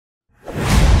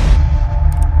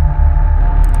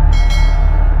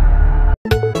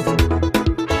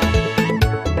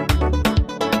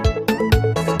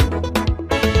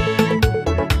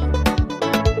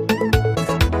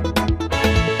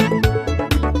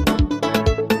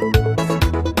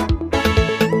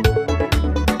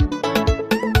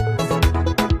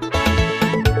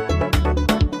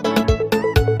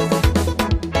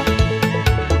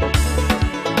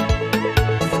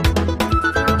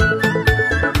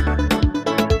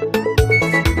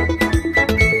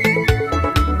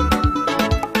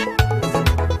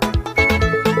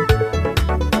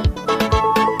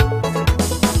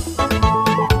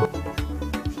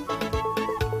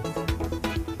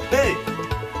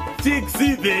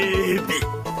Tixie baby.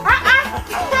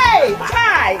 Hey,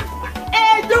 hi.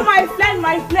 Hey, do my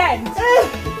friend.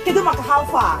 Hey, do how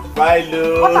far?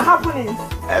 Milo. What's happening?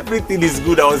 Everything is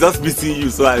good. I was just missing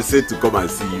you, so I said to come and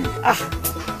see you.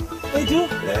 Hey, do?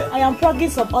 Yeah? I am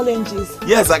plugging some oranges.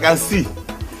 Yes, I can see.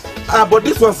 But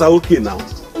these ones are okay now.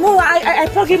 No, I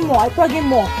plug in more.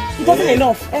 It doesn't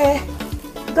enough.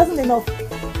 It doesn't enough.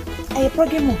 I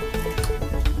plug in more.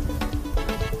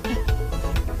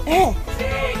 Hey.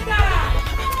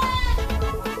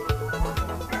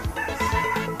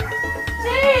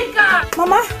 Chika!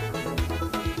 Mama?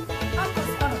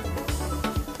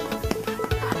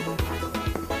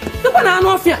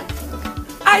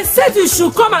 I said you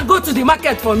should come and go to the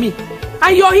market for me.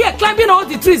 And you're here climbing all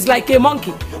the trees like a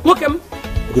monkey. Welcome.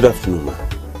 Good afternoon, ma.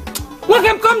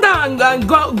 Welcome, come down and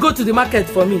go to the market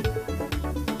for me.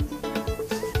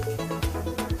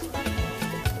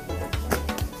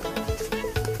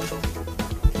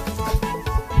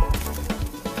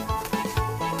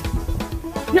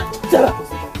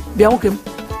 Welcome.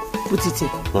 Put it here.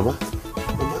 Mama?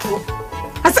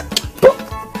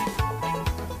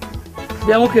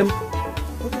 Welcome.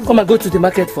 Come and go to the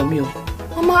market for me.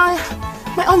 Mama,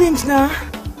 my orange now.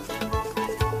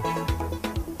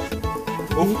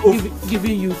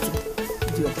 Giving you to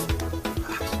idiot.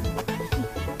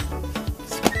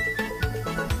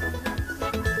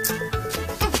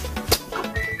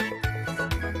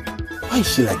 Why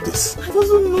is she like this? I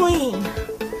wasn't knowing.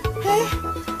 Hey?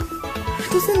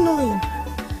 I wasn't knowing.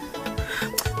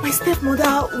 My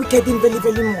stepmother wickeding very,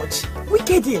 very much.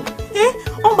 Wickeding. Eh?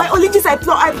 All my oranges I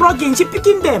plug in, she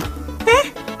picking them.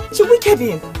 Eh? She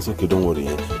wickeding. It's okay, don't worry.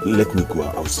 Let me go.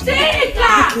 I'll see you.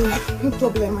 Okay, no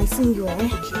problem. I see you, eh?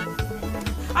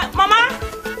 Mama!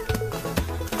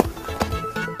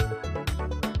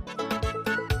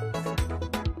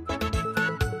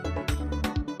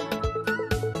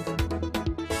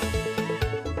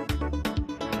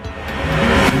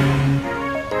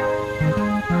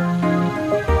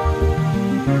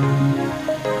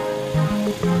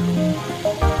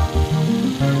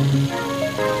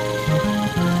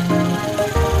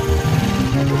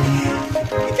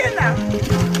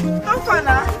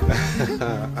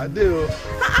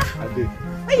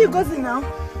 Where you going now?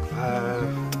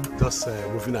 Just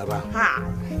moving around.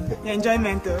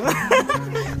 Enjoyment.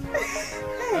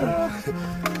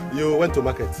 You went to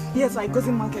market? Yes, I go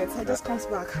to market. I just comes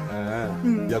back.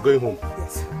 You are going home?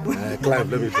 Yes. Climb,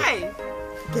 let me go. Hey!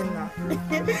 Okay, now.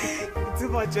 Too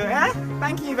much, eh?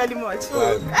 Thank you very much.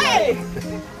 Climb. Hey!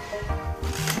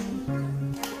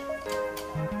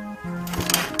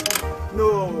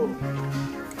 No.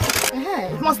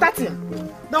 It must start him.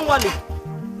 Don't worry.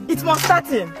 It must start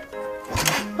him.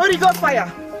 Holy Ghost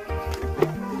fire.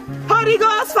 Holy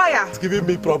Ghost fire. It's giving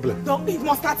me problem. It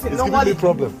must start him. It's Don't giving worry. me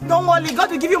problem. Don't worry.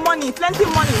 God will give you money. Plenty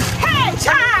money. Hey,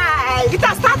 child. It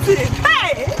has started.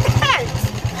 Hey. Hey.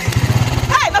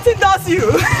 Hey, nothing does you.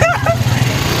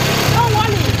 Don't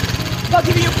worry. God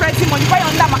giving you plenty money. Buy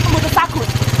on that motorcycle.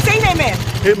 Say amen.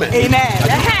 Amen. Amen.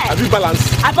 Have you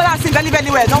balanced? I balance it very, very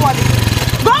well. Don't worry.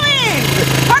 Go in.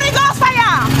 Holy Ghost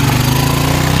fire.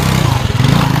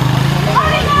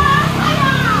 Holy Ghost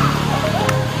fire.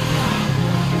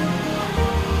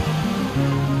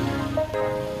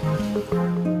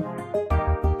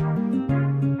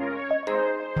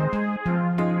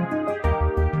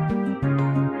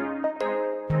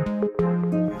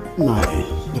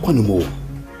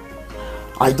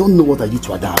 I don't know what I did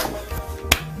to Adago.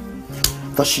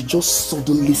 That she just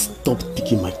suddenly stopped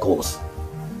picking my calls.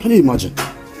 Can you imagine?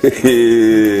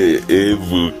 Hey,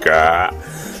 Ebuka.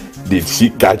 Did she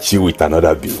catch you with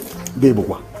another bill?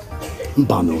 Bebokwa,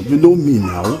 Mbano, you know me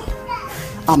now.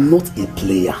 I'm not a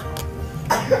player.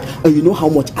 And you know how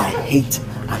much I hate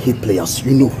players,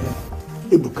 you know.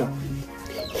 Ebuka,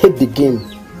 hate the game,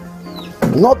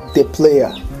 not the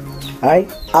player. Right?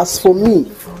 As for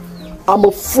me, I'm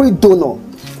a free donor.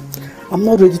 I'm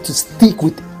not ready to stick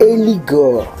with any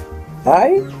girl.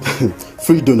 Right?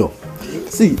 Free donor.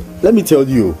 See, let me tell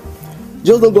you,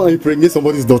 just don't go and impregnate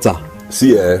somebody's daughter.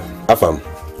 See, Afam,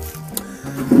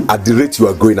 at the rate you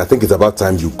are going, I think it's about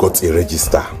time you got a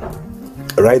register.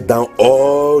 Write down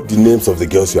all the names of the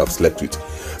girls you have slept with,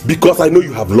 because I know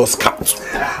you have lost count.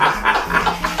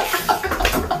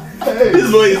 Hey.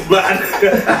 This boy is bad.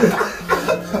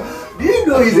 You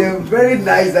know it's a very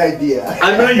nice idea.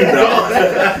 I know you know.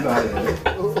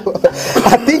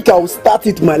 I think I will start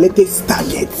with my latest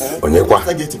target.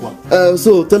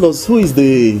 So tell us, who is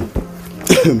the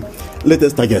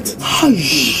latest target?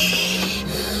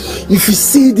 If you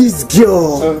see this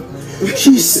girl,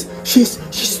 she's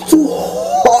too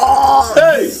hot.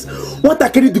 Hey! Want I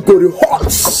carry the glory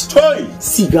hot?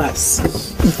 See guys,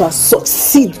 if I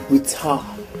succeed with her,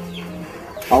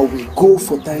 I will go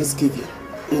for Thanksgiving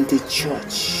in the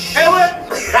church.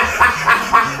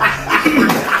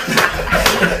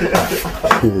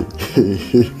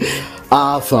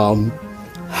 Fam.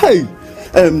 Hey,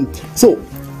 so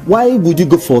why would you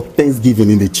go for Thanksgiving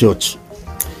in the church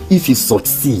if you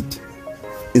succeed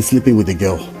in sleeping with a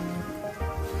girl?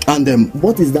 And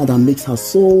what is that makes her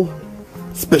so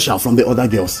special from the other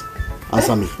girls?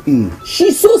 Answer me.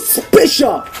 She's so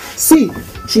special. See,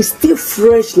 she's still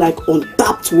fresh like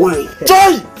untapped wine.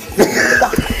 Joy!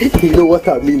 You know what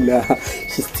I mean now?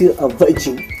 She's still a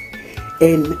virgin.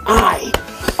 And I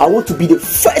want to be the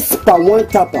first palm wine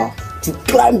tapper to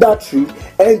climb that tree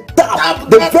and tap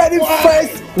the very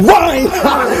first wine.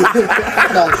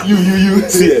 You.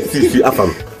 See,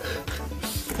 Afam.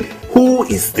 Who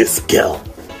is this girl?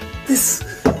 This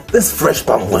fresh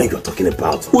palm wine you're talking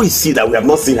about. Who is she that we have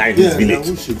not seen her in this village?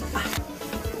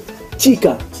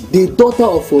 Chika, the daughter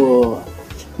of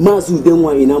Mazu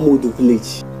Denwa in Amodu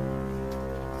village.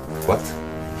 What?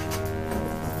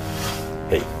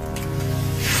 Hey,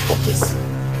 stop this.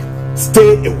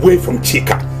 Stay away from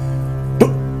Chika.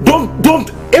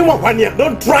 Don't, anyone here,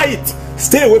 don't try it.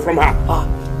 Stay away from her.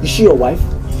 Is she your wife?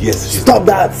 Yes. Stop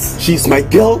that. She's my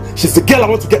girl. She's the girl I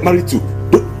want to get married to.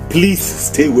 Please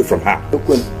stay away from her.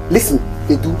 Listen,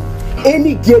 Edu.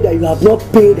 Any girl that you have not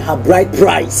paid her bride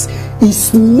price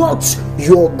is not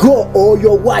your girl or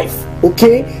your wife.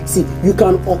 Okay? See, you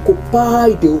can occupy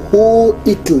the whole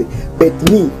Italy, but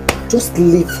me, just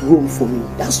leave room for me.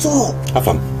 That's all.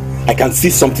 Afam, I can see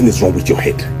something is wrong with your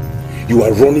head. You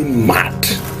are running mad.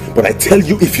 But I tell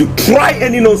you, if you try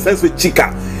any nonsense with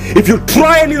Chika,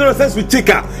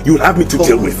 you'll have me to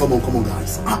deal with. Come on,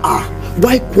 guys.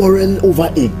 Why quarrel over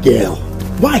a girl?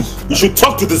 Why? You should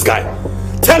talk to this guy.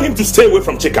 Tell him to stay away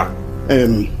from Chika.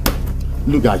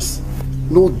 Look, guys.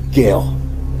 No girl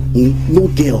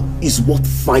is worth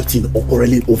fighting or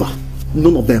quarreling over.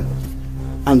 None of them.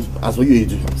 And as for you,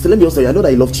 Edu, so let me just say, I know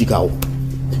that you love Chika.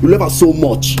 You love her so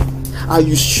much. And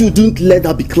you shouldn't let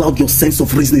her becloud your sense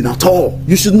of reasoning at all.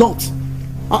 You should not.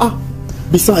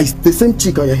 Besides, the same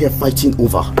Chika you're here fighting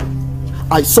over,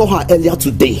 I saw her earlier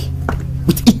today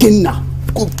with Ikenna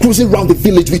cruising around the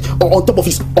village with on top of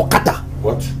his Okada.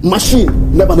 What?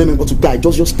 Machine. Never name him but to guy.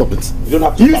 Just stop it. You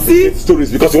don't have to see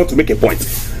stories because you want to make a point.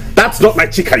 That's not my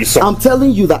Chika you saw. I'm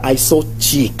telling you that I saw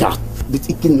Chika with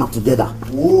Ikenna together.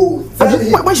 Whoa.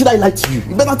 Why should I lie to you?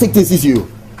 You better take this easy.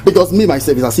 Because me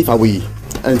myself is as if I were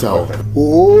enter.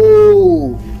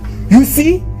 Oh, you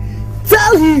see?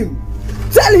 Tell him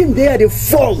they are the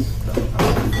form.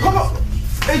 Come on,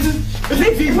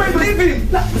 leave him.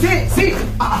 See,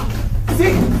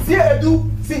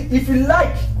 Edu. See, if you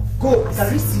like, go.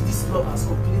 Can you see this love has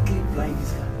completely blind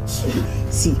this guy?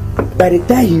 See, by the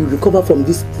time he recover from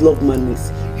this love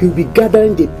madness, he will be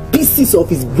gathering the pieces of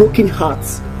his broken heart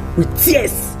with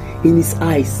tears in his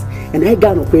eyes. And I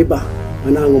got no paper.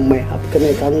 And I'm on my heart. Can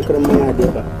I come my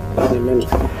idea?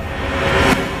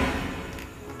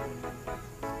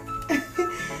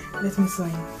 Let me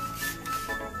sign.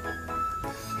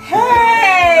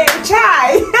 Hey,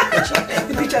 Chai!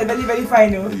 The picture is very, very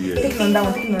fine. No? Yeah. Take it on that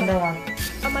one.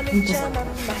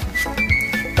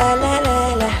 La la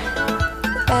la la,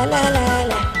 la la la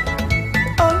la.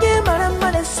 Onye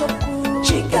maramane soku,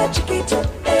 Chika chiquito.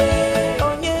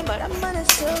 Onye maramane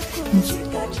soku,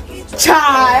 Chika chiquito.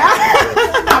 Chai!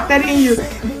 I'm telling you,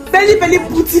 very, very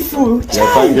beautiful.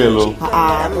 Chai!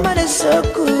 Maramane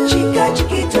soku, Chika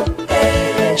chiquito.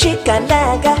 Chika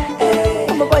naga,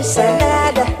 my boy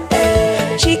salada.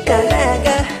 Chika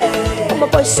naga, my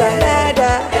boy salada.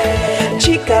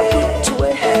 Chika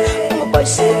putue, my boy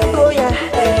segoya.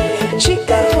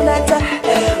 Chika hunata,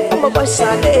 my boy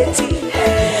saleti.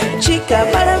 Chika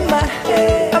marama,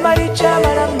 amaricha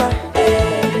marama.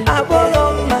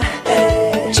 Aboloma,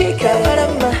 Chika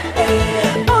marama.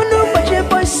 Oh no, but your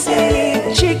boy say,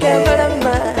 Chika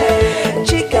marama.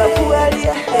 Chika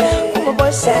buaria, my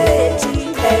boy saleti.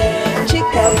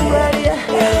 Chika buaria,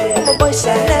 my boy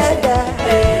salada.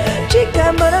 Chika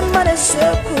maramana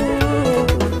soku.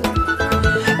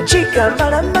 Chika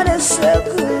maramana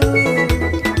soku.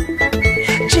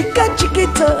 Chika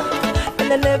chiquito. And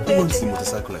then a bit.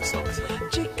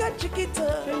 Chika chiquito.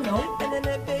 And then a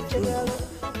bit.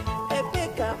 A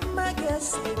big magas.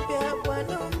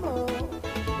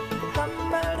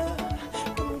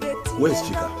 Where's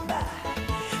Chika?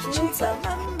 Chika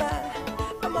mama.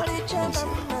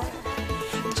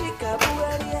 Chika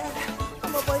buaria,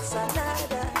 I'm a boy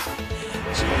sanada.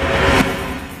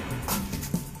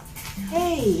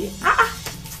 Hey,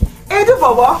 Edu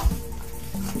Bobo.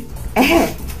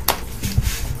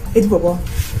 Edibobo,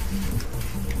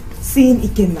 seeing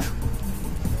Ikenna,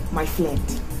 my friend.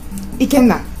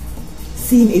 Ikenna,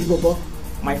 seeing Edibobo,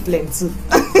 my friend too.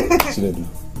 Chinedu.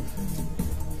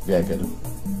 Yeah, I can do.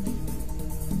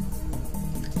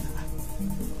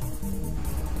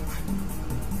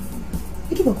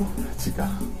 Edibobo. Chika,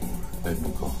 let me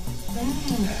go.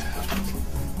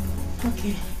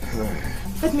 Okay.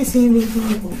 Let me see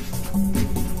Edibobo.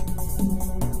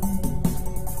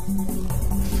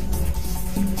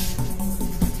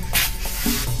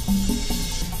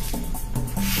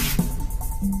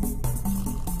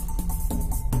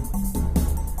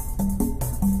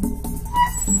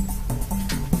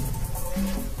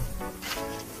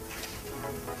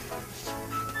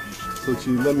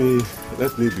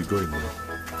 Let me be going now.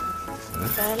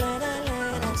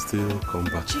 I'll still come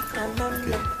back.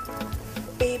 Okay.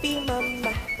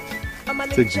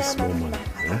 Take this small money.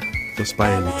 Just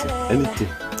buy anything. Anything.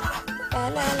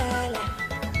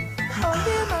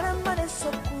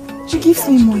 She gives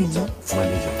me money. Manager.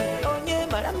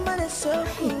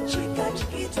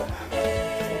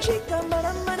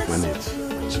 Manage.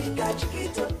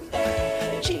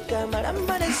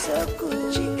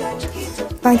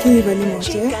 Thank you very much,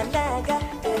 yeah?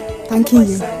 Thank you.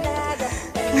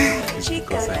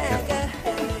 Because I kept it.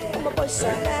 So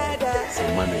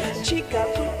manage.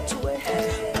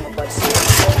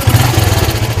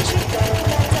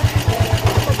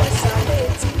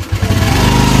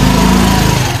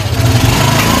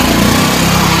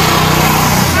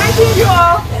 Thank you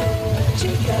all.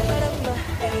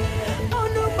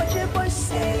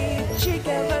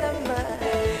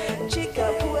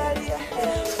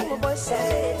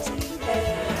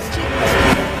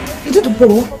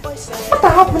 What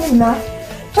are happening now?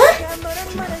 Huh?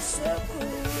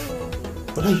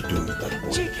 What are you doing with that boy?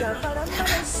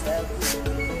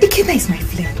 Ikenna is my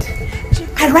friend.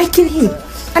 I liking him.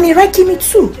 And he liking me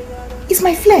too. He's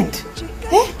my friend.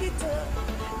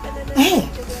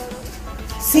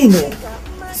 See, no.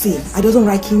 See, I don't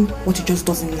like him what he just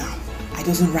doesn't now. I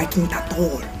don't like him at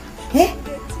all.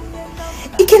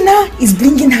 Ikenna is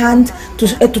bringing hand to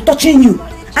touching you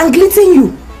and glitting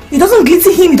you. It doesn't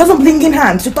glitter him, it doesn't bring in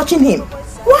hands to touching him.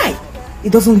 Why?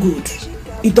 It doesn't good.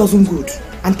 It doesn't good.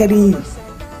 I'm telling you.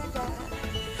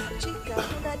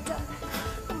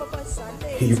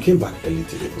 You came back early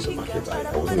today from the market.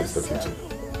 I wasn't expecting to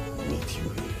meet you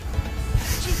here.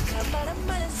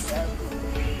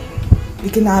 You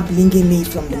can now bringing me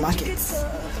from the market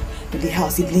to the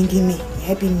house. He bringing me, he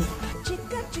helping me.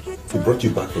 He brought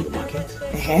you back from the market?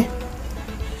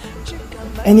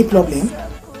 Any problem?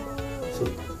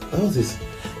 How is this?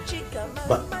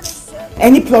 But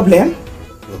any problem?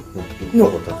 No.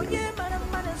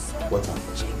 What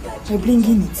happened? I'm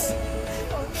bringing it.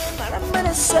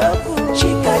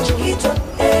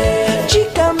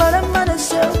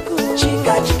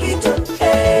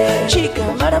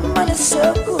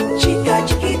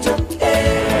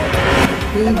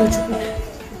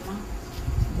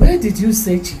 Where did you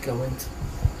say Chika went?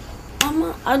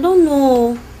 Mama, I don't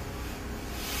know.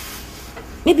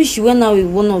 Maybe she went out with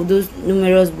one of those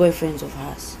numerous boyfriends of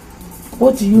hers.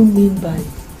 What do you mean by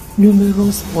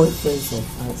numerous boyfriends of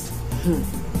hers?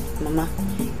 Mama,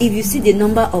 if you see the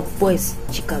number of boys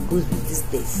Chika goes with these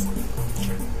days,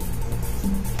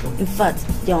 in fact,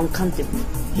 they are uncountable.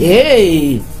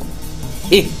 Hey!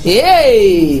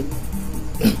 Hey!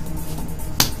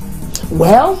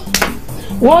 Well,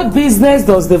 what business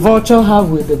does the vulture have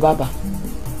with the Baba?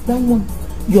 That one,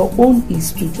 your own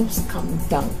is to just calm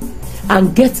down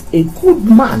and get a good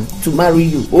man to marry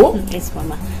you. Oh? Yes,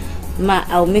 Mama. Ma,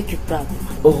 I'll make you proud,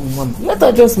 Mama. Oh, Mama, let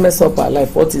her just mess up her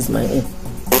life. What is my own?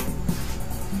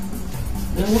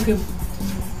 Okay.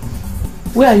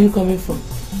 Where are you coming from?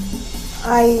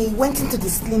 I went into the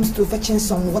Slims to fetching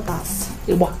some waters.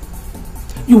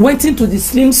 You went into the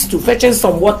Slims to fetching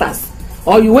some waters?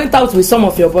 Or you went out with some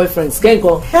of your boyfriends? Can you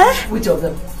go? Which of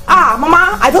them?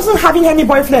 Mama, I doesn't having any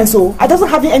boyfriends, so I doesn't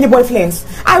having any boyfriends.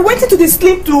 I went into the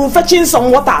Slim to fetching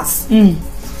some waters.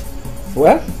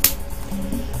 Well,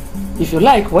 if you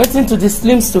like, went into the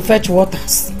Slims to fetch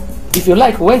waters. If you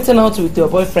like, went out with your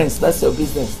boyfriends, that's your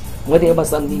business. What ever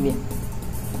something here?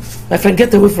 My friend,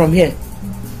 get away from here.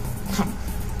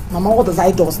 Mama, what does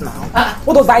I do now?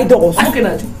 What does I do? I'm looking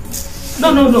at you.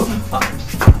 No. No fear.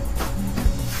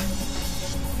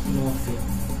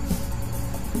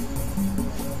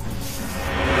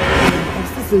 I'm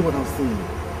still saying what I'm saying.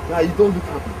 Yeah, you don't look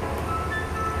happy.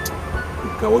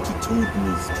 Look at what you told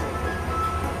me is true.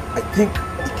 I think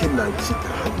Ikenna and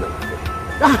Chika had an affair.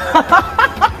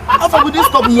 How far would you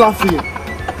stop laughing?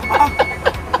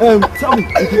 Tell me.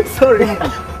 Sorry.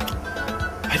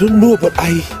 I don't know, but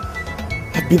I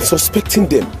have been suspecting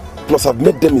them. Plus, I've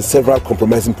met them in several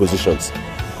compromising positions.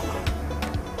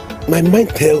 My mind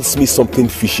tells me something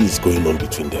fishy is going on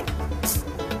between them.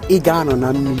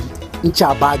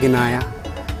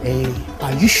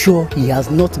 Are you sure he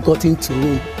has not gotten to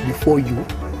room before you?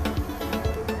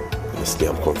 Honestly,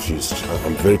 I'm confused.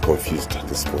 I'm very confused at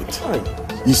this point.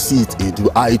 You see it,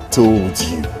 Edu, I told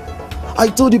you. I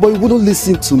told you, but you wouldn't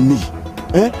listen to me.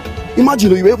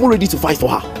 Imagine you were even ready to fight for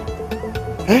her.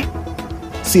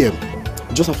 See,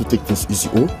 you just have to take things easy,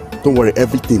 oh? Don't worry,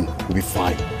 everything will be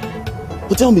fine.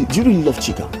 But tell me, do you really love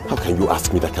Chika? How can you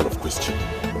ask me that kind of question?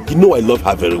 You know I love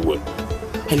her very well.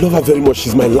 I love her very much.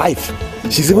 She's my life.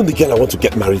 She's even the girl I want to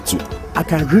get married to. I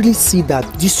can really see that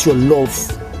this your love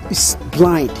is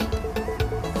blind.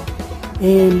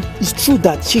 And it's true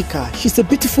that Chika, she's a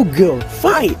beautiful girl,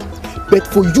 fine. But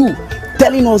for you,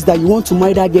 telling us that you want to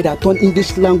marry that girl that turn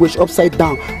English language upside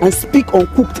down and speak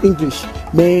uncooked English,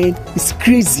 man, it's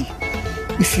crazy.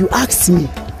 If you ask me,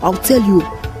 I'll tell you,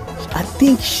 I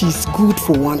think she's good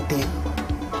for one thing.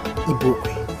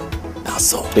 Ibokwe.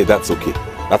 That's all. Hey, that's okay.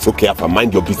 That's okay, Afa.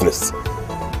 Mind your business.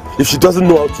 If she doesn't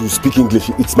know how to speak English,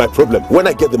 it's my problem. When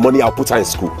I get the money, I'll put her in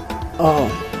school.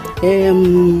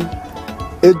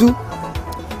 Edu,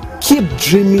 keep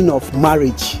dreaming of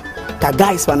marriage.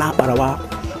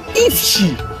 If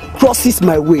she crosses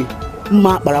my way,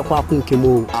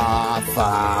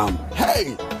 fam.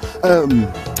 Hey!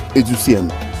 Edu, see,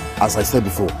 as I said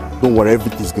before, don't worry,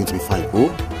 everything's going to be fine,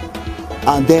 oh?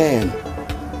 And then,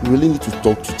 we really need to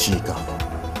talk to Chika.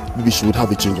 Maybe she would have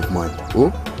a change of mind,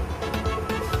 oh?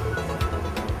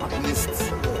 At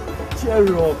least,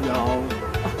 cheer up now.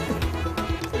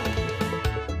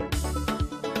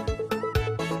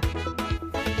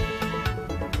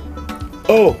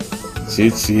 Oh,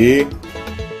 Chichi.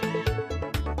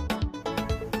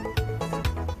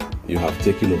 You have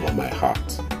taken over my heart.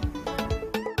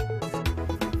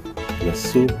 You're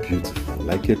so beautiful,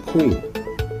 like a queen.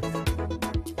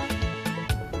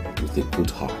 With a good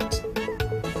heart.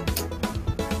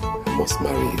 I must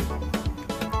marry you.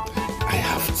 I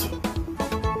have to.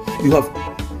 You have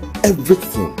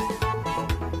everything.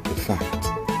 In fact,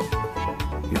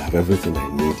 you have everything I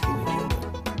need in a woman.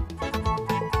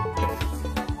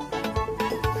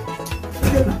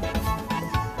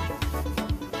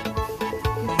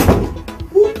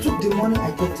 Who took the money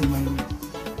I got in my room?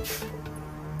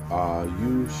 Are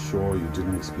you sure you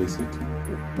didn't misplace it?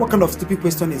 What kind of stupid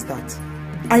question is that?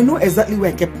 I know exactly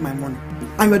where I kept my money.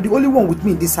 And you're the only one with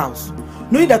me in this house.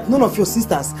 Knowing that none of your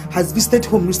sisters has visited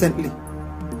home recently.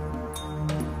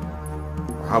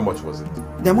 How much was it?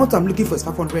 The amount I'm looking for is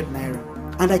 500 naira.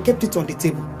 And I kept it on the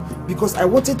table. Because I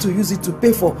wanted to use it to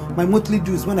pay for my monthly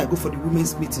dues when I go for the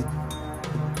women's meeting.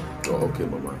 Oh, okay,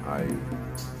 Mama.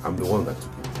 I'm the one that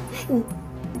took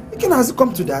it. Oh, has it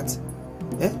come to that?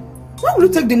 Why will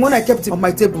you take the money I kept on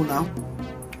my table now?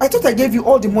 I thought I gave you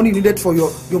all the money you needed for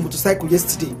your motorcycle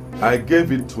yesterday. I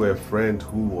gave it to a friend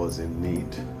who was in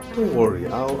need. Don't worry,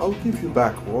 I'll give you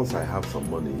back once I have some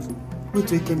money. Wait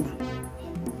till you came back.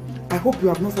 I hope you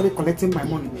have not started collecting my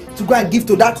money to go and give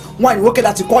to that one worker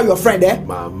that you call your friend, eh?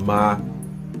 Mama,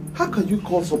 how can you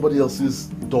call somebody else's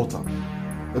daughter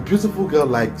a beautiful girl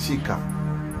like Chika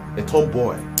a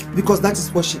tomboy? Because that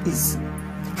is what she is.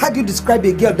 How do you describe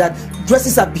a girl that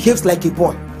dresses and behaves like a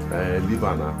boy? Leave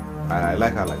her now. I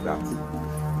like her like that.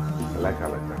 I like her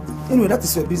like that. Anyway, that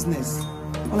is your business.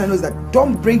 All I know is that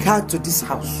don't bring her to this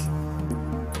house.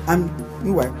 And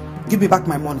meanwhile, give me back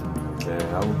my money.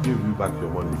 I will give you back your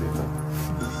money later.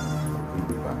 I'll give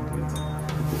you back later.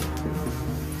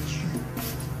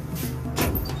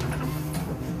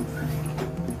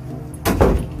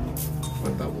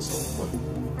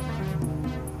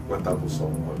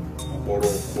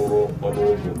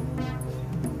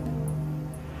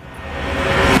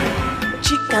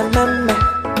 Chika mama,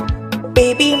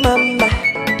 baby mama,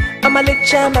 I'm a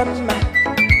little mama.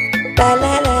 La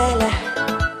la la la,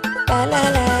 la la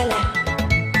la la.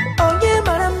 Oh yeah,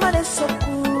 mara so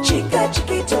cool. Chika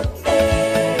chiquito,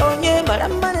 eh. Oh yeah,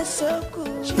 mara so cool.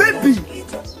 Baby,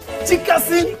 Chika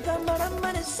sing.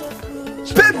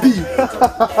 Baby.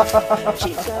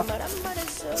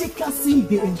 Chika sing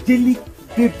the angelic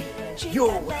baby. Yo.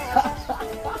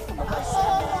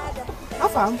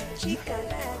 Afam,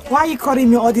 why are you calling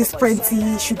me all these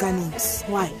pretty sugar names?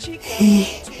 Why?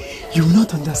 Hey, you will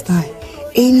not understand.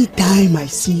 Anytime I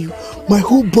see you, my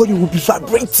whole body will be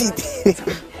vibrating.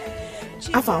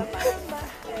 Afam,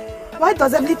 why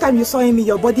does every time you saw me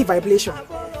your body vibration?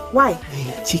 Why?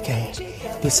 Hey, Chika,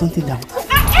 there's something that...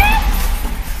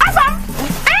 Afam!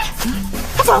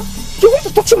 Afam! You want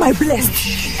to touch my breast?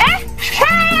 Hey!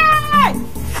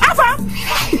 Afam!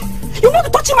 You want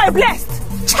to touch my breast?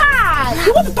 Child! Chai!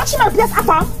 You want to touch my place,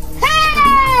 Afam?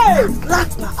 Hey!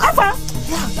 Relax now. Afam!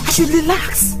 Yeah, I should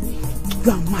relax.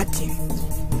 You are mad, dear.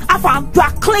 Afam, you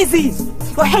are crazy.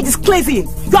 Your head is crazy.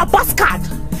 You are bastard.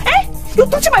 Eh? You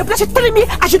touching my place, you're telling me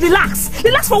I should relax.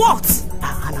 Relax for what?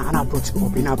 Anna brought you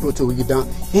up and I brought you down.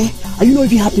 Eh? Are you not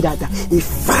even happy that a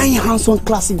fine, handsome,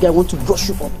 classic guy want to brush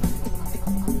you up?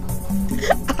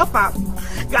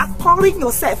 Afam, you are calling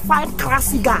yourself fine,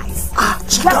 classy guys.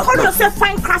 You are calling yourself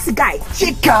fine, classy guy.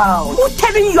 Chika! Who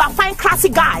telling you are fine, classy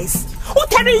guys? Who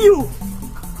telling you?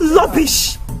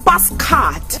 Rubbish, bastard.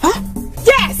 Huh?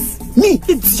 Yes! Me?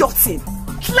 Idiotin.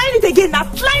 Trying it again now,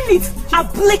 trying it. I'm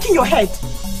breaking your head.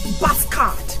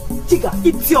 Bastard. Chika,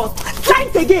 idiot. Try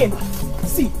it again.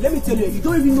 See, let me tell you, you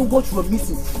don't even know what you are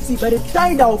missing. See, by the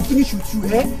time that I'll finish with you,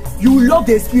 you will love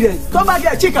the experience. Come back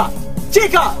here, Chika!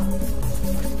 Chika!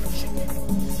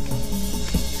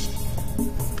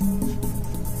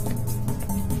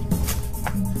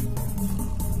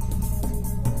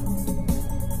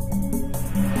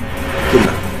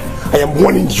 I am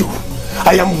warning you.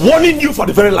 I am warning you for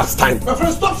the very last time. My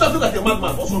friend, stop shouting like a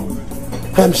madman. What's wrong with you?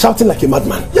 I am shouting like a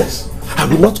madman. Yes. I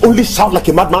will not only shout like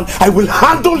a madman, I will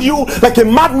handle you like a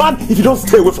madman if you don't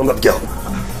stay away from that girl.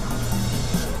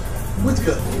 Which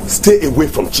girl? Stay away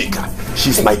from Chika.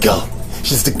 She's my girl.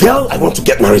 She's the girl I want to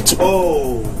get married to.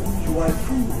 Oh, you are a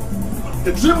fool.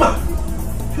 A dreamer.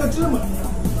 You are a dreamer.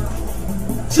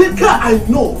 Chika, I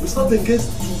know, is not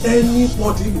engaged to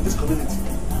anybody in this community.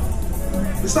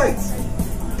 Besides,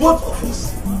 both of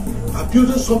us are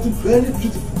building something very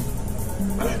beautiful.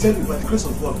 And I tell you, by the grace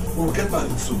of God, we will get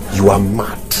married soon. You are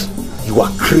mad. You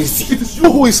are crazy. It is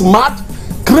you who is mad,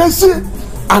 crazy,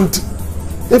 and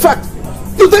in fact,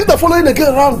 you think they're following a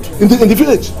girl around in the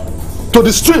village, to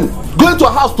the stream, going to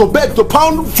a house to beg, to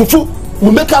pound fufu,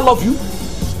 will make her love you?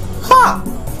 Ha!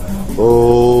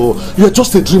 Oh, you're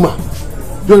just a dreamer.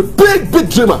 You're a big, big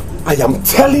dreamer. I am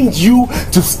telling you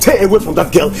to stay away from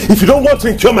that girl if you don't want to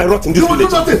incur my wrath in this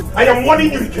village. I am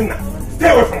warning you, Ikenna. Stay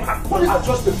away from her. What is that?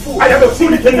 Just a fool. I am a fool,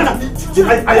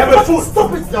 Ikenna. I am a fool.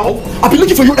 Stop it now. I've been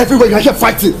looking for you everywhere. You're here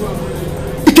fighting.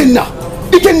 Ikenna,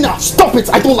 Ikenna, stop it.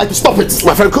 I don't like to stop it.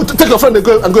 My friend, take your friend and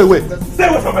go away. Stay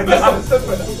away from my girl.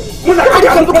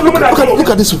 Look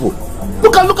at these people.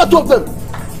 Look at two of them.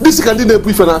 This is Kandine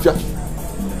Buifenafia.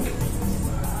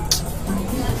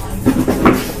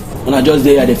 When I just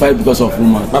there, they fight because of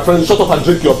woman. My friend, shut up and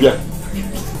drink your beer.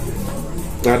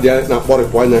 Now there na for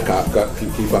point ka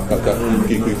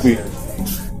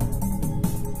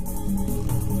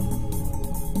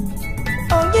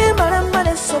Onye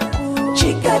maramane soku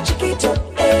Chika chiquito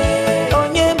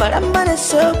Onye maramane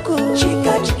soku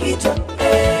Chika chiquito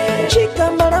Chika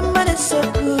maramane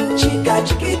soku Chika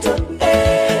chiquito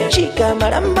Chika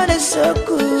maramane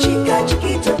soku Chika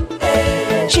chiquito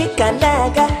Chika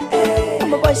naga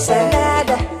Uma boy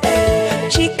salada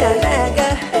Chika naga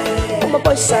Uma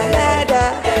boy salada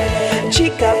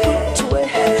Chika putue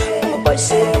Uma boy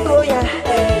segoya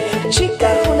Chika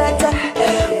hunata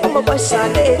Uma boy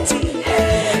saleti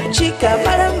Chika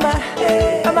marama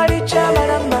Amaricha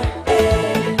marama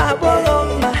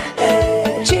Aboloma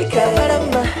Chika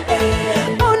marama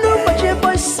Onu boje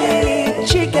bosi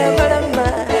Chika marama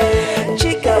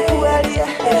Chika buaria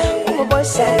Uma boy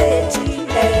saleti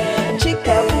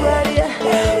Chika buaria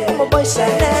Uma boy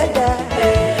salada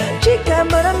Chika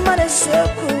marama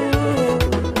soku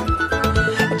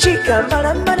Chika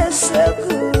marama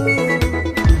soku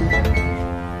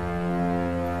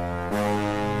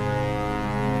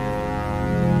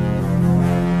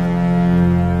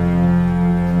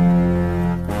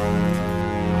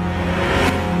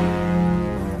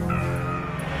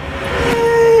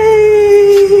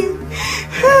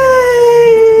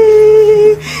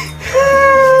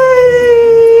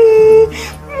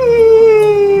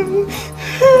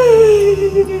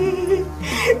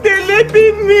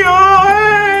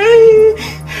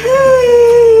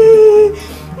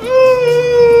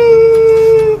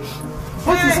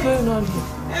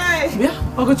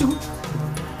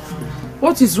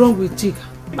What is wrong with Chika?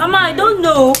 Mama, I don't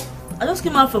know. I just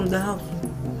came out from the house.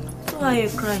 So why are you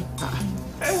crying?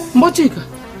 But Chika,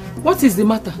 what is the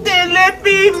matter? They're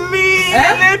raping me!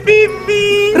 They're raping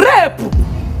me! Rape!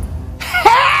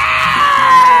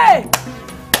 Hey!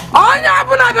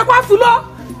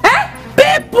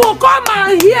 People come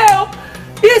and hear.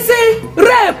 You see,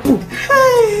 rape!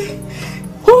 Hey!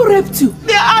 Who raped you?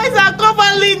 Their eyes are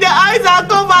covering,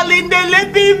 they're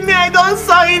raping me, I don't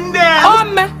saw in there.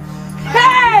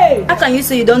 Hey! How can you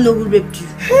say you don't know who raped you?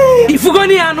 If you go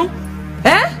near,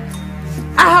 I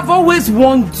have always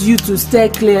warned you to stay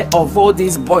clear of all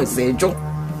these boys, Joe.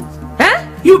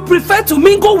 You prefer to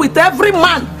mingle with every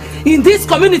man in this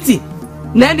community.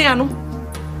 Nani anu?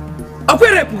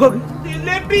 Okay, rape go. They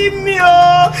raping me,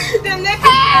 oh. They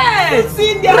raping me.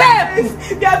 See their face.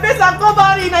 Their face are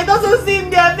covering. I don't see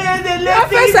their face. They Your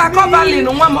face are covering.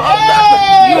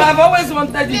 You have always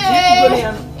wanted it.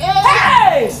 Hey!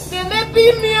 They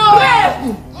raping me, oh.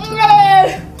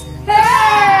 Rape!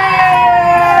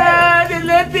 Hey! They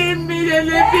raping me. They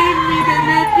raping me. They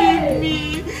raping me.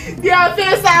 Their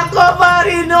face are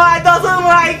covering. No, I don't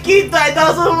like it. I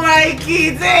don't like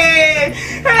it. Hey!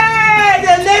 Hey!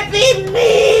 They're raping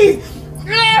me.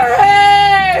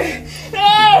 Hey!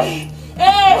 Hey!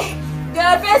 Hey!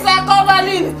 Their face are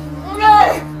covering.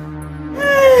 Hey!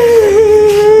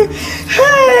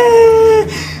 Hey!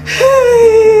 Hey!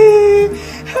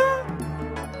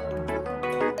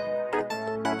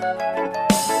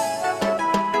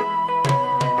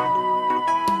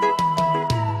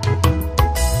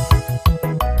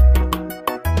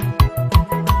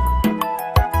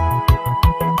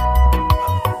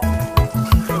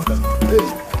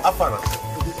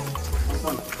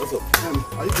 What's up?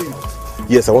 Are you doing?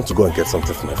 Yes, I want to go and get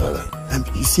something for my father.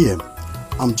 You see,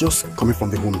 I'm just coming from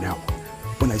the home now.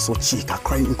 When I saw Chika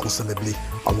crying inconsolably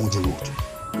along the road.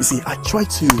 You see, I tried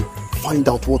to find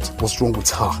out what was wrong with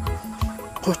her.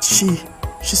 But she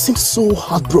seemed so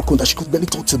heartbroken that she could barely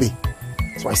talk to me.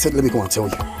 So I said, let me go and tell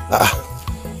you.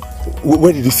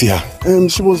 Where did you see her?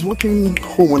 She was walking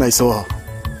home when I saw her.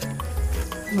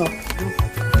 No.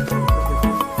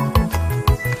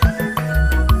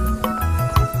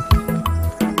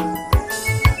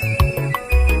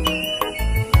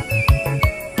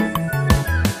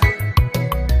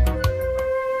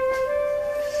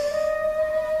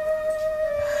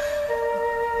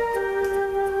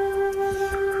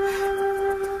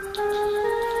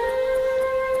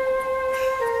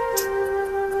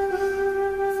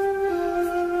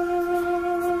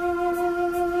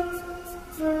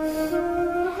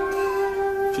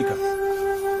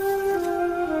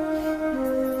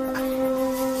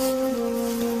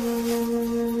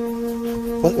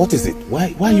 What is it?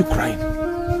 Why are you crying?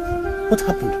 What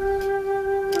happened?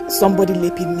 Somebody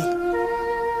raping me.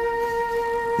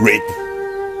 Rape?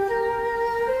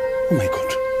 Oh my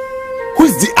God. Who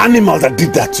is the animal that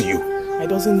did that to you? I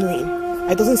doesn't know him.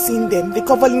 I doesn't see them. They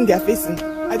covering their faces.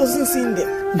 I doesn't see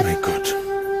them. Oh my God.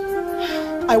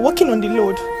 I walking on the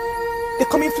road. They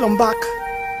coming from back.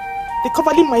 They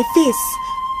covering my face.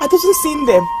 I doesn't see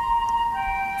them.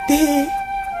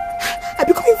 I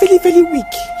becoming very, very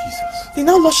weak. They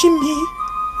now rushing me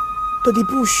to the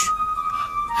bush.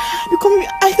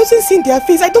 I doesn't see their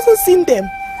face. I doesn't see them.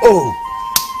 Oh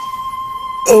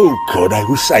God, I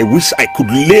wish I could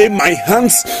lay my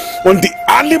hands on the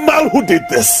animal who did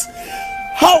this.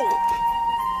 How?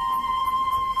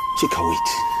 Chika, wait.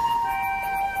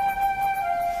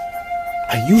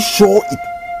 Are you sure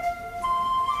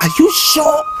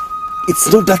it's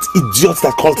not that idiot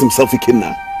that called himself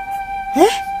Ikenna?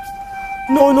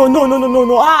 No. No.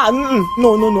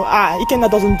 Ikenna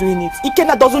doesn't doing it.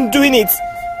 Ikenna doesn't doing it.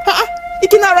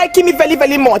 Ikenna liking me very,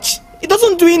 very much. He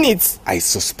doesn't doing it. I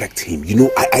suspect him. You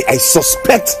know, I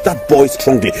suspect that boy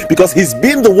strongly because he's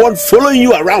been the one following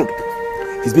you around.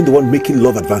 He's been the one making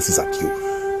love advances at you.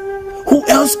 Who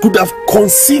else could have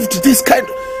conceived this kind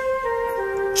of...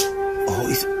 Oh,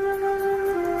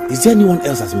 is there anyone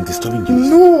else that's been disturbing you?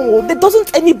 No, there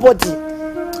doesn't anybody.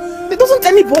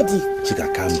 Chika,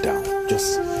 calm down.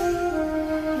 Just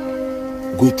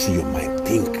go through your mind.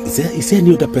 Think. Is there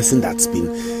any other person that's been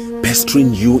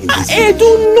pestering you in this way? I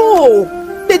don't know.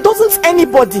 There doesn't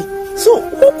anybody. So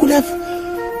who could have?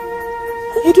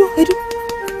 Edu.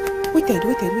 Waited.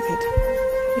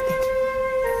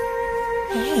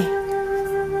 Hey,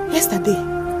 yesterday,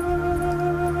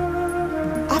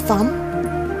 Afam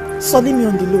saw me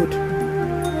on the road.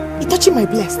 He touching my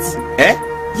breast.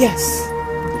 Yes.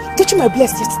 Touching my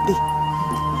breast yesterday.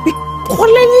 We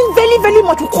quarreling very, very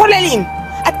much. We quarreling.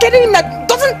 I tell him that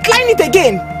doesn't climb it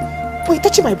again. But he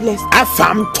touching my breast.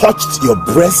 Afam touched your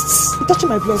breasts? He touching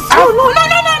my breast. No.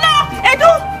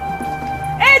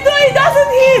 Edu, it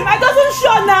doesn't him. I doesn't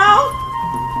show now.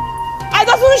 I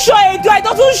doesn't show, Edu. I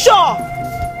doesn't show.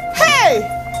 Hey,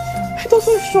 I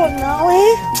doesn't show now,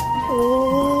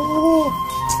 Oh.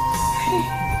 Hey.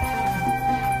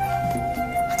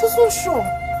 I doesn't show.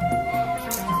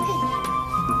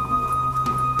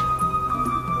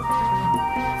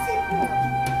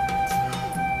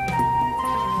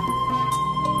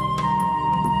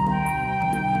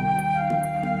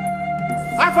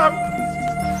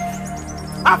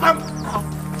 Afam!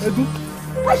 Edu,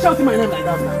 why shouting my name like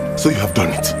that now? So you have done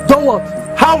it. Done what?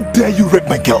 How dare you rape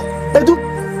my girl? Edu,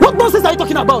 what nonsense are you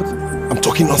talking about? I'm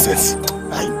talking nonsense.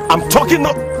 I'm talking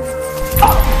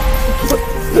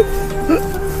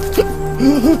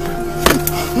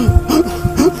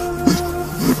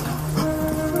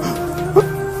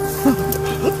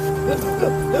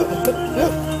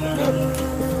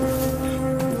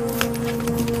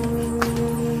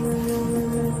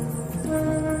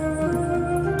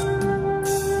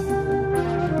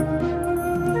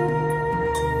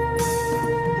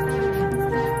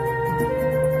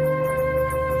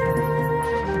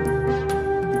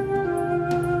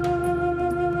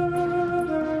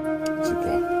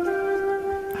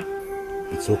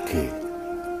It's okay.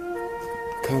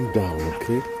 Calm down,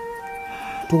 okay?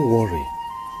 Don't worry.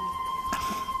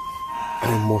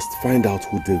 I must find out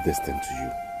who did this thing to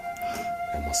you.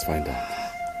 I must find out.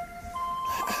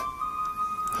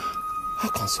 How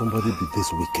can somebody be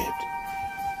this wicked?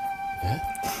 Eh?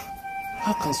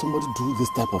 How can somebody do this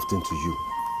type of thing to you?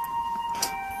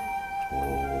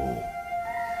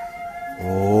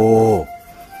 Oh.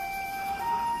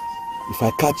 If I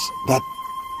catch that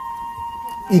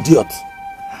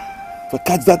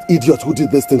idiot, who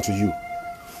did this thing to you,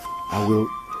 I will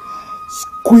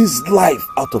squeeze life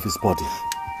out of his body.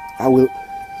 I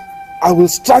will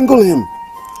strangle him.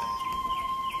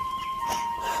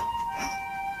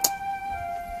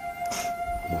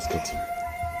 I must get him.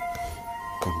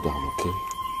 Calm down, okay?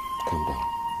 Calm down.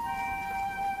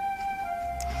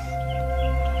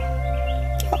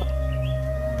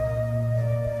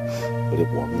 But it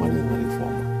won't money for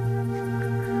me.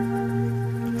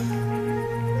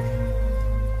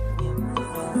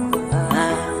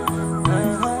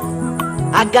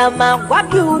 Agama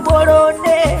wadu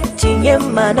borone tinye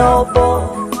manobo.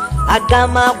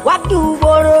 Agama wadu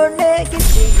borone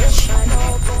tinye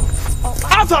manobo.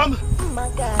 Adam!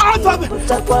 Adam!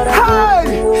 Hey!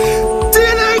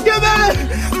 Didn't give it!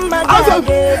 Adam!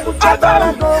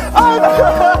 Adam!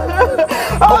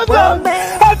 Adam!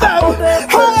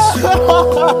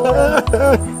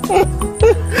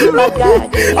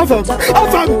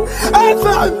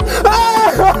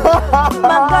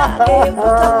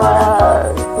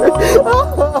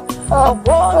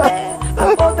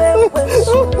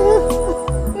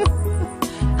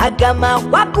 Agama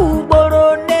waku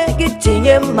borone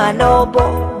gitinye manobo.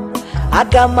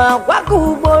 Agama waku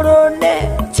borone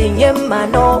tinye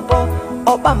manobo.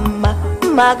 Obama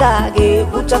magage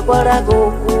butakwara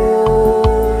goku.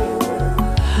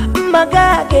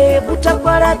 Magage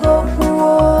butakwara goku.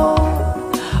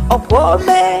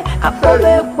 Opome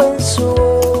apobe kwensu.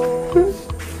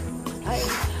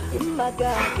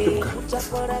 Magage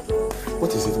butakwara goku.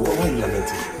 What is it? Why are you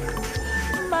lamenting?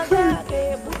 Magage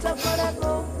butakwara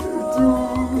goku.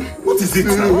 What is it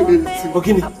now?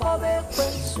 Ogini.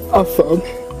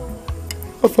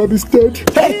 Afam is dead.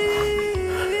 Hey!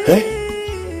 Hey!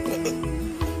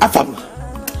 Afam!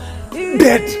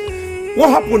 Dead! What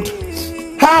happened?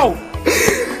 How?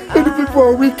 And the people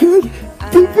are wicked.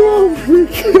 People are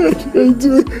wicked. They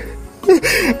do.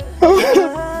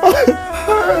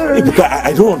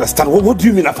 I don't understand. What do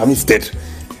you mean Afam is dead?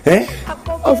 Eh?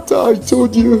 After I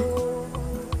told you,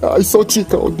 I saw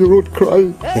Chika on the road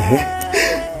crying.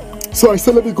 So I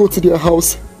said, let me go to their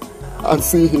house and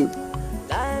see him.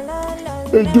 And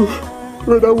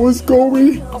when I was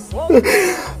going,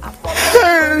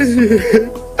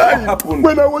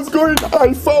 when I was going,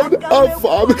 I found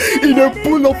Afam in a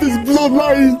pool of his blood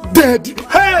lying dead.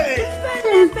 Hey!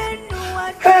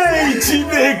 Hey,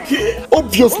 Chineke!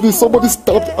 Obviously, somebody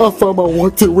stabbed Afam and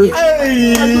walked away.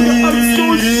 Hey!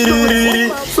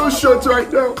 I'm so shocked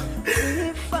right now.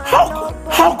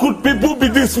 How could people be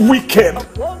this wicked?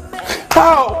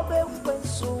 How?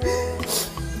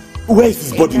 Where is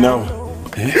his body now?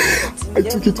 I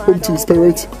took it home to his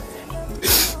parents.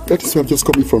 That is where I'm just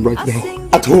coming from right now.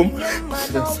 At home?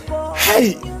 Yes.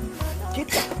 Hey!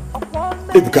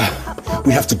 Ebuka,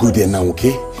 we have to go there now,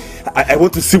 okay? I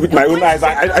want to see with my own eyes.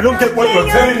 I don't get what you're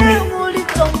telling me.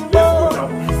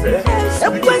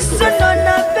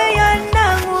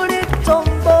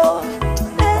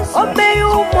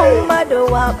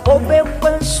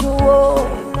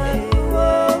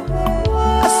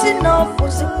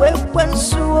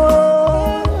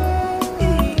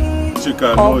 Chika,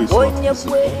 I know it's not easy,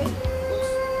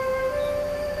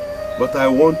 but I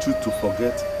want you to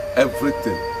forget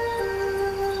everything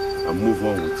and move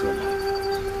on with your life.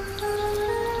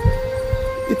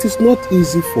 It is not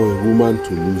easy for a woman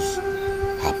to lose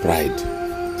her pride.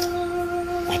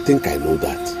 I think I know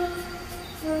that.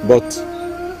 But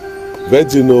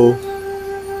virginal,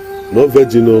 no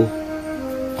virginal,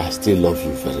 I still love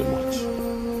you very much.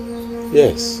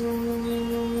 Yes.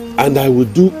 And I will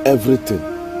do everything,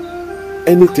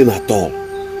 anything at all,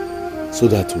 so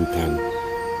that we can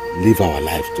live our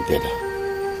life together.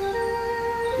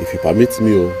 If you permit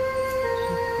me,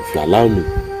 if you allow me,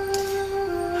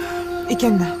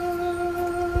 Ikenna,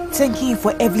 thanking you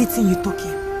for everything you took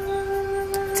in.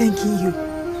 Thanking you.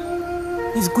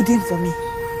 It's good in for me.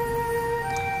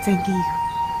 Thanking you.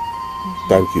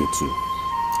 Thank you too.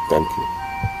 Thank you.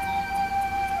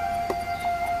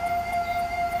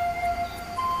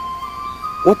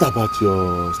 What about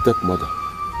your stepmother?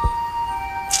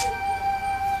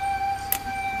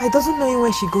 I doesn't know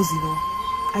where she goes, you know.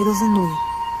 I doesn't know it.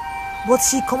 But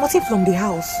she commuted from the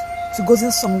house to goes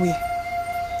in somewhere.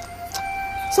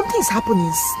 Something is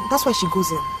happening. That's why she goes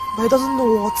in. But I doesn't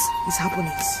know what is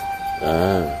happening.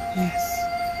 Yes.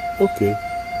 Okay.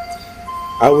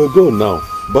 I will go now,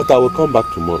 but I will come back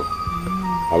tomorrow.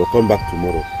 I will come back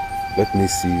tomorrow. Let me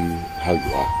see how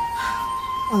you are.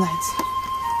 All right.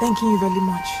 Thank you very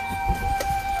much.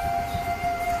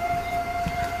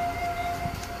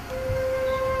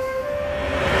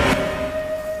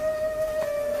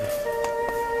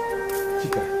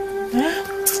 Chika. Huh?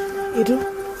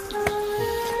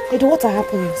 Edu, what are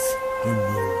happening? Oh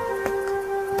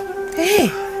no. Hey!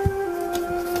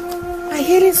 I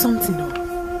hearing something though.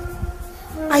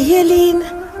 I hearing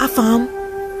Afam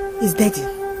is dead.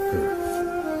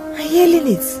 I hearing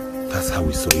it. That's how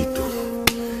we saw it though.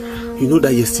 You know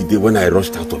that yesterday when I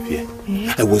rushed out of here,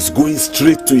 I was going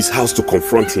straight to his house to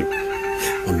confront him.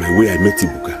 On my way I met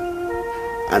Ibuka.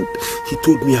 And he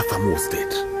told me Afam was dead.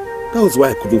 That was why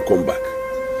I couldn't come back.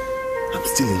 I'm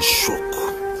still in shock.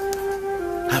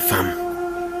 Afam.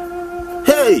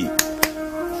 Hey!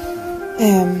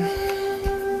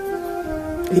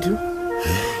 Edu.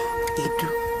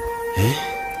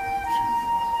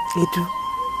 Edu.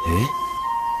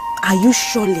 Are you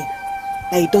sure that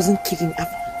he doesn't kill him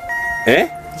Afam?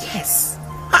 Yes.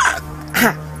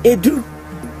 Edu.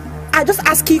 I just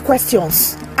ask you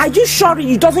questions. Are you sure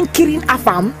he doesn't kill him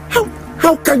Afam?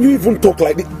 How can you even talk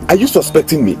like this? Are you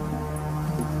suspecting me?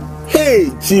 Hey,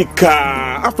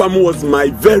 Chika, Afam was my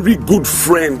very good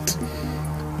friend.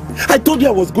 I told you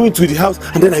I was going to the house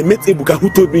and then I met Ebuka who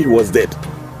told me he was dead.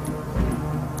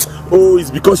 Oh,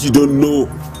 it's because you don't know.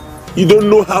 You don't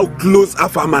know how close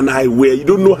Afam and I were. You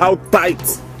don't know how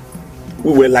tight.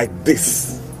 We were like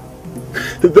this.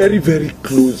 Very, very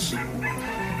close.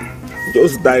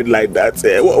 Just died like that.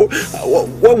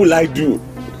 What will I do?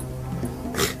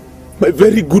 My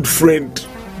very good friend.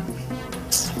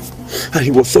 And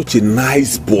he was such a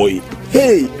nice boy.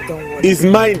 Hey, his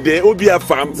mind there, Obi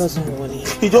Afam. Doesn't worry.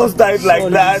 He just died like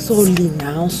that. Sorry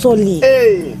now, sorry.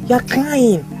 Hey. You're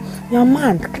crying. You're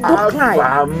mad. Don't cry.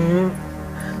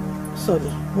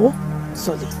 Sorry. Oh,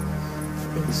 sorry.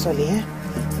 Sorry, eh?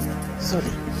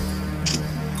 Sorry.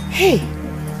 Hey.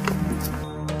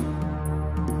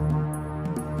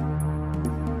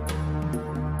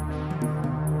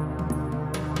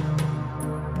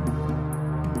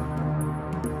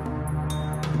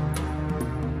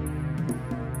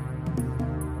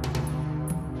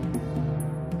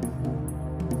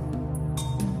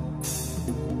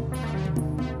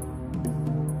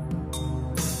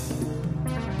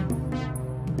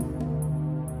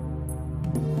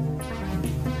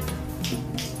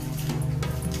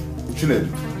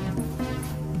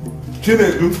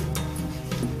 Chinedu,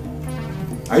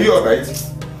 are you alright?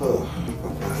 Oh,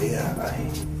 Papa, yeah.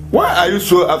 Why are you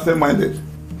so absent-minded?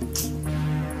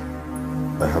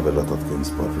 I have a lot of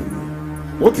things bothering me.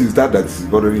 What is that is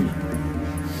bothering you?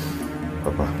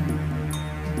 Papa,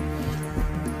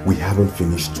 we haven't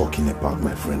finished talking about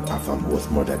my friend Afam who was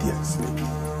murdered yesterday.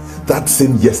 That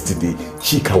same yesterday,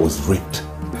 Chika was raped.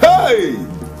 Hey!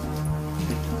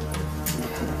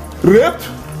 Raped?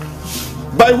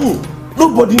 By who?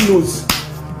 Nobody knows.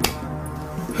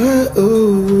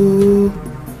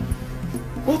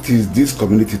 What is this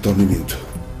community turning into?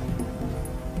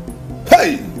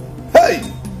 Hey! Hey!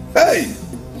 Hey!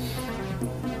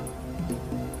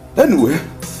 Anyway,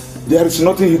 there is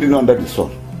nothing hidden under the sun.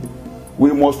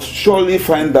 We must surely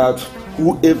find out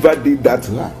whoever did that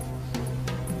to her.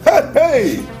 Hey!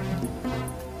 Hey!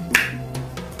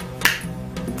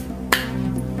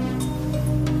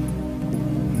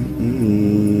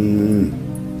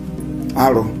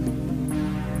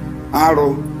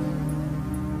 Arrow.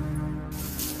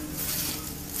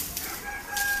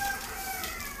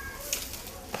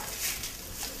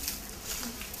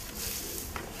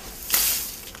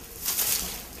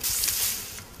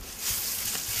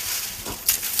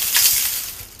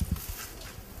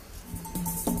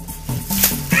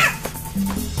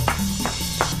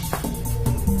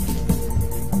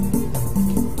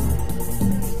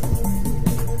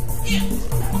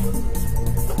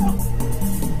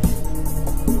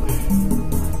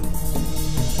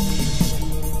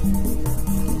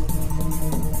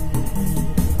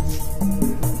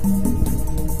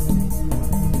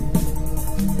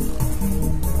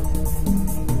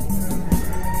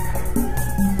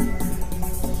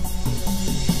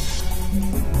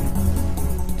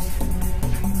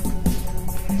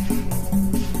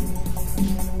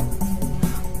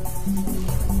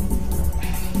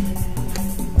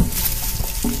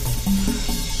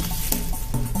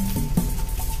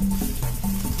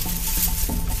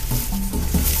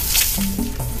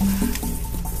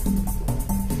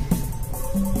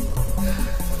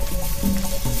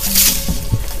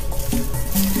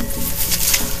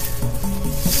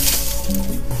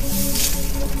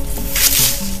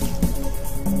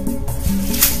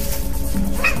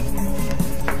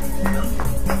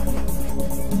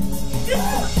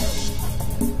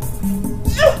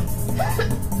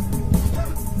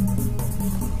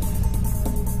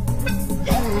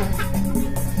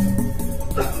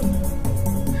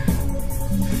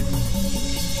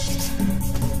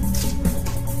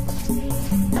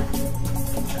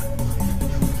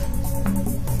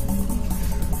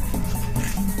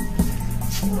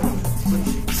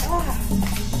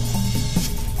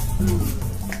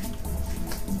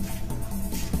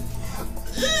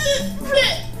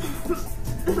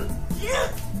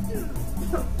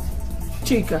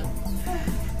 Chika,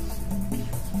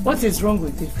 what is wrong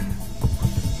with you?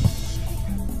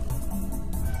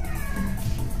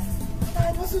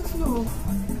 I doesn't know.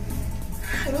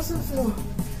 I doesn't know.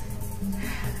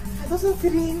 I doesn't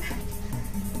feel fine.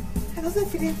 I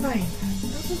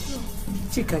doesn't know.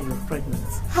 Chika, you're pregnant.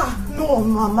 Ha, no,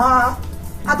 Mama.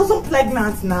 I doesn't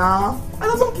pregnant now. I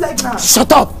doesn't pregnant.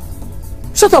 Shut up!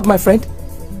 Shut up, my friend.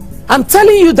 I'm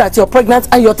telling you that you're pregnant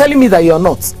and you're telling me that you're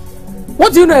not.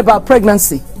 What do you know about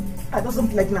pregnancy? I doesn't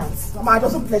pregnant. Mama, I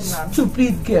doesn't pregnant.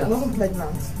 Stupid girl. I doesn't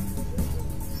pregnant.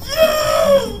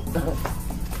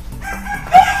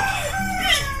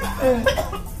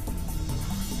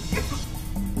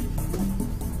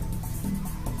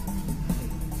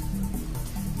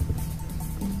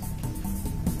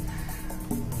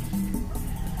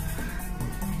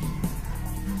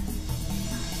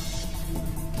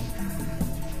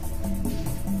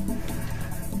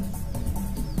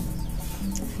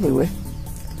 Anyway,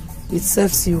 it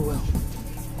serves you well.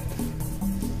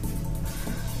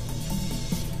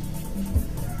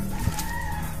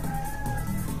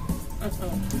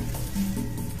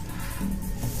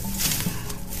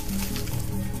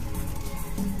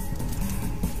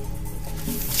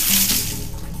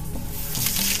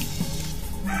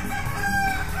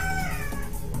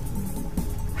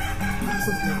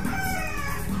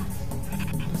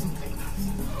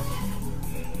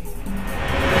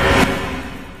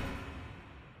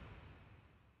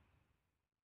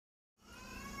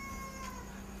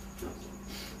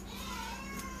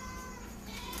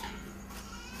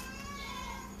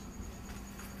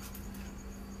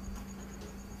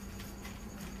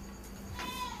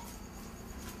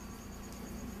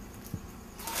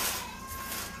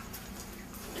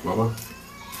 Mama,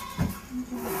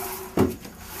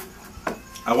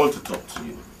 I want to talk to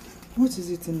you. What is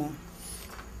it now?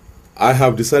 I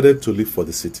have decided to leave for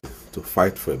the city to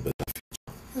fight for a better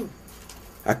future.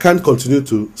 I can't continue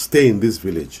to stay in this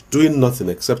village doing nothing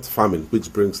except farming,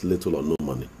 which brings little or no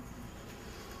money.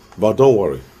 But don't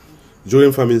worry,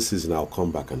 during farming season I'll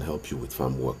come back and help you with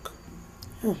farm work.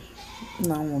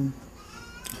 Now,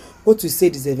 what you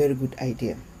said is a very good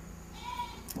idea.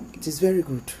 It is very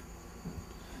good.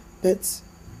 But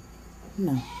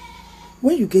now,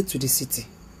 when you get to the city,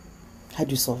 how do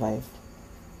you survive?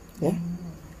 Yeah?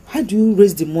 How do you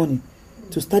raise the money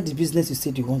to start the business you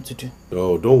said you want to do?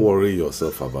 Oh, don't worry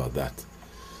yourself about that.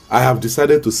 I have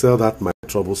decided to sell that my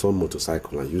troublesome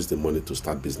motorcycle and use the money to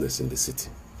start business in the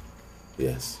city.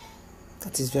 Yes.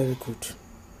 That is very good.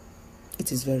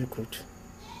 It is very good.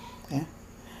 Yeah?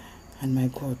 And my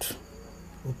God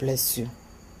will bless you.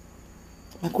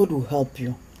 My God will help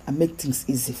you and make things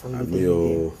easy for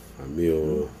you.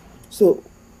 Amio. So,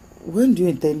 when do you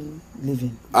intend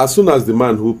leaving? As soon as the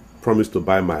man who promised to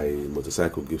buy my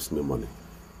motorcycle gives me money,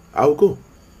 I will go.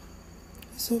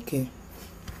 It's okay.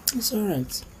 It's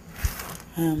alright.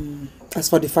 As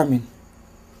for the farming,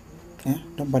 yeah,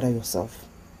 don't bother yourself.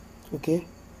 Okay?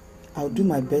 I'll do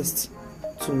my best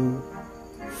to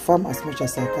farm as much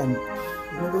as I can.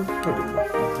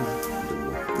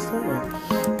 It's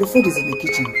alright. Your food is in the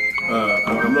kitchen.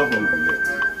 I'm not hungry yet.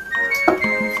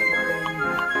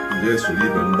 Yes, we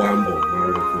live in Bambo.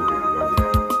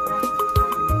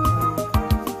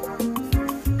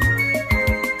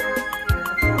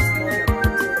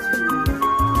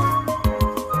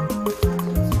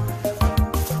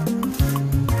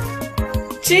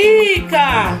 Chika!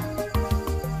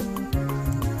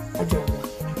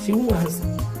 She won't answer.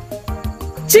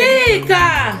 Chika!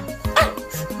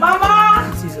 Mama!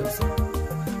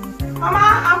 Mama,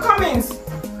 I'm coming.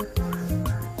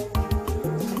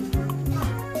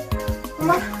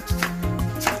 Mama,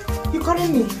 you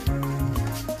calling me?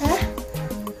 Eh?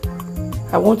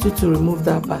 I want you to remove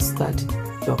that bastard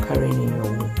you're carrying in your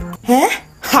womb. Eh?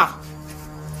 Ha!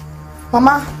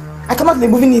 Mama, I cannot be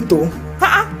moving it though.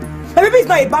 My baby is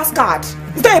not a bastard.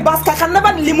 It's not a bastard. I can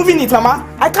never be moving it, Mama.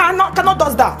 I cannot do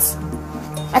that.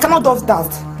 I cannot do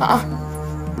that.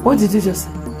 What did you just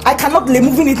say? I cannot be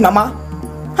moving it, Mama.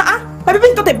 My baby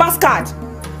is not a bastard.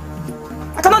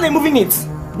 I cannot be moving it.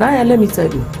 Naya, let me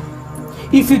tell you.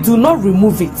 If you do not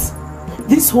remove it,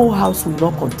 this whole house will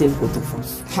not contain both of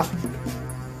us.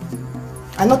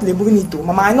 I'm not moving it though,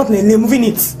 Mama. I'm not moving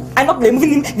it. I'm not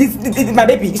moving this my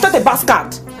baby. It's not a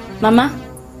bastard. Mama,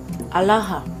 allow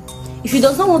her. If she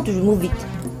does not want to remove it,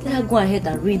 let her go ahead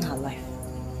and ruin her life.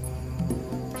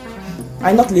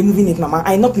 I'm not removing it, Mama.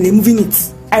 I'm not removing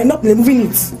it. I'm not removing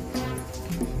it.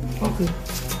 Okay.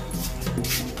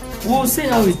 We'll see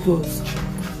how it goes.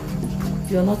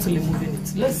 You're not removing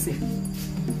it. Let's see.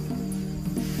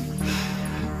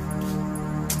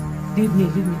 Leave me.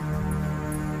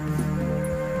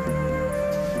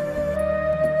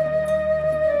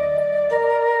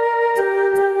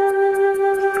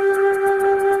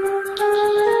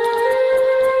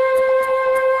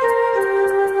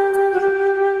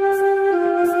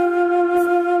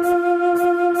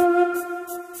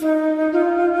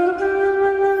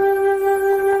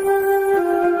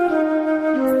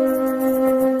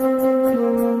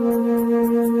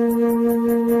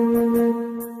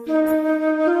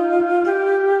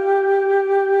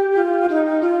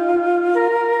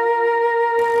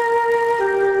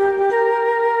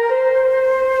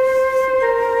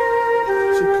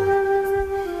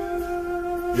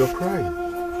 You're crying.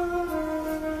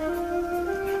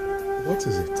 What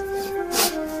is it?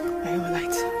 I'm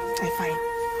alright. I'm fine.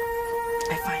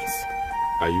 I'm fine.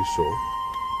 Are you sure?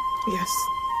 Yes.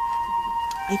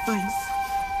 I'm fine.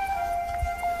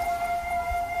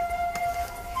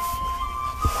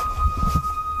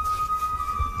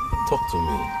 Talk to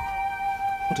me.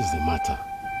 What is the matter?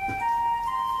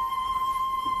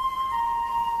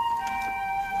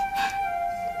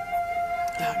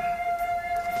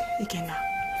 Ikenna,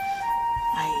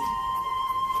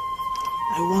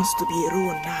 I want to be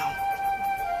alone now.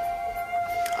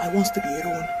 I want to be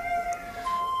alone.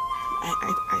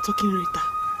 I talking Rita.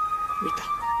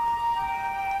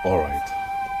 All right.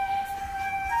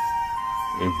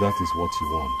 If that is what you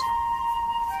want,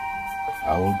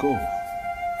 I will go.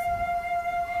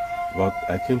 But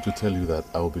I came to tell you that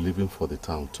I will be leaving for the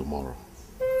town tomorrow.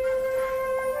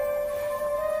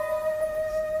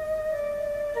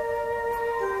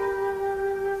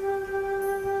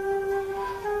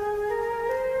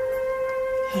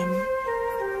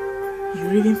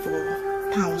 You're leaving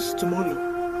for towns tomorrow?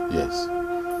 Yes.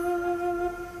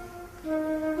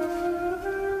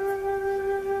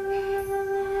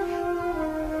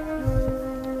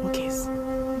 Okay.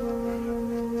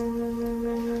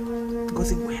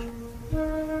 Goes well.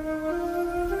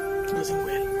 Goes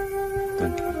well.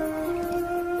 Thank you.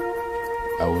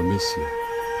 I will miss you.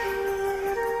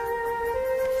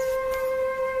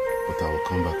 But I will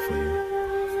come back for you,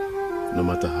 no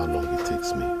matter how long it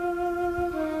takes me.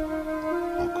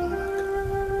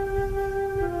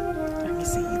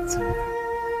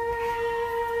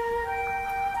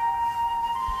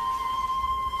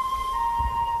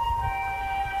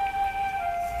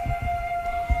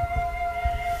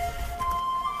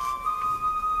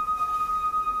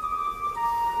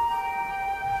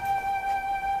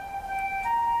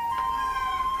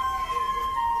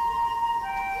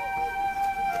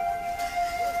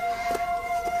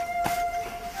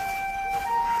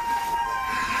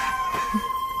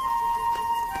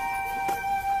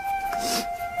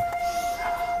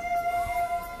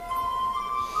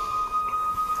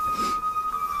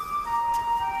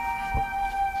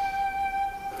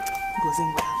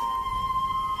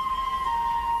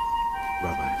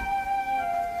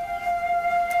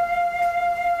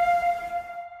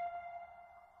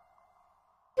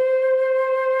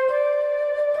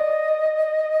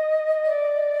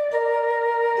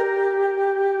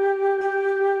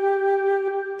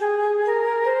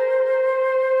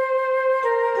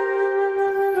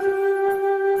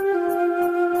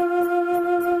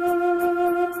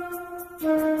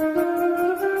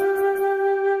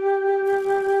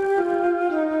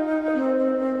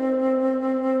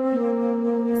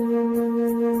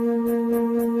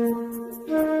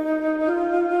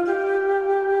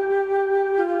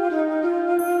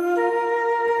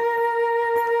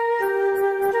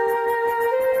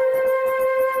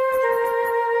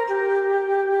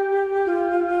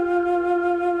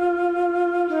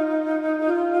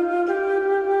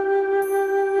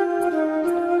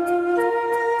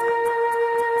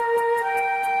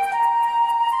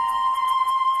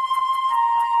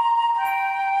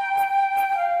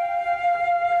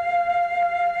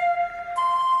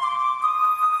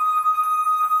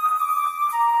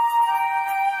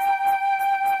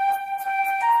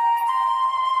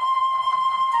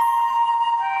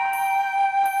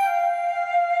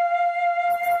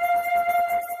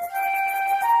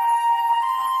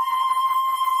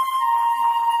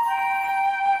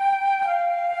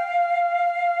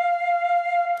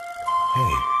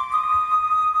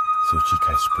 So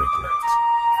Chika is pregnant.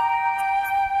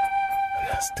 And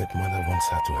her stepmother wants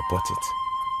her to abort it.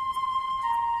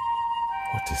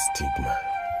 What a stigma.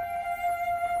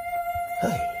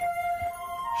 Hey,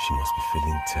 she must be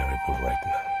feeling terrible right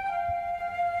now.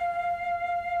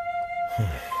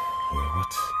 Well,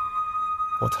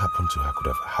 what happened to her could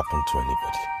have happened to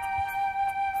anybody.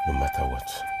 No matter what,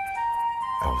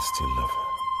 I will still love her.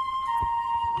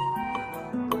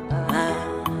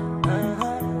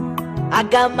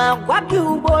 Agama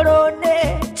watu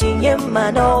borone tinye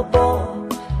manobo.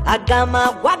 Agama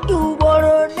watu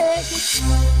borone.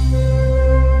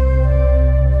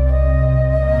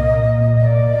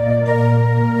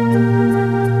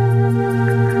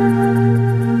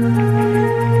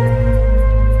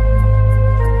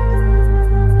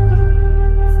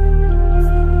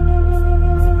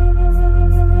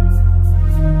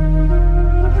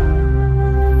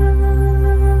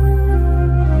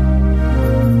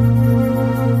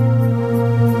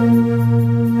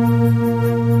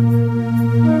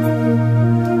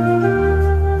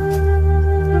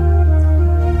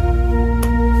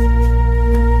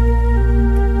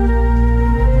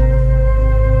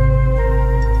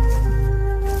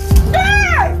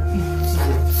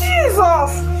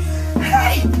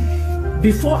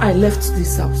 Before I left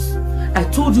this house, I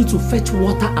told you to fetch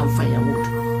water and firewood.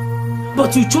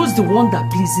 But you chose the one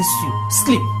that pleases you.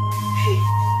 Sleep.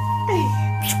 Hey.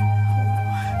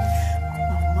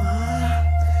 Mama.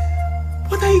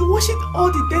 But I washing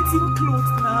all the dirty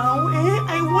clothes now.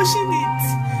 I washing it.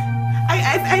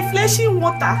 I flashing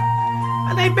water.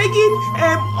 And I begging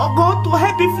God to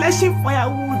help me flashing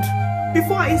firewood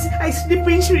before I sleep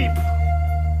in sleep.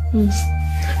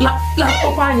 La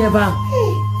Papa Nyeba.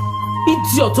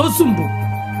 Idiot Ozumbo.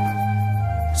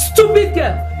 Stupid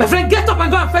girl. My friend, get up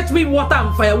and go and fetch me water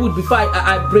and firewood before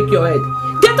I break your head.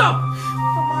 Get up!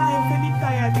 Mama, I'm very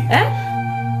tired.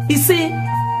 He say,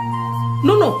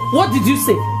 no, what did you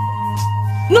say?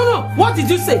 No, what did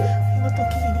you say? I'm not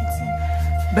talking anything.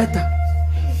 Better.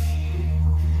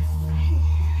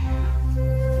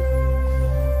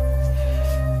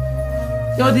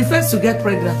 You're the first to get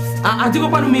pregnant. I do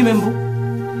go me member.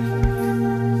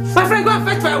 My friend, go and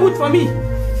fetch firewood for me.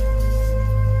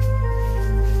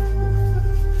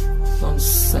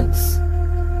 Nonsense.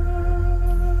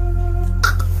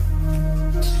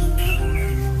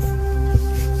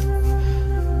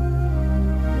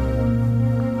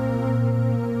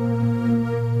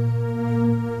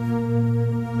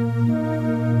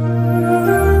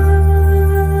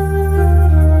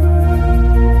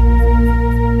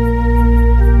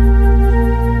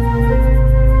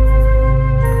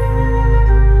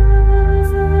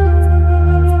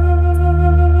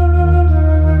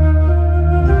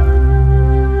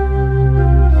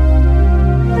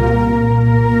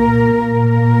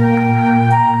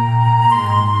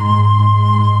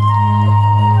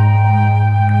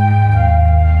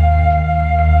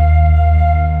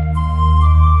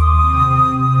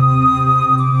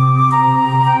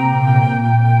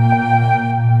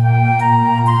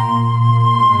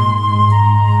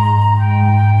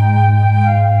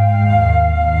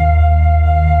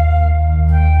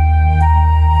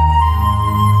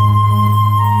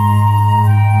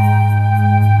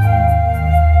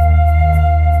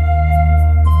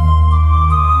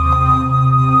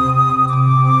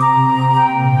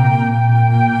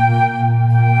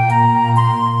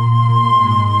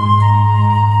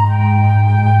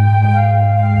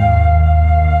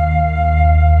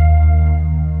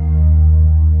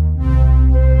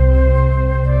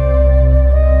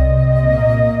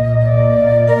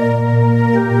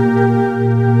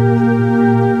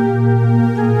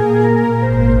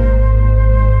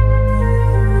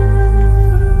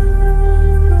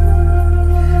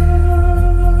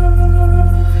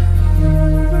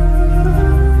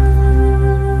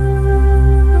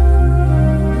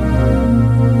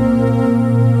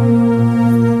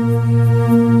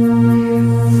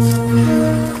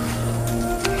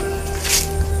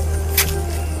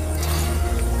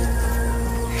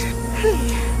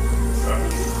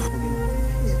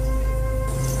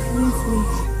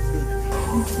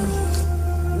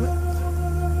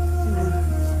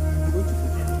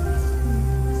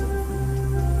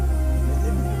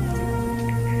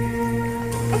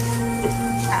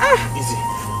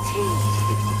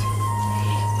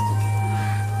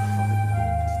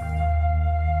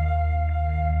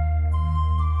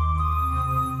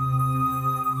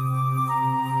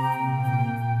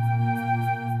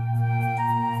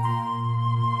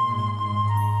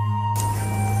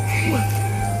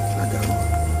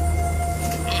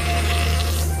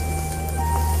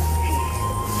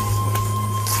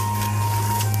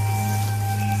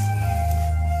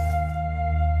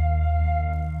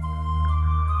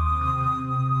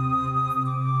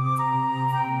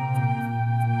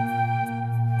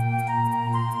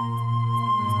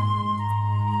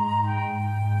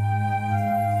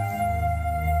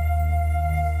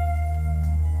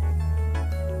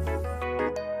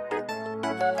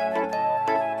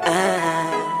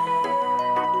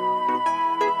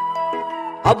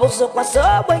 Oboso kwa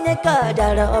sobo nyaka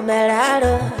dara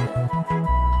omerara.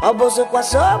 Oboso kwa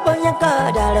sobo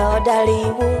nyaka dara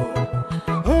odaliwu.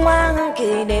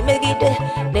 Mwangi ne megide,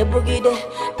 ne bugide,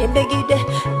 ne megide.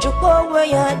 Juko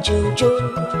ya juju,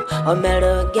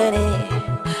 omero gene.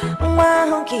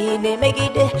 Mwangi ne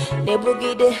megide, ne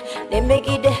bugide, ne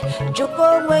megide.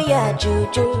 Juko ya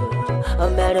juju,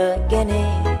 omero gene.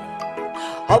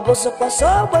 Oboso kwa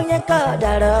sobo nyaka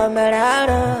dara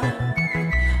omerara.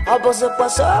 Oboso kwa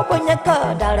sobo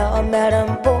nyaka dara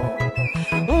omerampo.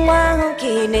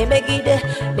 Mwangi ne megide,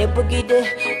 ne bugide,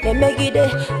 ne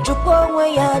megide. Juko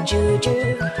ya juju,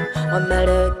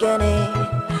 omero gene.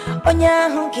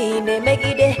 Onyangi ne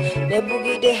megide, ne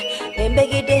bugide, ne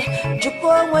megide.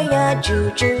 Juko ya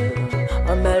juju,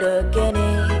 omero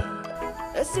gene.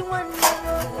 Esi wanda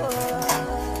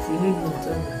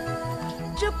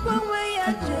Juko ya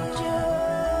juju.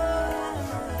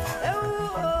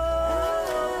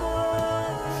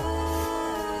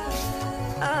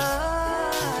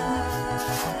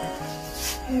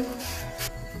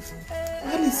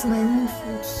 eat my own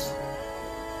food.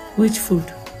 Which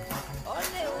food?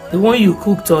 The one you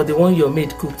cooked or the one your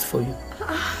maid cooked for you?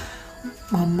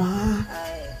 Mama,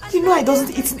 you know I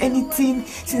doesn't eat anything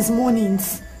since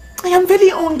mornings. I am very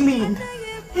hungry.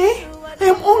 Eh? I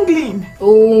am hungry.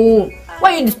 Oh,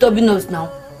 why are you disturbing us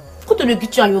now? Go to the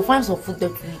kitchen and you'll find some food there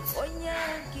to eat.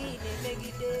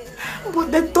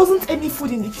 But there doesn't any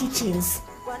food in the kitchens.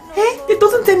 Eh? There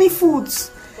doesn't any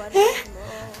foods. Eh?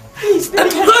 Please,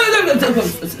 let me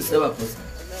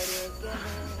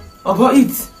About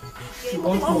it.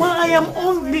 Mama, I am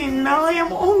hungry now. I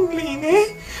am hungry.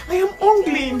 Eh? I am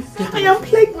hungry. I am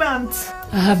pregnant.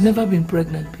 I have never been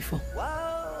pregnant before.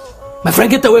 My friend,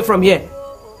 get away from here.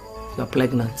 You're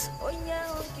pregnant.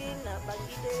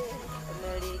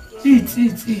 Eat,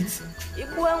 eat, eat.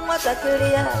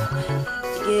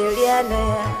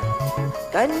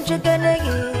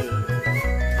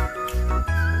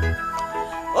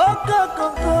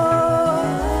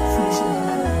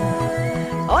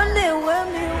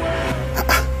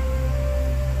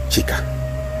 Chika,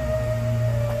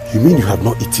 you mean you have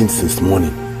not eaten since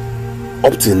morning?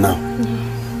 Up till now?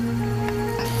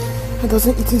 I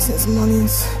wasn't eating since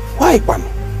mornings. Why, Pan?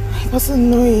 I wasn't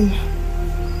knowing.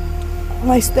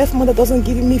 My stepmother doesn't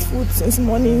give me food since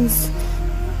mornings.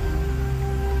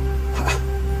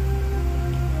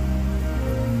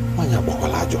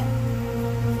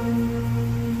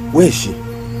 Where is she?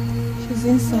 She's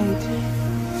inside.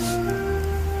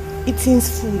 Eating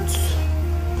food.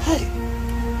 Hey.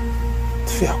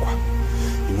 You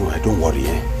know, I don't worry,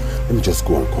 eh? Let me just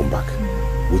go and come back.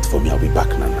 Wait for me, I'll be back,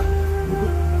 Nana.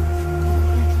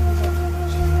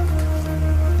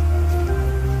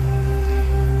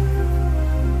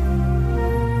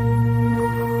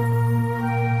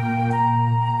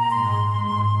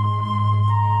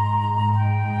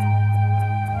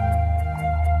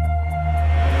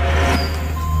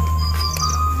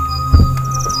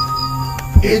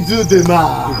 Edu the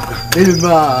man. That's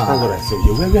what I said.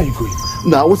 Where are you going?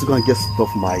 Now, I want to go and get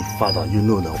stuff my father, you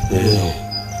know now. Yeah.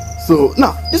 So,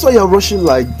 now, this why you're rushing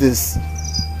like this.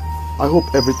 I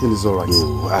hope everything is alright.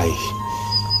 No,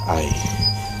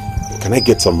 can I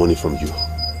get some money from you?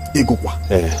 Egokwa.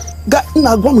 Yeah. Guy,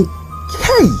 now,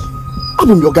 hey!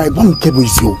 I'm your guy, one cable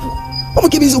is you. I'm a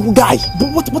guy.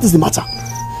 But what is the matter?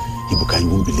 Ibuka, you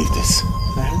won't believe this.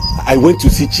 I went to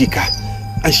see Chika.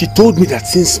 And she told me that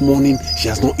since morning she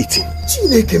has not eaten.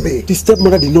 The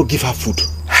stepmother did not give her food.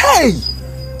 Hey!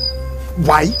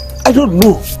 Why? I don't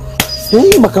know.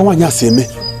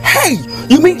 Hey!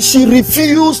 You mean she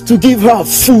refused to give her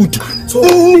food?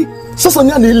 In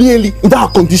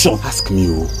that condition? Ask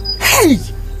me. Hey!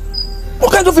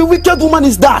 What kind of a wicked woman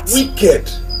is that? Wicked?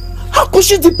 How could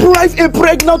she deprive a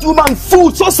pregnant woman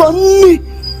food? So suddenly?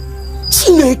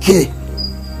 Chineke!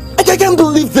 I can't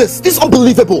believe this. This is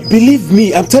unbelievable. Believe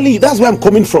me, I'm telling you, that's where I'm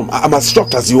coming from. I'm as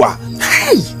shocked as you are.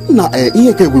 Hey!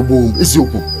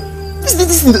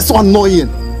 This is so annoying.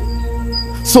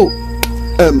 So,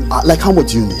 like how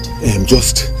much do you need?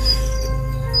 Just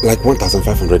like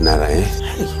 1,500 naira, eh?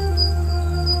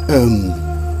 Hey.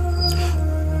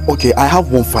 Okay, I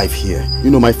have 1,500 here.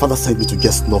 You know, my father sent me to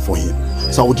get stuff for him.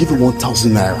 So I will give you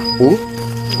 1,000 naira. Oh?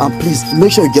 And please,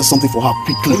 make sure you get something for her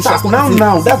quickly.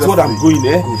 Now, that's what I'm going,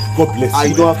 eh? God bless you.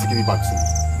 You don't have to give it back to me.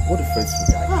 What a friend's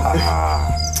guy.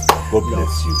 God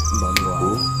bless you.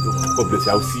 God bless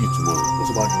you. I'll see you tomorrow.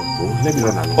 What's about you? Let me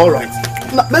run along. Alright.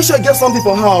 Now, make sure you get something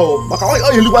for her.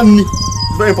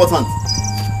 It's very important.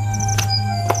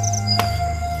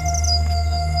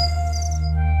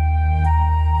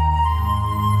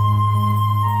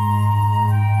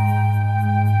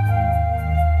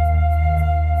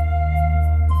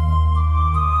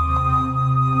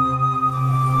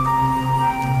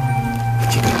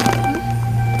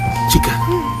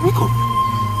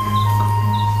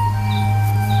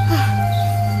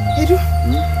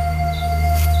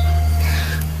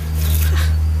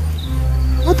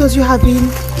 What does you have in?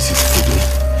 This is food.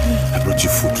 I brought you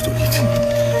food to eat.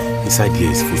 Inside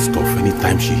here is food stuff.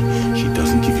 Anytime she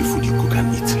doesn't give you food, you cook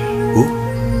and eat. Oh?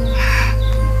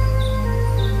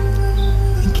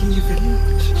 Thank you very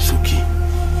much. It's okay.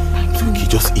 It's okay.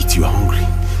 Just eat. You are hungry.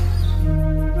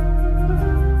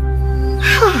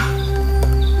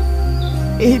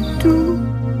 Edu.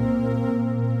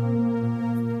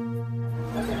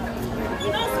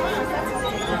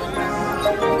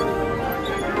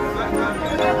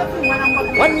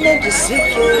 One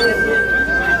jisike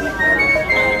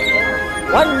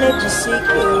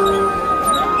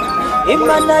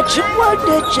imana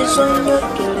chikwade chisonyo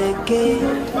keleke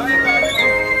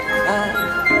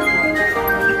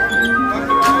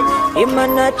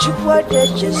imana chikwade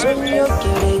chisonyo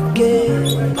keleke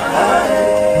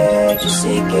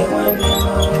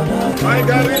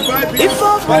If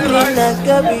I'm running a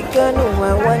gabigan,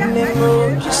 I want them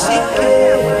more.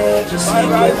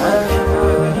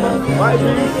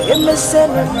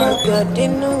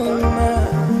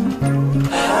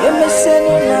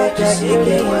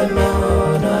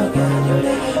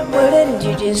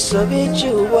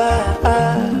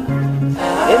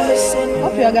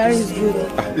 Hope your Gary is good.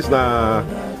 This is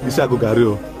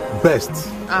Gary. Best.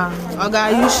 Okay,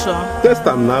 are you sure? Test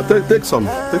them now. Take some.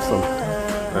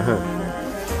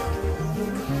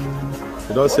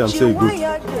 You don't see I'm saying good.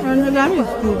 The Gary is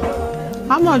good.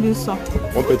 How much is so?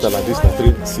 One peta like this na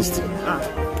 360.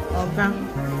 Okay.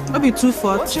 Maybe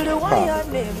 240.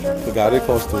 The Gary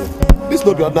cost to. This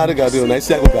no be ordinary Gary. I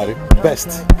see Gary.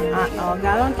 Best.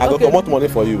 I go come out money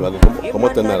for you. I go come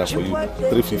out 10 naira for you.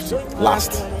 350.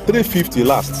 Last. 350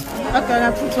 last. Okay,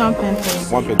 I put 1 pen for you.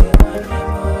 1 penny.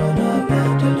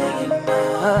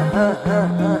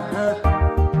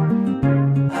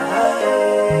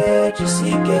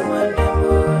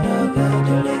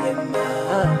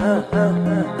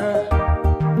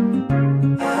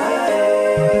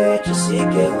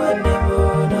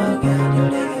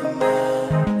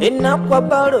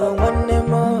 Inakwabalo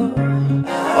wanemo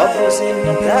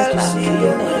obusinigala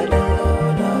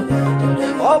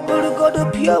obulugodo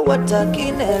pure water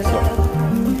kinela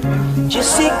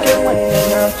jisike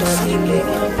wanemo jisike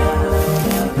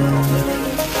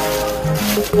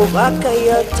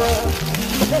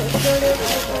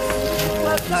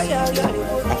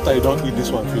After you don't eat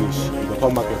this one finish, you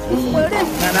come back and finish.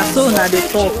 And I saw now they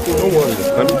talk. Don't worry,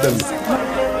 let me tell you.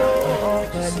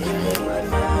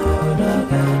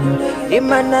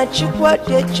 Imana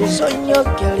chikwate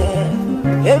chisonyokele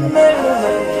emelu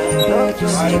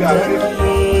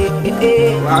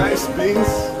Rice,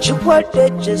 beans. chikwate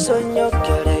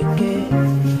chisonyokele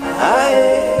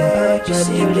aye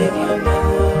chisile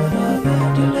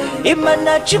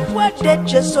Imana chikwate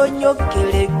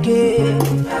chisonyokele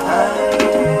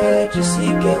aye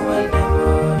chisike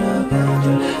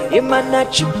Imana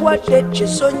chikwate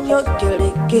chisonyokele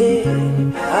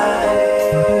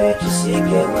aye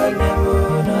chisike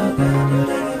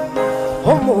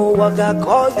Homo waga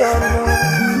koyono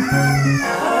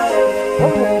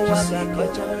Homo waga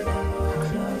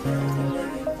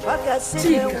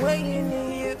Chika,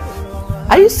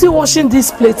 are you still washing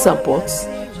these plates and pots?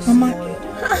 Mama,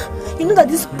 you know that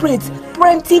this plates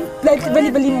plenty, like very,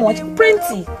 very much.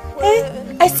 Plenty.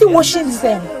 I still washing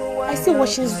them.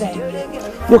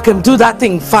 You can do that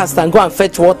thing fast and go and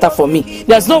fetch water for me.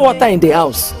 There's no water in the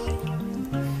house.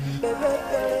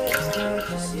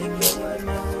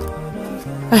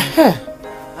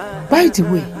 By the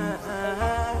way,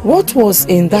 what was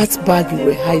in that bag you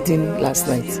were hiding last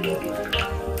night?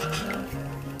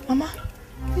 Mama,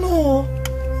 no.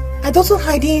 I wasn't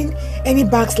hiding any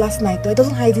bags last night. I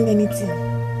wasn't hiding anything.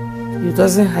 You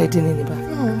doesn't hiding any bag?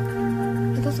 No,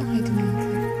 I wasn't hiding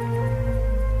anything.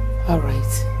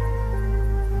 Alright.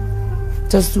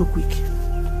 Just do quick.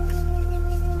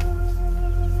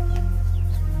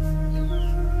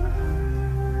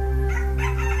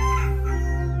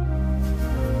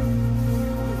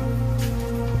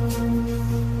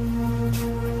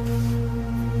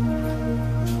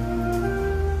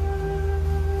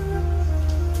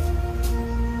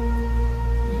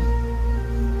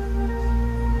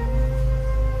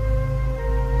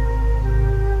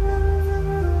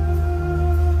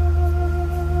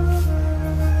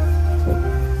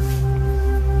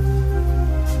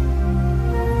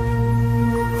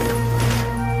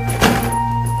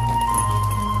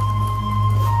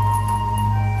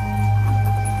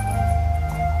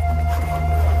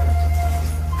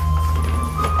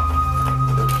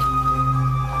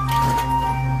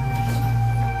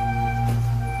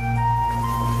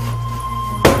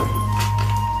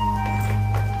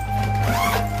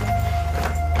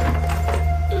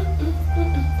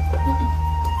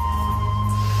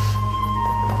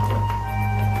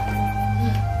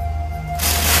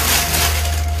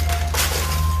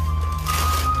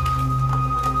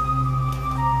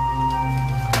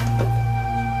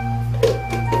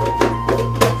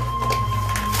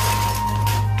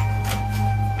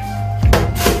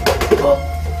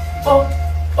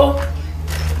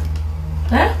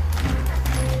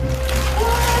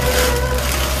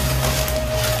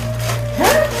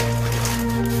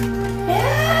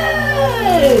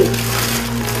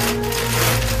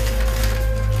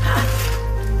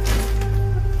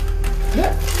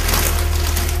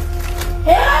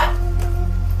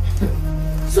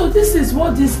 So this is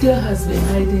what this girl has been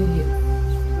hiding here.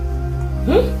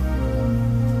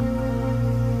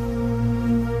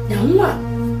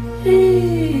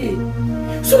 Hey.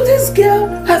 So this girl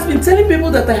has been telling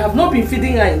people that I have not been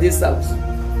feeding her in this house.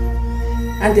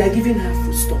 And they are giving her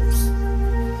foodstuffs.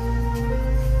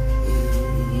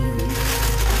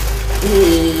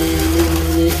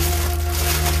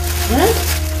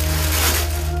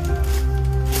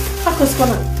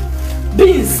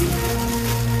 Beans.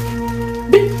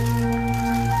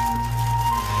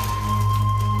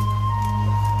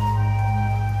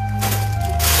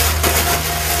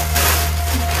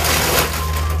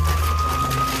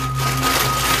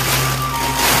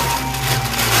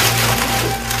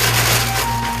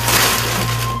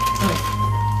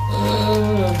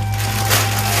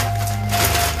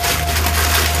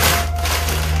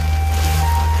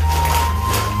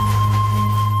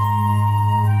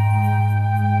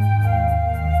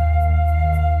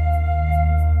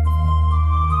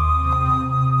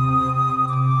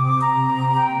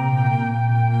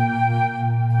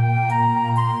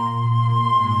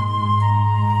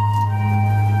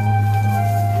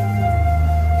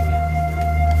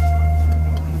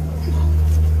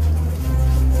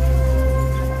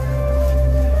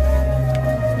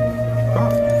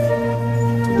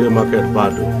 Market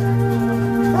bad though.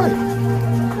 Hi.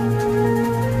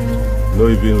 No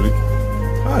even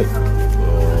hi.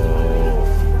 Oh.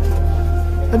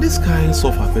 And this kind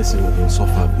suffer person will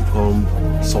suffer become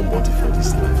somebody for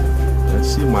this life. And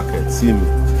see market, see me.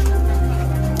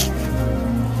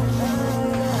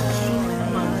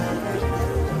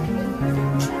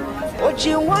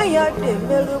 Ochiwaya de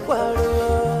melukwaro.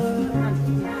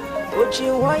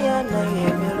 Ochiwaya na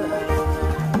yemelo.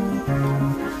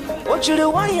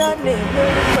 Ochiwaya ne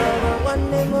melukwaro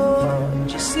wanemo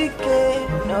chisike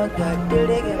no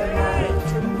gaderege night.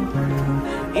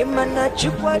 Imana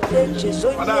chukwa de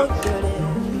chizonyokere.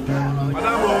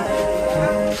 Madam.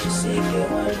 Chisike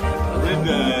wanemo. Bring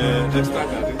extra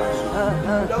garden.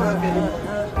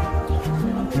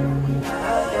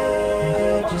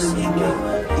 Chisike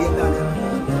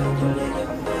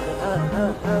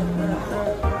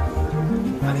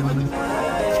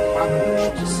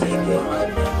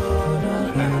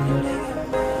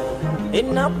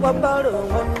Inakwabaro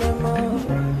wanemo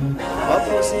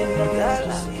opposite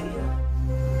galaxy.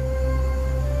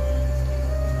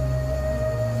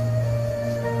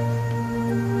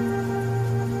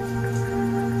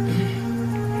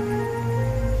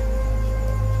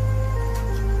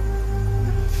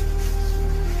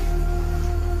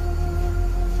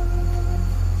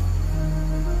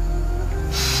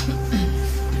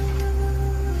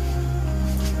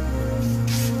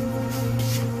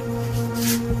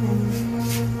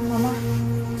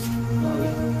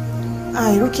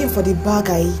 I'm looking for the bag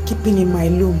I keeping in my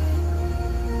room.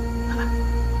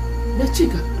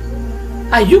 Chika,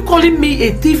 are you calling me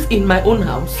a thief in my own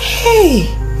house? Hey,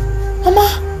 Mama.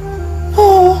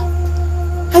 Oh,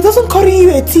 I doesn't calling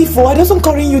you a thief or I doesn't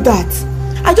calling you that.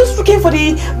 I just looking for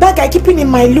the bag I keeping in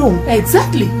my room.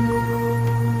 Exactly.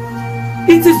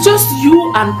 It is just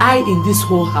you and I in this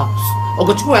whole house.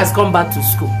 Ogochukwu has come back to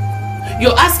school.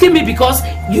 You're asking me because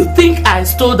you think I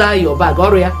stole that your bag,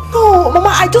 Oria? No, Mama,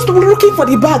 I just looking for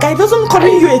the bag. I doesn't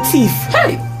calling you a thief.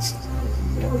 Hey!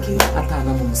 Okay.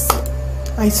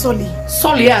 I sorry.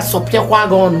 Sorry, I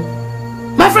gone.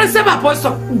 My friend said my boy,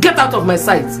 get out of my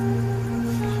sight.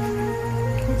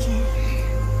 Okay.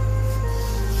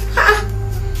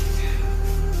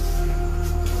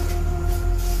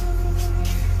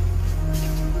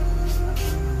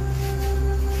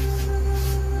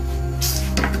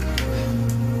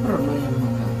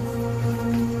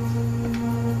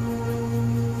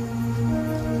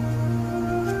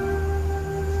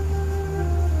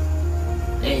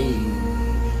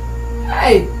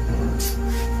 Hey!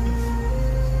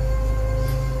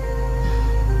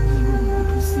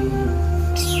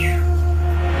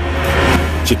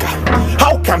 Chika,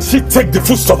 how can she take the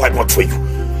foodstuff I bought for you?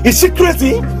 Is she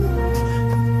crazy?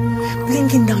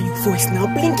 Blinking down your voice now.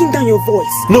 Blinking down your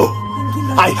voice. No,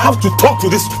 I have to talk to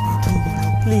this.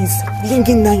 Please,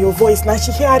 blinking down your voice now.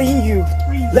 She's hearing you.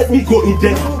 Let me go in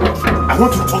there. I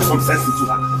want to talk some sense into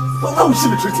her. But why would she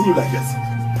be treating you like this?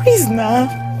 Please now,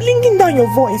 blinking down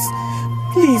your voice.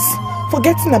 Please,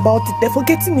 forgetting about it. They're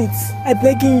forgetting it. I'm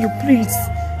begging you, please.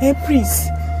 Please.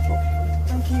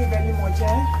 Thank you very much,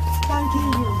 Thank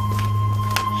you.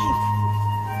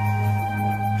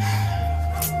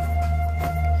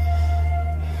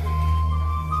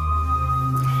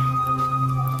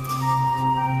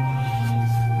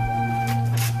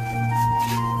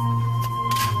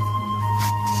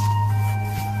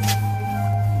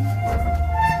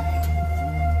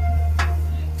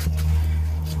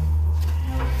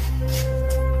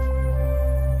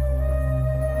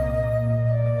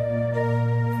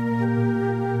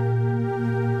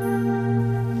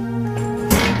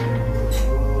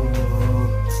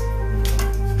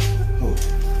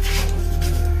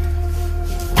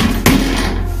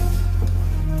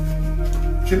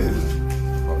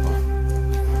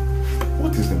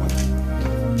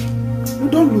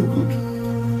 don't look good.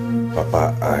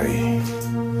 Papa,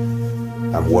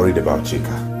 I'm worried about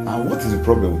Chika. And what is the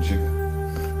problem with Chika?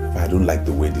 I don't like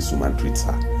the way this woman treats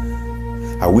her.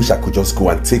 I wish I could just go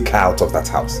and take her out of that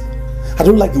house. I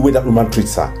don't like the way that woman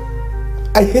treats her.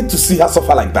 I hate to see her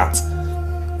suffer like that.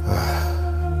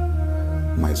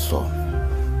 My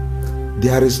son,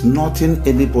 there is nothing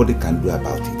anybody can do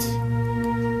about it.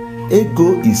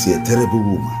 Ego is a terrible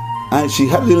woman, and she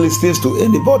hardly listens to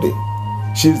anybody.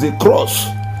 She's the cross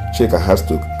Chika has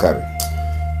to carry.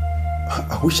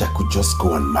 I wish I could just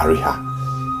go and marry her.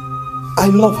 I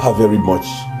love her very much.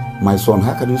 My son,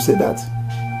 how can you say that?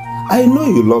 I know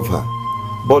you love her,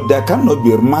 but there cannot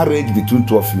be a marriage between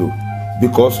two of you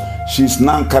because she's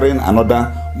now carrying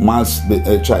another man's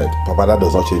child. Papa, that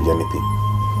does not change anything.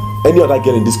 Any other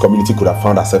girl in this community could have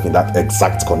found herself in that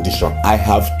exact condition. I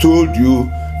have told you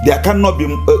there cannot be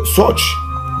such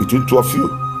between two of you.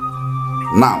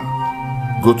 Now,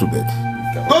 go to bed.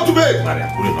 Go to bed! Maria,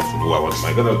 I'm good enough to know what I want.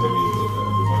 My God, I'll tell you.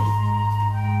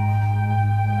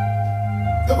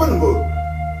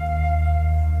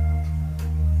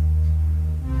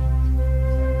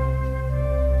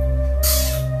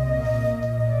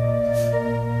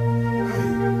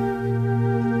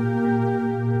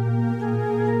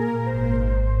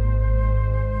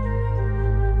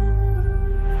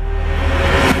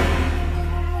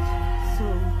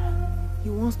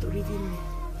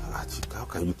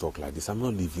 Can you talk like this? I'm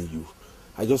not leaving you.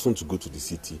 I just want to go to the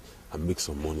city and make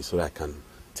some money so that I can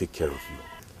take care of you.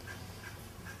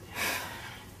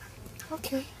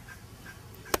 Okay.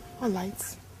 All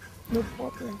right. No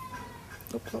problem.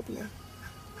 No problem.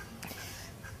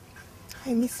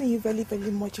 I'm missing you very, very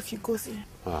much if you go there.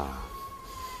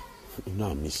 You know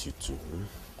I miss you too.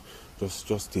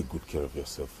 Just take good care of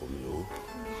yourself for me, oh.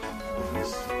 I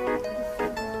miss you.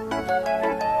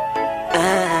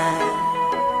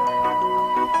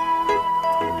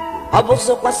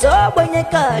 Oboso kwa sobo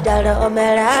nyekadara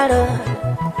omeraro.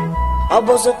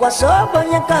 Oboso kwa sobo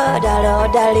nyekadara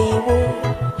odaliwu.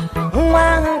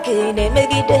 Nwanke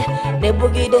nemegide,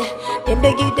 nebugide,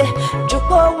 nemegide.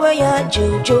 Jukowe ya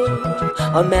juju,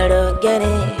 omero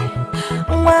gene.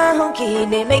 Nwanke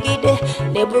nemegide,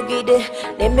 nebugide,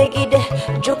 nemegide.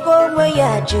 Jukowe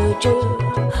ya juju,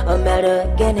 omero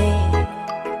gene.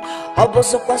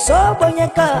 Oboso kwa sobo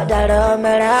nyekadara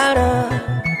omeraro.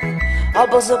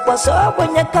 Oboso kwa sobo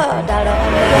nyekadara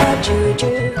omera juju,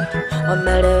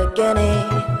 omera gene.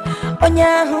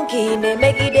 Onyahuki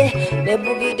nemegide,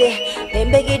 nebugide,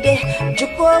 nemegide.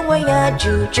 Jukowe ya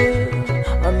juju,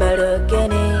 omera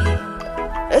gene.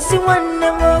 Esi wane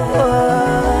wo,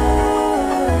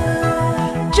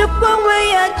 jukowe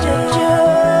ya juju.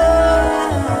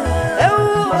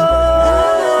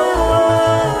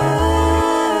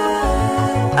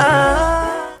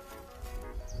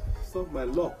 So my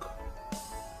luck.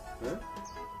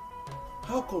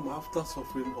 How come after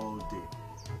suffering all day,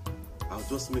 I'll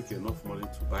just make enough money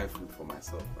to buy food for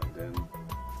myself and then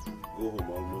go home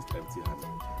almost empty-handed?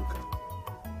 Look at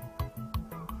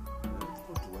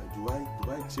do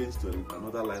I change to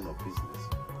another line of business?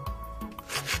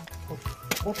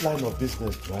 What line of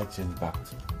business do I change back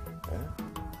to?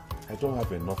 I don't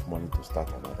have enough money to start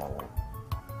another one.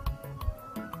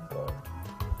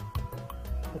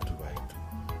 What do I do?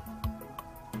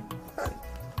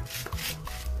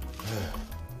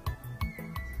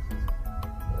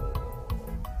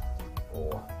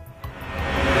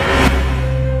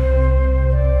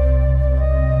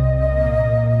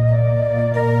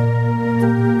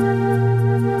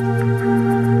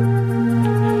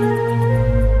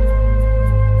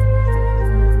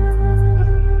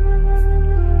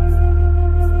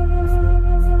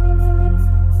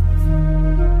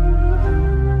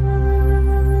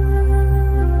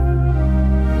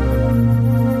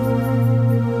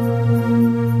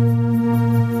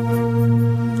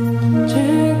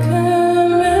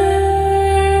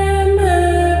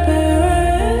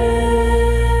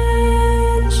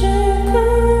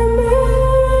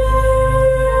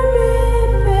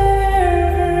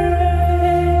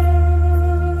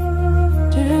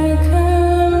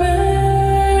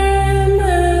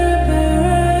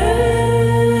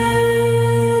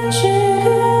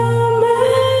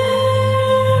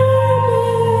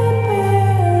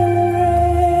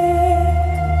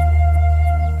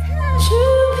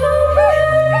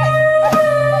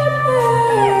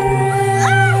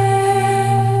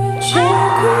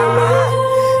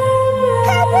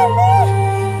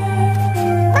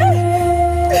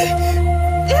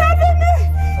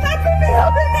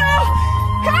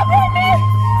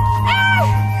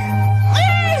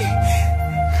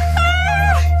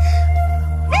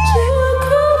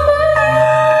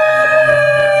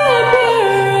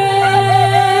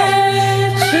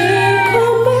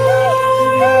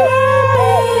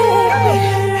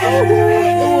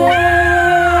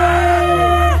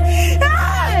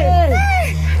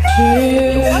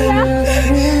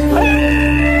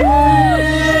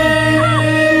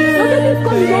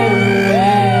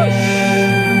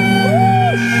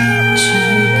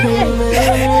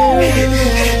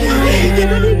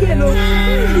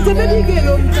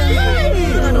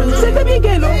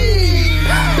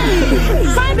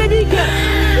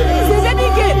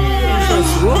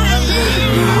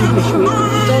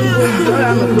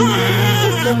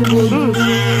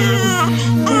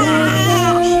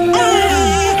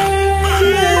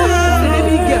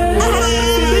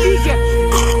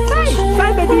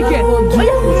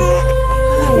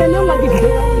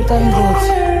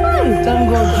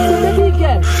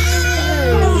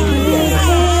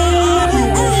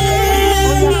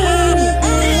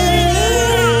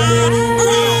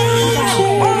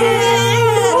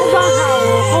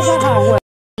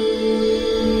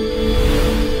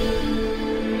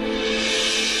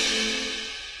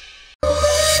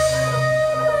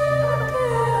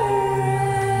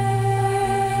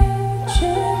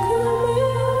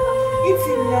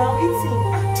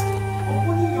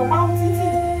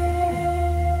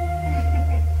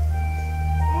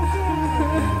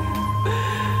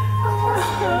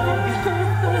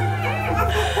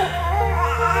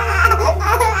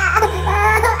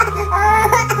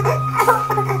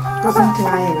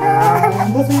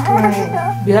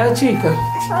 Yeah, Chika.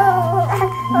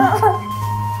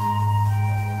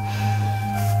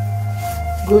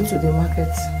 Go to the market.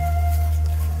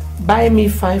 Buy me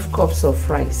 5 cups of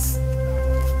rice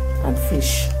and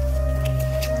fish.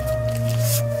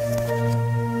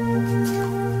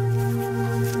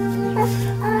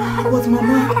 But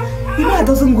Mama, you know I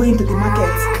doesn't go into the market.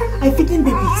 I'm feeding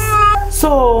babies.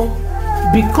 So,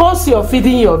 because you're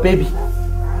feeding your baby,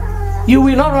 you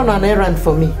will not run an errand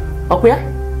for me. Okay?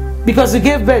 Because you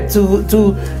gave birth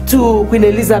to Queen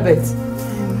Elizabeth.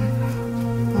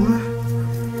 Mama,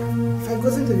 if I go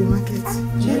into the market,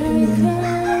 let me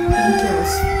take care of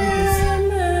babies.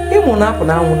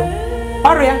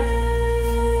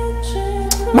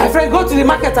 My friend, go to the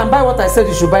market and buy what I said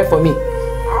you should buy for me.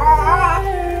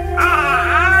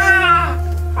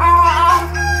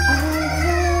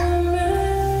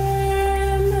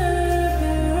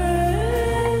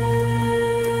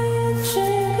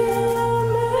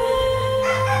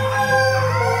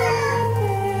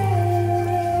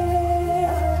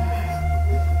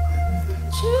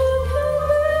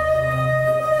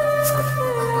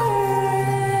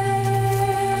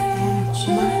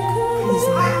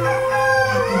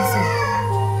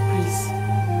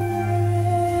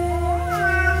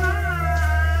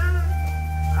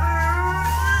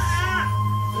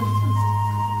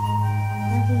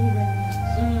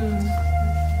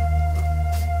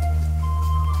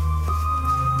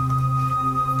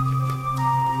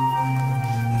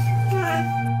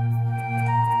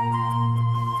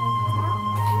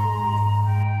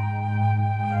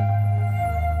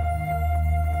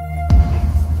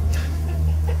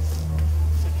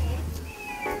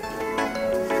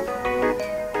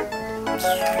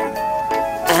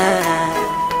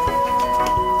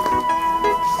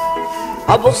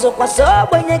 Oboso kwa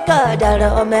sobo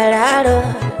nyekadala omeraro.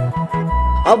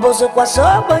 Oboso kwa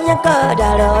sobo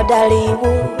nyekadala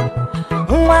odaliwu.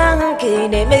 Mwangi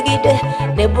nemegide,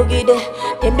 nebugide,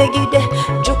 nemegide.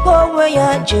 Jukowe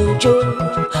ya juju,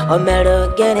 omero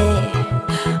gene.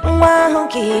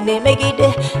 Mwangi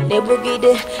nemegide,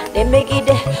 nebugide,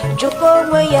 nemegide.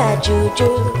 Jukowe ya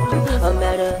juju,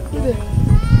 omero gene.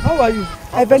 How are you?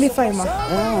 I very fine, ma.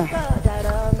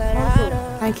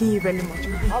 Thank you very much.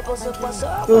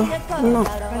 No.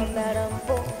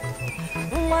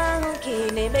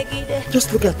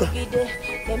 Just look at her.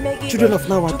 Children of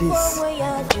nowadays.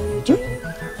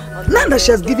 Now that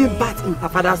she has given birth in her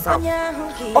father's house,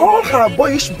 all her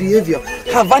boyish behavior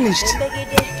have vanished.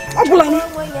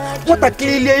 What a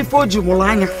clearly for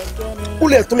Jumulanya.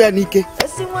 Ule Toya Nike.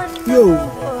 Yo.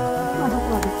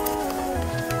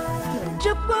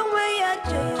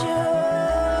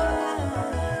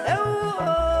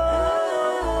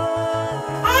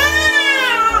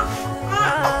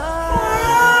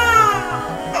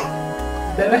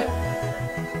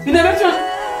 You never just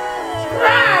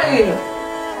cry.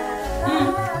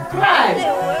 Cry.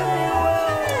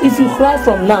 If you cry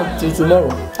from now till tomorrow,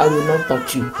 I will not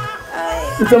touch you.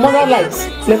 If your mother likes,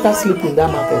 let her sleep in that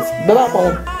market. No,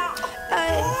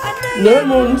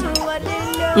 no.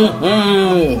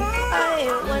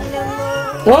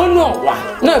 Oh no,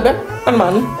 no,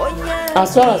 man.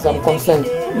 As far as I'm concerned,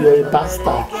 you're a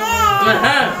bastard.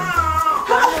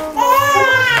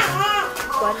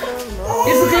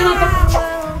 It's okay.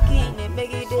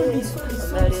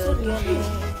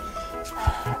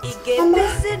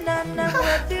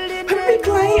 be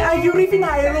crying and you leaving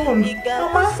her alone.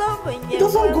 Mama, it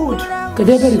doesn't good. Could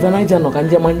you ever even I no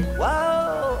can money?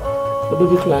 The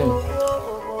baby crying.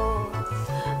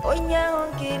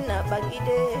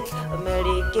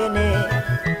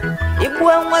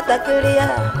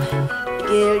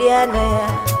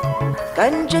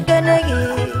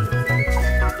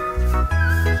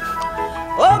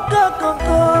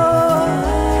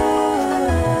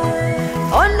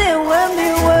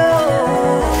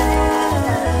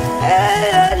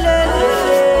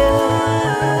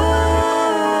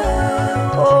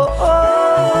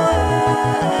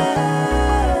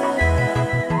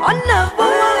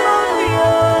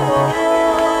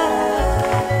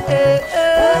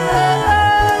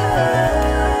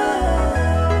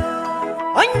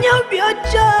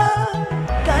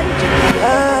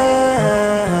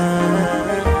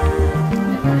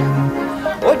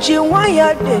 Ochiwaya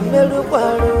de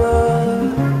melukwaro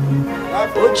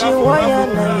Ochiwaya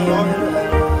na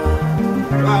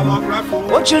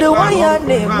Ochiwaya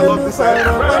ne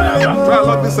melukwaro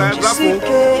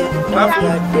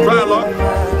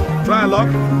Try lock.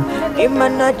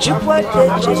 Imana chukwa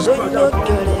teche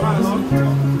sonyokere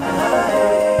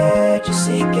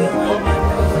Chisike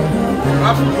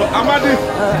Amadi.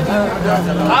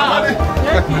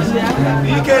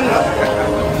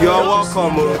 You're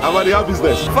welcome. Amadi, how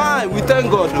business? Fine, we thank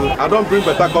God. I don't bring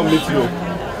better come meet you.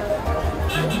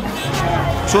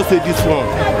 So say this one.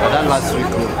 That last week.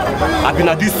 I've been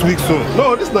at this week soon.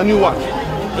 No, this is the new one.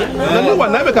 The new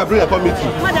one, never can bring a come meet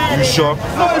you. You sure?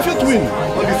 No, if you twin.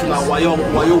 Oh, this one, why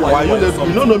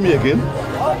you don't know me again?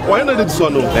 Why you know this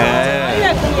one?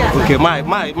 Okay,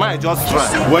 my just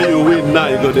try. When you win now,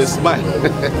 you go to smile.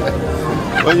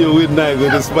 When you win now, you go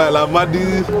to smile.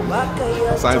 Amadi,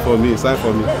 sign for me.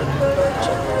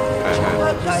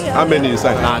 How many you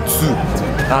sign?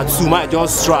 Two. My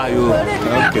just try, yo.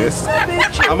 Okay.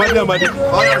 Amadi.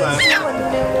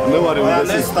 No worry,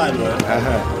 next time,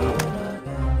 man.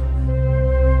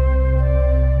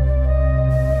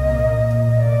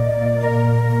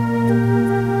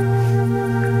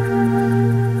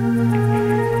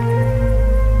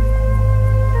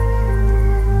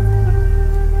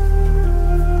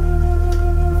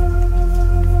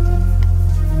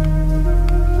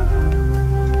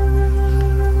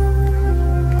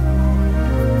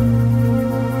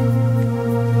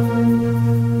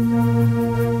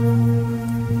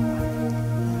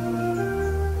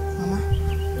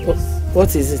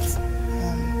 What is it?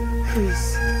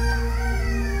 Please.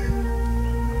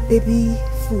 Baby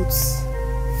foods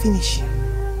finishing.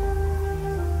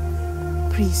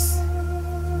 Please,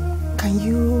 can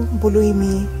you borrow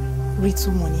me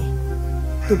little money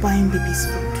to buying baby's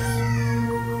food?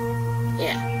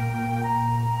 Yeah.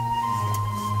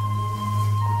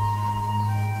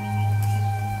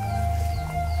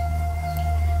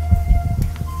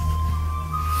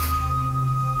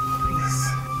 Please.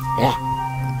 Yeah.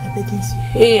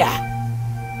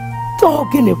 Yeah.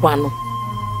 Talking about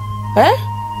eh?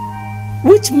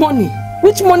 Which money?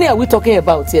 Which money are we talking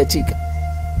about here, Chika?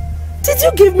 Did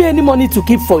you give me any money to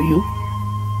keep for you?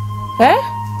 Eh?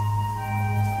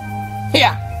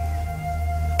 Here.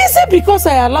 Is it because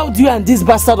I allowed you and this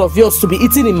bastard of yours to be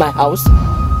eating in my house?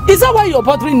 Is that why you're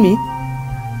bothering me?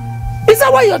 Is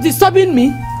that why you're disturbing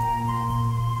me?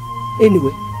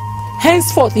 Anyway,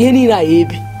 henceforth,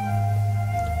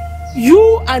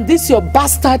 you and this your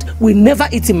bastard will never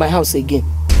eat in my house again.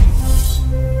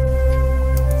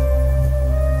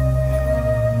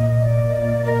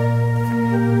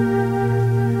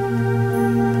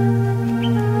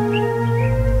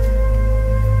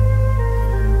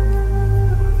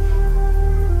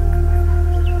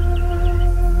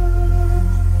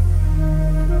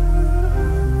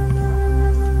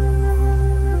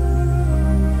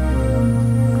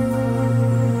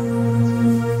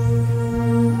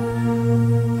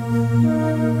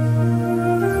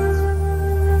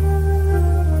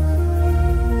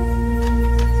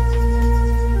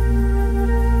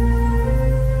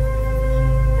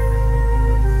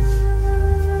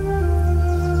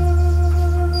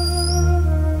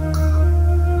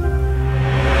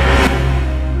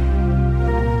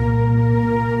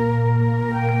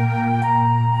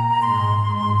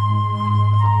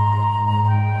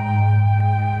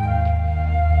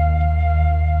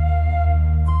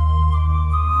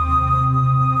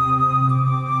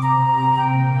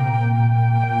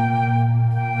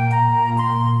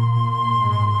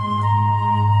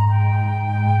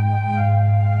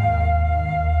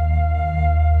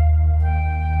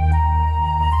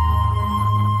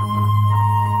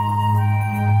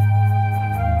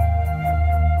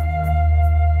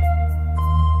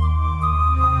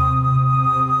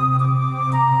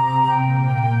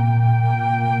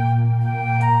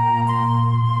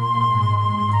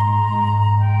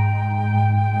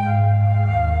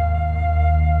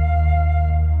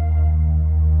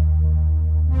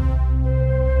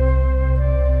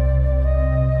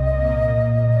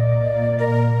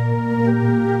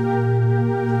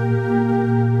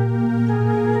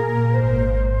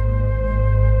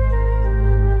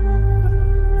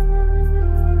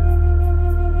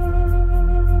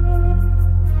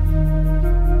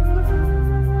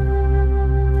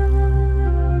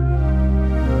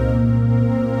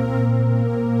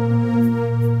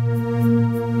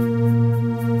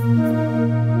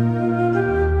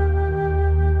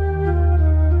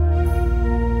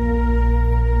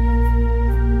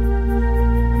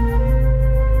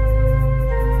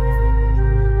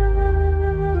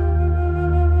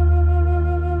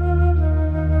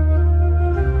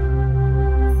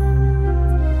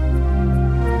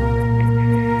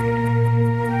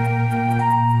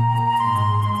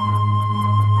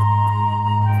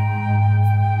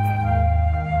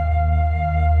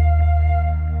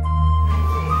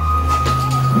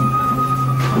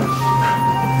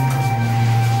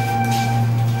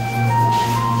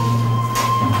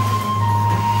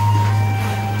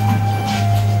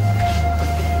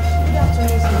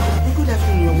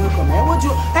 want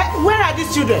you. Where are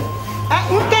these children?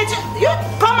 You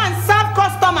come and serve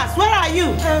customers. Where are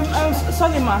you?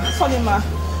 Sorry ma.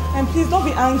 Please don't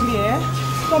be angry,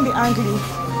 Don't be angry.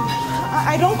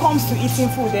 I don't come to eating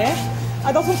food,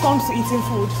 I don't come to eating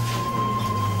food.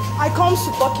 I come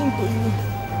to talking to you.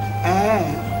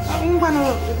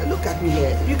 Look at me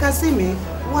here. You can see me.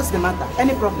 What's the matter?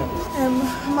 Any problem?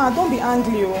 Ma, don't be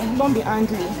angry, Don't be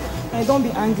angry. Don't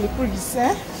be angry, please,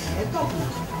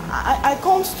 I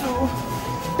come to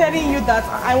telling you that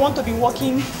I want to be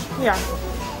working here.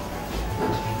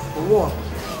 Work?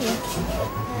 Yeah.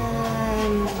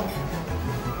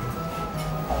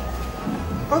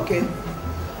 Okay.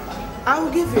 I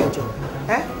will give you a job.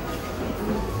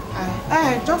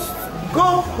 Just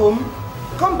go home,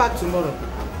 come back tomorrow,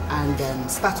 and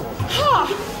start work.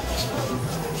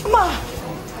 Ma,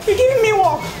 you're giving me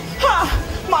work.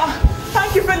 Ma,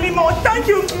 thank you very much. Thank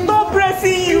you. God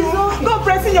blessing you. God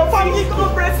blessing your family.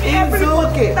 God blessing everyone.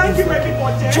 It's okay. Thank you very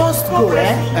much. Just go,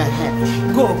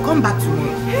 Go, come back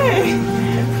tomorrow. Hey,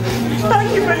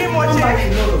 thank you very much.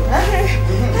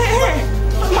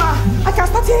 Ma, I can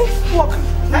start work.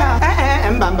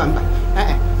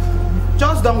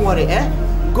 Just don't worry,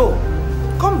 Go.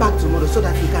 Come back tomorrow so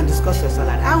that we can discuss your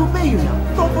salary. I will pay you now.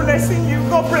 God blessing you,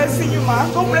 ma.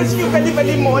 God bless you very,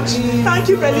 very much. Thank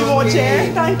you very much,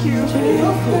 Thank you.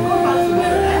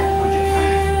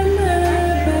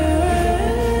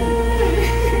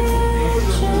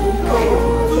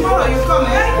 Tomorrow you come,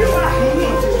 Thank you, ma.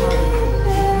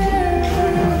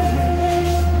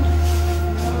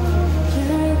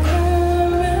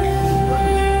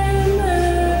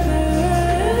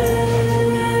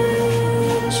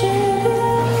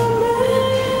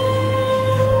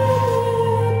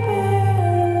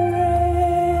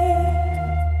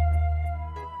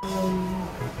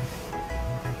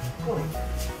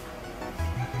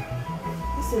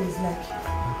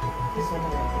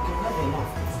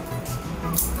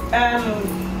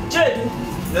 Jade.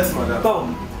 Yes, madam.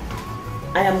 Come.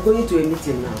 I am going to a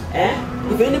meeting now.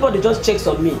 If anybody just checks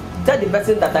on me, tell the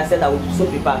person that I said I will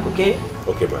soon be back, okay?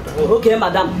 Okay, madam. Okay,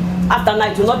 madam. After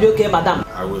night, will not be okay, madam.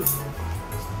 I will.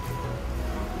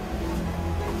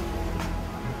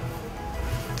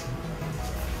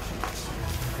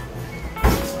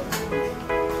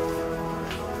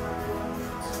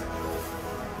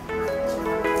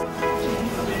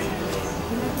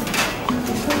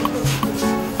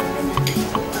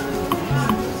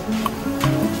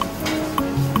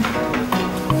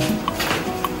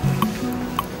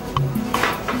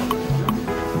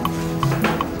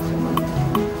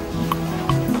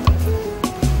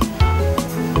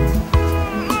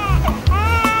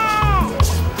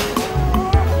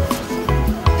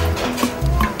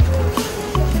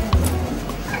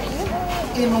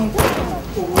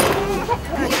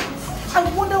 I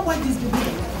wonder why this baby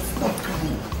never stop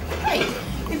crying. Hey,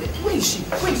 where is she?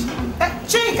 Where is she?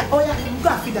 Chika! Oh yeah, go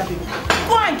and feed that baby.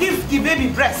 Go and give the baby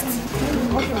breast.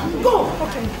 Okay. Go.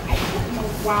 Okay.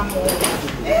 One more.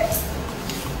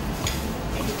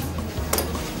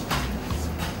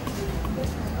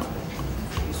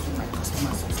 My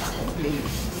customers will start complaining.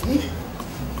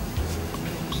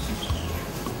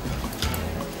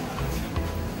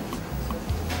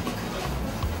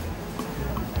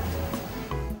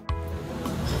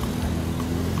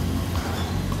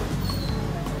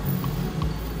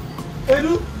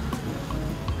 Edu!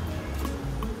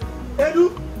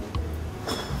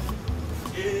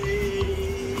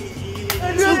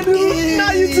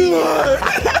 How you doing?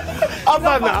 How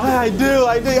far now? I do.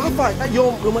 How far?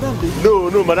 Your madam dey?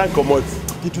 No, madam, come out.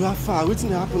 Did you have far? Wetin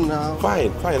dey happen now?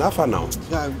 Fine. How far now?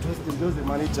 Yeah, just the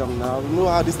manager now. You know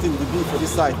how this thing dey be for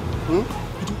this side.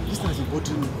 This thing is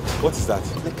bothering me. What is that?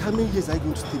 Like how many years are you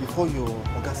going to stay before your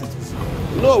Oga settles?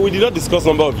 No, we did not discuss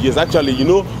number of years. Actually, you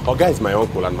know, Oga is my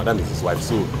uncle and madam is his wife.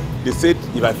 So they said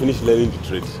if I finish learning the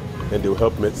trade, then they will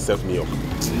help me set me up.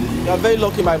 You are very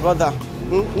lucky, my brother.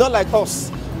 Not like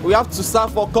us. We have to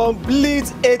serve for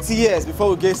complete 8 years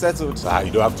before we get settled.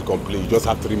 You don't have to complain. You just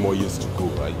have 3 more years to go.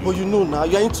 Right? But you know now,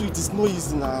 you are into it. It's not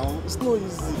easy now. It's not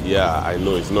easy. Yeah, I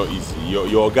know it's not easy.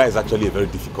 Your guy is actually a very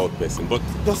difficult person. But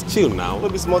just chill now.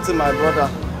 Don't be smarting, my brother.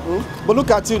 But look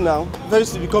at you now. Very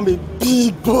soon you become a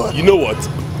big boy. You know what?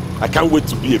 I can't wait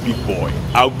to be a big boy.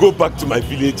 I'll go back to my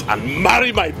village and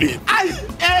marry my babe.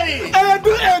 Hey!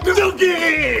 Edu!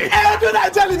 Tuki! Edu, I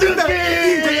tell you, Tuki!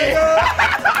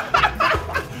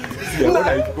 Yeah, when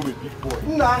I become a big boy.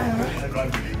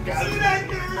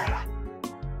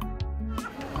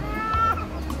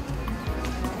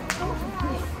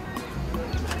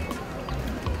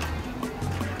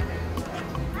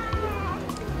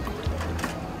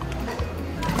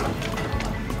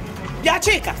 Yeah,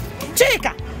 Chika!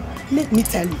 let me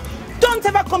tell you, don't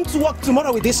ever come to work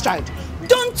tomorrow with this child.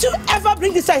 Don't you ever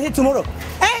bring this child here tomorrow.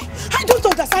 Eh? I don't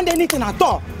understand anything at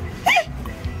all. Eh?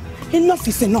 Enough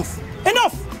is enough.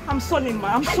 Enough! I'm sorry,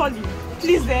 ma. I'm sorry.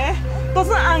 Please,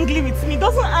 doesn't angry with me.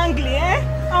 Doesn't angry,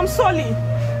 I'm sorry.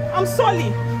 I'm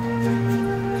sorry.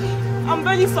 I'm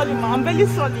very sorry, ma. I'm very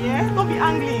sorry, Don't be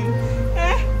angry,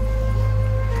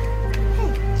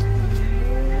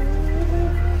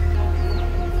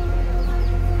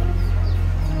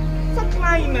 Stop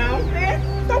crying now,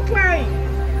 Stop crying.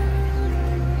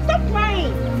 Stop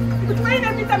crying. You're crying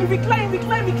every time. If you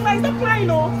cry. Stop crying,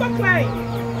 no. Stop crying.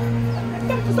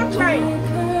 Stop crying.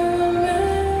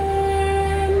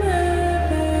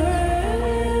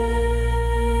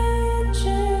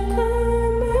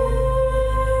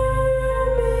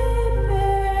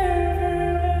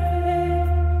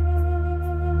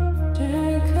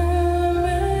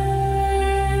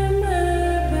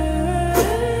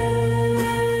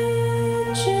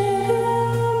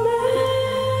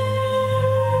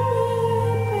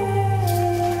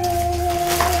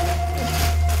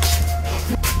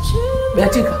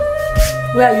 Chika,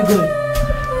 where are you going?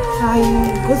 I'm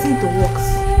going to works.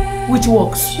 Which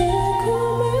works?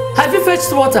 Have you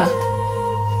fetched water?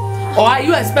 Or are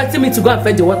you expecting me to go and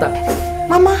fetch the water?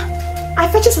 Mama, I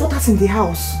fetched waters in the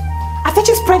house. I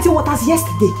fetched plenty waters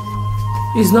yesterday.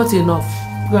 It's not enough.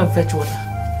 Go and fetch water.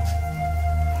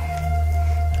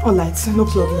 Alright, no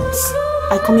problems.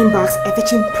 I coming back, I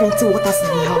fetching plenty waters in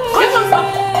the house. Are you mad?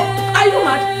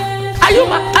 Are you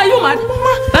mad? Are you mad?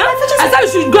 Mama, huh? I said you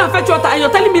should go and fetch water and you're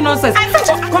telling me nonsense. I fetch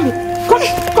water. Come here. Come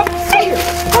here.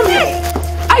 Come here.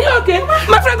 Are you okay?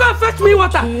 My friend, go and fetch me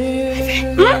water.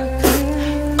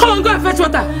 Come on, go and fetch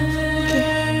water.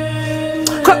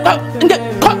 Come.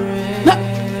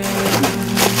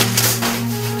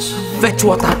 Fetch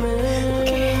water.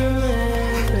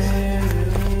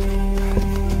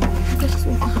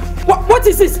 What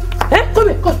is this? Come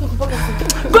here.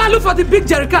 Go and look for the big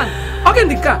jerry can. Okay, in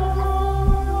the car.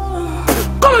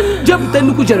 Come on, jump with the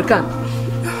nuku jerry can.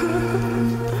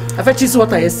 I fetched this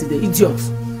water yesterday, idiot.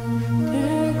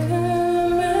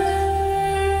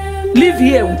 Live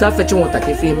here without fetching water,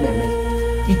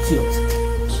 idiot.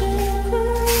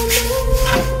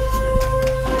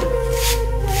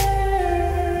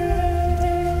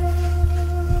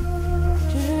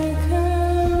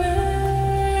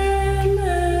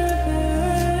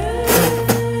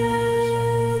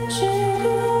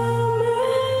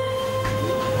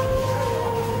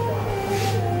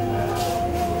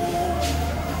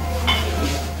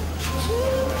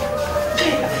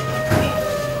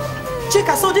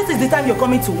 Chika, so this is the time you're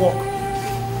coming to work.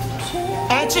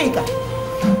 Chika,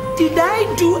 did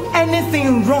I do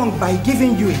anything wrong by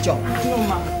giving you a job? No,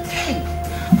 ma'am.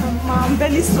 I'm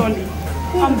very sorry.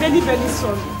 I'm very, very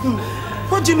sorry.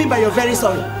 What do you mean by you're very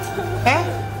sorry?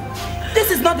 This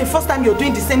is not the first time you're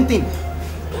doing the same thing.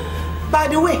 By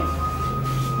the way,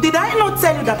 did I not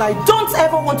tell you that I don't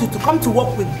ever want you to come to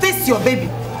work with this your baby?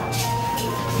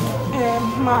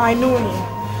 Ma, I know him.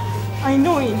 I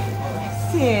know him.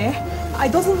 See, I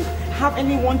doesn't have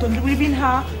anyone to live in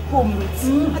her home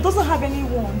with. I doesn't have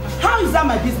anyone. How is that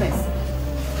my business?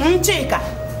 Chika.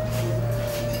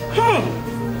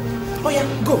 Oh yeah,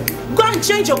 go and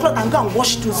change your clothes and go and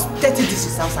wash those dirty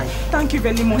dishes outside. Thank you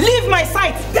very much. Leave my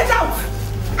sight. Get out.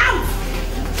 Out.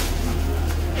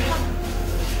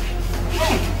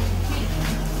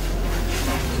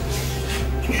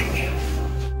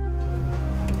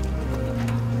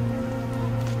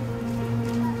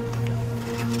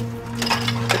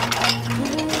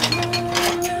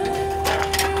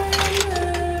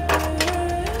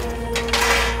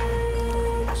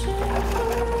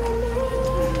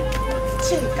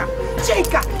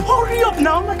 Chika, hurry up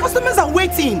now. My customers are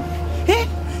waiting. Hey,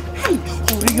 hurry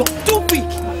up. Too quick.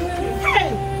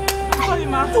 Hey, I'm sorry,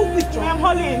 ma. Too quick. I'm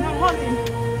hauling.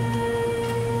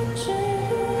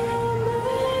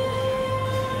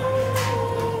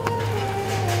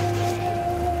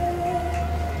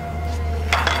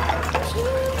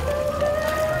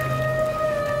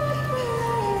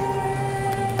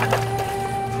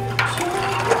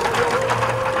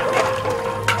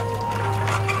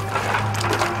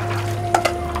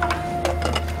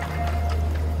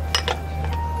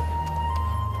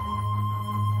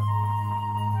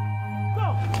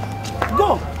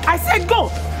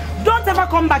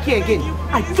 Come back here again.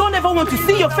 I don't ever want to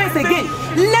see your face again.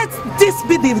 Let this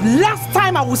be the last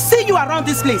time I will see you around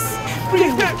this place. Go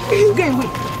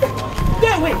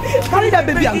away. Carry that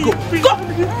baby and go. Go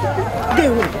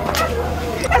away.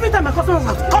 Every time my customers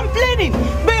are complaining,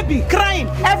 baby crying,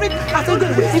 I say go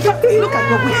away. Look at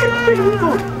your way.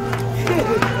 Go.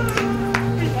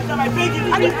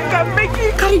 I'm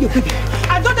begging. Carry your baby.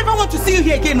 I don't ever want to see you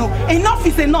here again. No. Enough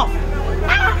is enough.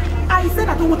 I said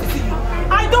I don't want to see you.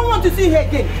 I don't want to see you here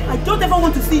again. I don't ever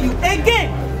want to see you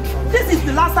again. This is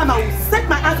the last time I will set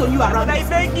my eyes on you around. I'm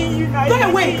begging you. Go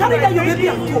away. Carry down your baby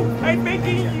and go. I'm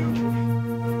begging you.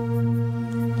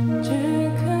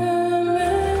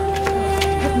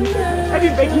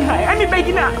 I'm begging her. I'm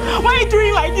begging her. Why are you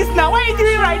doing like this now? Why are you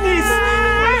doing like this?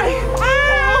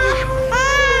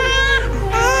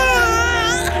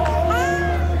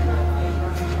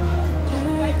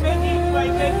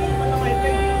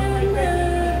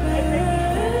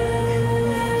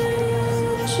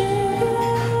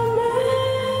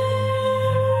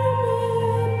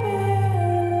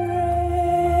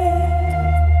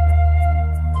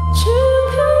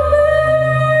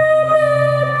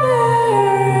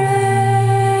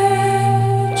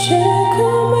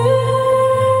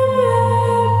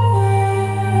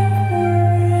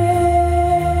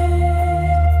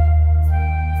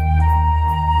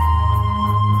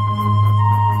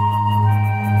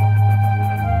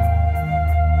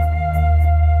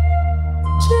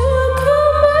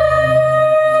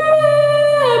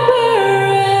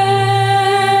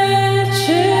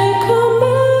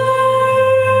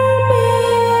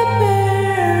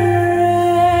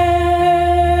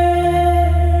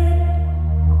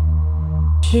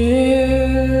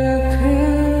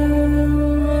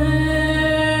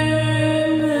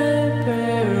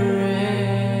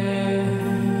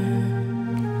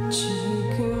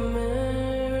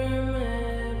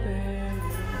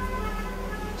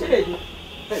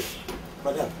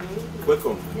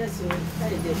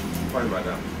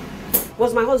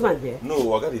 Was my husband here? No,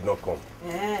 Oga did not come.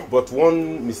 But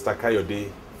one Mr. Kayode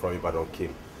from Ibadan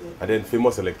came. And then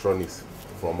Famous Electronics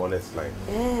from Honest Line.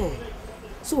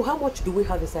 So how much do we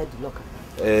have inside the locker?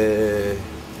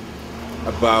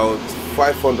 About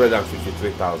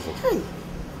 553,000. Hey,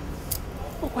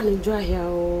 what can enjoy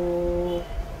here?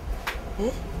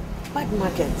 Bad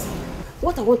market.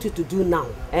 What I want you to do now,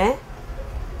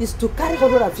 is to carry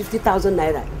 150,000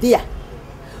 naira there.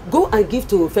 Go and give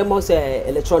to Famous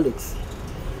Electronics.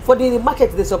 For the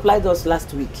market they supplied us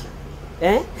last week.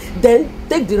 Then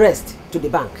take the rest to the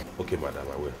bank. Okay, madam,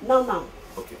 I will. Now.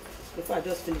 Okay. Before I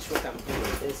just finish what I'm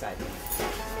doing inside.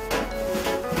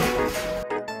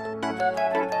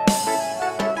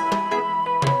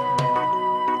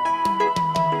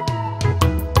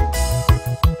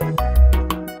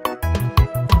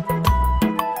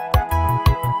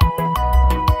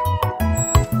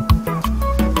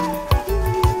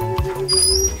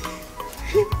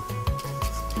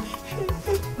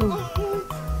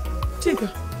 Chika,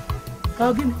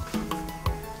 Ogini,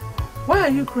 why are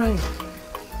you crying?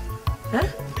 Huh?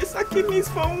 It's a kidneys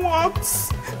from what?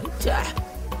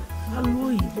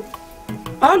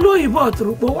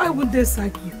 But why would they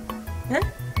sack you?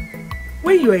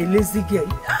 When you are a lazy girl,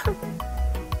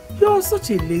 you're such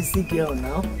a lazy girl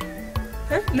now.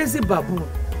 Lazy baboon.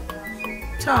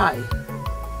 Chai.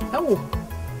 Oh,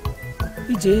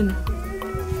 Jane.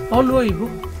 Oloyibo.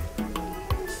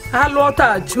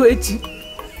 Alota Chuechi.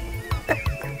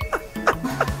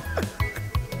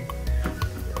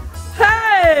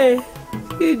 Hey!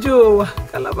 Ijo,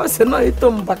 kalabase no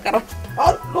ito mbakara.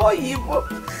 Oloyibo.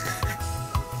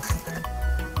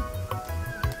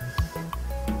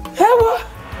 Hewa.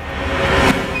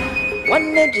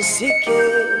 One jisike.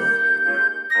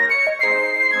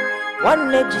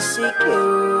 One jisike.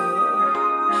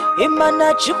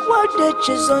 Imana chukwa de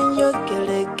chizonyo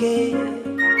keleke.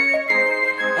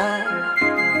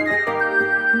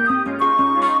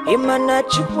 Imana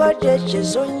chukwa de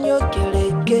chizonyo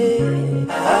keleke.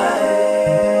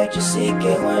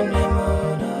 Jisike wane mo.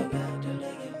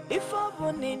 If I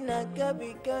want in a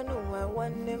gabigano, I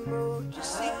want more.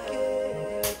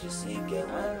 Jisike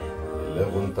wane mo.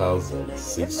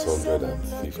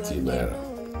 11,650 naira.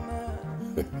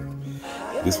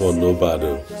 This one no bad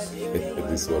though.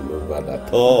 This one no bad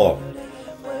at all.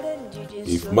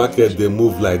 If market they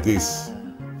move like this,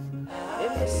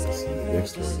 that means in the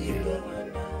next 1 year,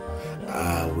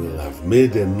 I will have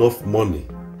made enough money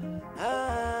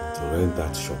to rent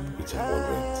that shop which I won't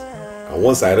rent. And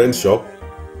once I rent shop,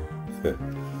 the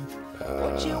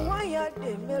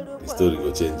story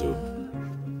will change.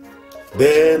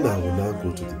 Then I will now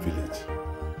go to the village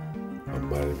and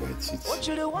marry my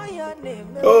Chichi.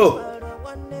 Oh!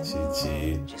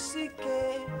 Chichi.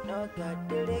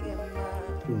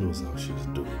 Who knows how she's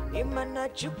doing?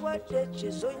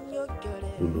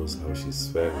 Who knows how she's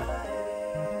faring?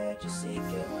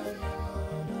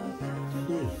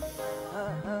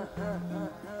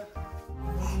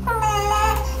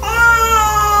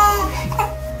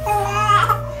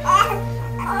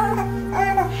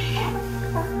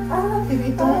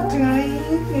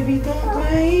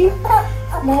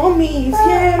 Mommy is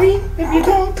hearing. Baby,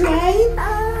 don't cry.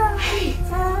 Hey.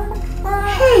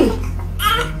 Hey.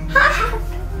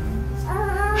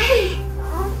 Hey.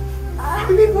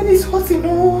 Everybody's hurting.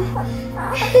 Oh.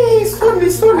 Hey, sorry.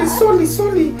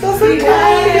 Doesn't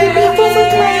cry, baby. Doesn't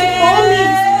cry. Mommy.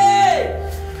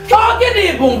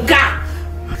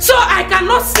 So I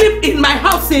cannot sleep in my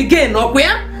house again, or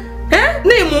where?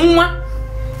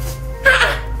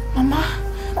 Mama,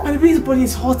 my baby's body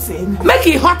is hurting. Make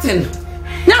it hurting.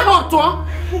 Now hot,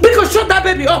 because shut that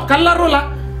baby up,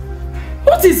 Kalarola.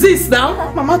 What is this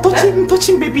now? Mama,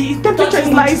 touching baby. Temperature is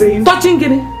rising. Touching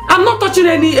Guinea. I'm not touching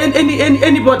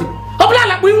anybody.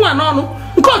 Obla we want no.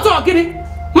 Go to Guinea.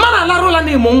 Man la rola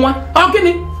name one.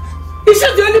 Guinea. Is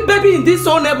she the only baby in this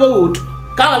whole neighborhood?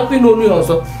 Can't open no new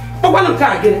also. But one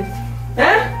car Guinea.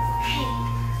 Eh?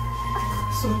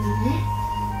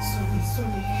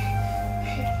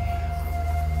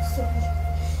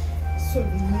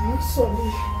 Sorry.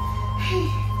 Hey.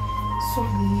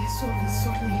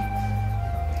 Sorry.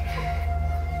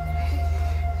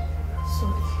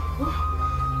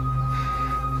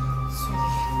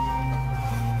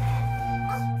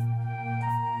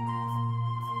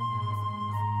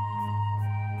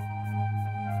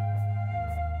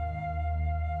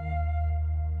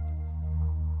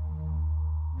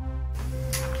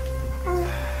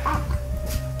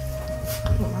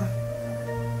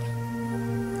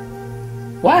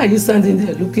 Why are you standing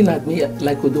there looking at me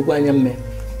like Odogwanya man?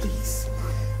 Please,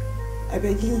 I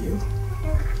beg you.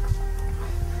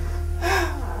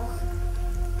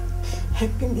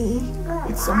 Helping me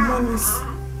with some monies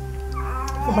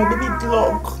for my baby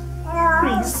dog.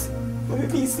 Please, my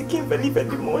baby is seeking very,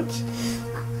 very much.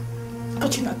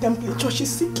 Touching a temperature,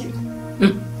 she's seeking.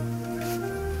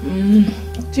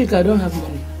 Chika, I don't have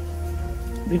money.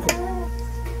 Because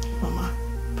Mama,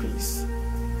 please,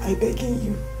 I begging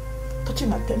you.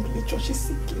 Touching her temperature, she's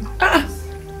seeking.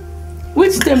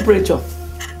 Which temperature?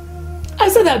 I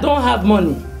said I don't have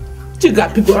money. You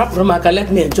got people up from Maka,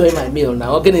 let me enjoy my meal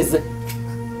now. Okay, is it?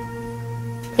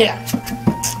 Here.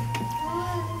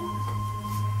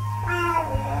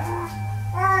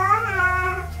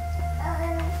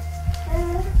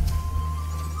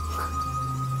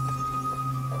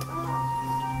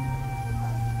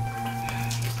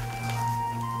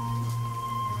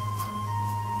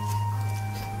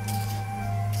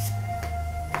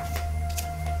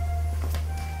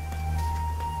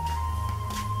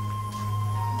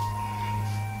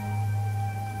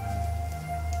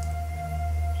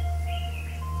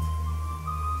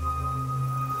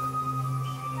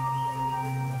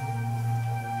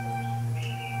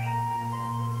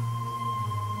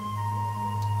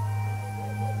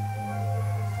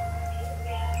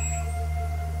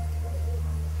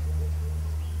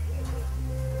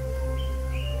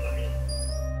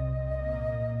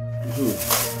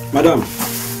 Madam,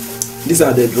 these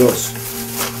are the drawers.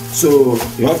 So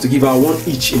you have to give her one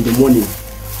each in the morning,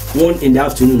 one in the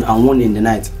afternoon, and one in the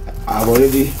night. I've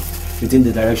already written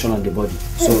the direction of the body,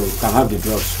 so you can have the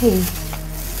drawers. Hey,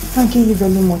 thank you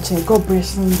very much. God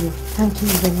bless you. Thank you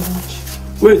very much.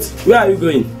 Wait, where are you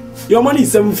going? Your money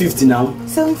is 750 now.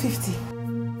 750.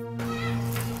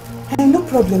 Hey, no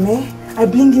problem, eh? I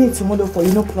bring in it tomorrow for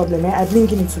you, no problem, eh? I bring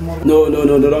in it tomorrow. No,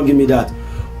 don't give me that.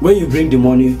 When you bring the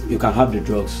money, you can have the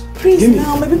drugs. Please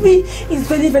now, my baby is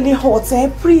very, very hot, eh?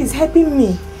 Please, helping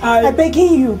me. I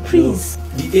begging you, please. No.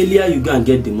 The earlier you go and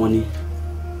get the money,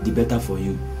 the better for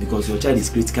you. Because your child is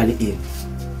critically ill.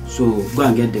 So, go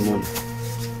and get the money.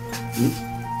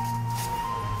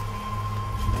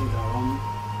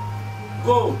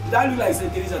 Go! Did I look like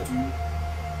St. Teresa to you?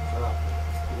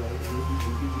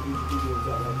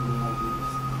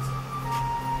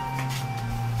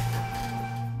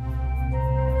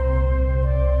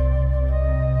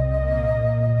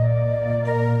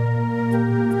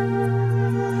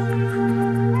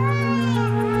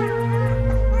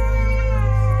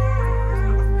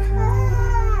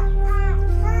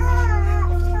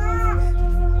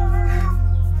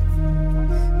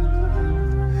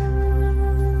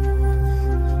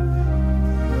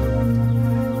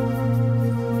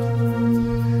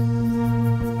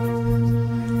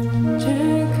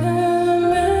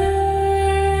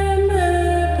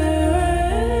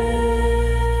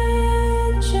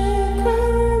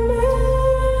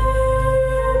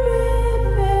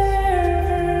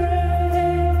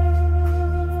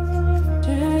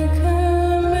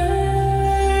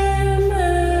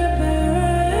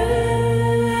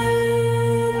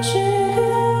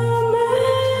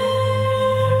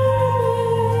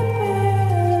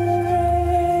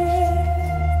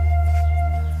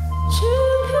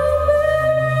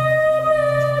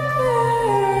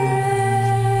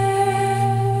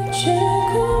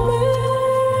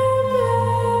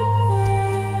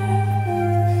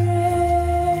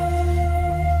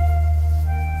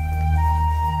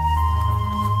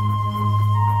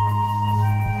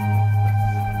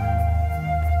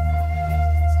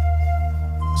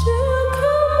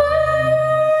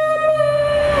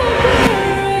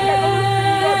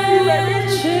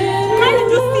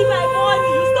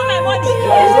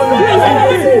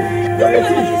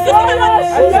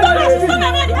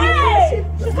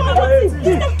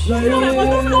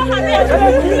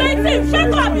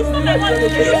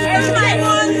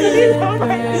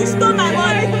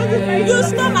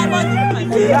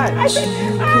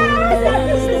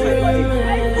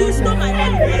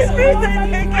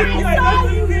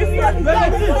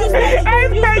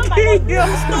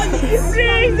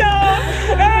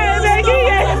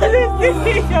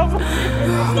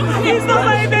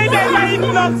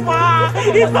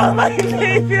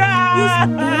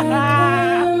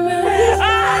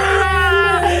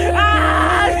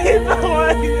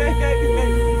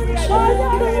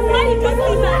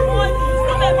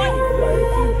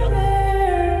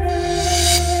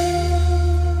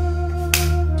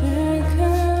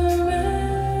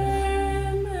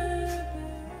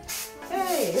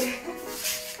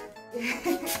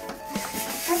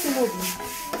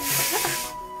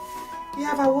 You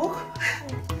have a walk?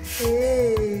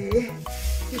 Hey,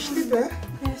 you sleep, eh?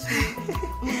 Yes, ma'am.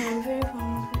 I'm very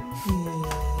hungry.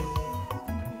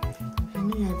 I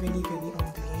know you are very, very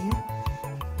hungry, eh?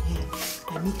 Yeah,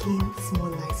 I'm making small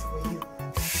lights for you in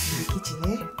the kitchen,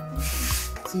 eh?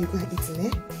 So you go and eat,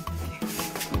 eh?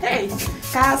 Hey,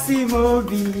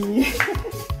 Kasimobi.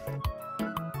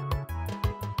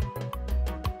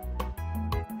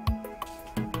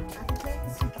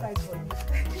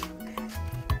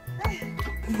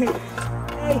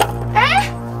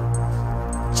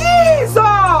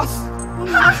 Jesus! Who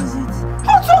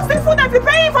took the food I'm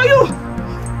preparing for you?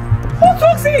 Who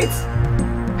took it?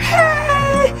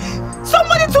 Hey!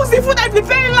 Somebody took the food I'm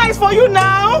preparing lights for you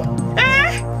now?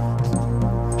 Eh?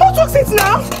 Who took it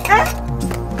now? Eh?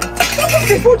 Who took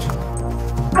the food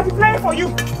I'm preparing for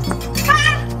you?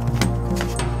 Ah!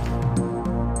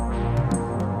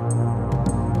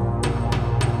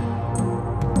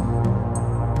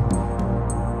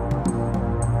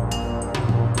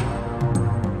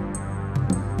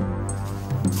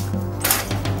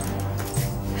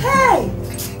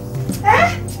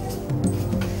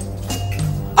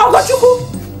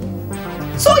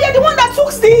 So you're the one that took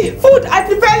the food I'm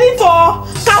preparing for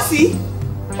Cassie?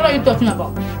 What are you talking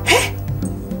about? Eh?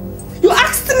 You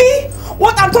asked me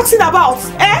what I'm talking about,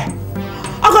 eh?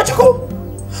 Ogochukwu,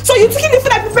 so you took the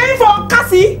food I'm preparing for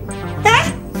Cassie?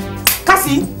 Eh?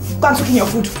 Cassie, go and cook your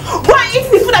food. Go and eat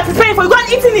the food I'm preparing for you. Go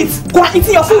and eat it. Go and eat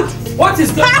your food. What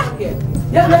is going on here?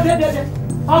 Yeah.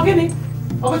 I'll give it.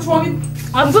 Ogochukwu,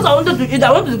 because I wanted to eat,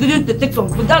 I wanted to give you to take some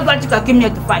food. That's why Chika came here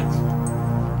to fight.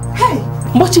 Hey,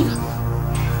 Mochika.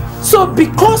 So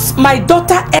because my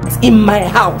daughter ate in my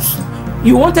house,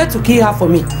 you wanted to kill her for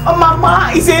me? Oh,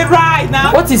 Mama, it's a ride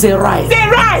now. What is a ride? It's a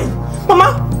ride.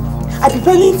 Mama, I'm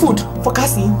preparing food for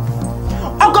Cassie.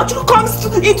 Ogochukwu comes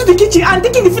into the kitchen and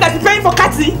taking the food I'm preparing for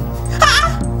Cassie.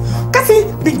 Cassie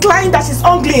declined that she's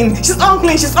hungry. She's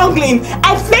hungry.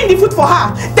 I explained the food for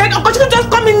her. Then Ogochukwu just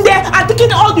come in there and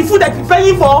taking all the food I'm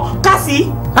preparing for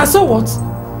Cassie. And so what?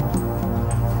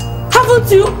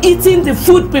 Haven't you eaten the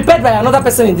food prepared by another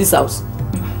person in this house?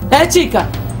 Eh, Chika?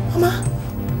 Mama,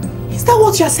 is that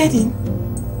what you are saying?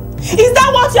 Is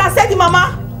that what you are saying,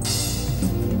 Mama?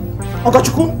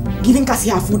 Ogochukwu giving Cassie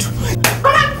her food.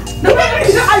 Come on! Give me!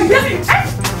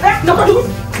 Ogochukwu!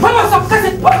 Mama, stop!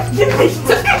 Cassie! Give me!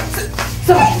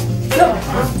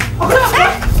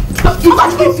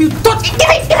 If you touch it,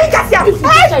 give me Cassie!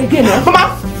 Mama, redeem me! Mama,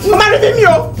 redeem me!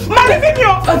 Mama, redeem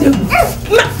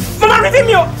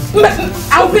me!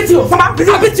 I'll beat you! Mama, I'll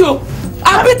beat you!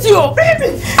 I'll beat you!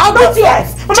 I'll beat you!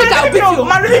 Chika, I'll beat you!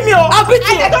 Mama, redeem me! I'll beat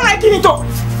you! I don't like it! I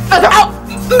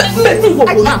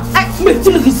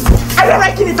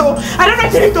don't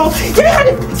like it!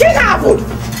 Give me her food!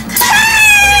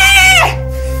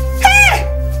 Hey!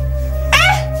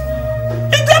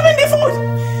 You're grabbing the food!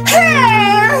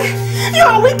 Hey! You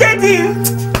are wicked!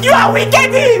 You are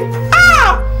wicked!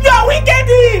 You are wicked!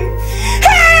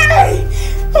 Hey!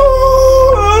 Oh,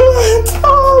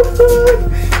 good.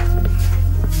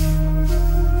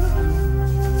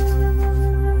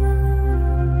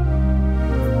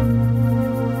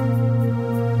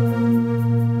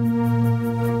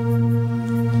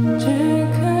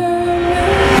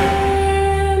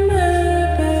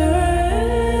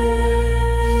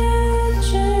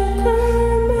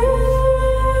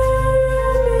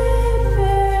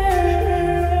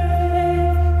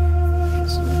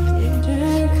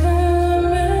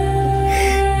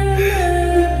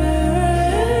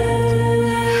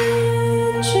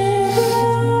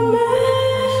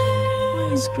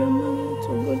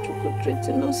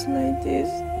 Treating us like this?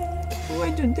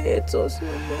 Why do they hate us so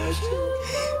much?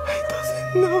 I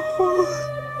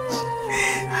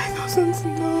don't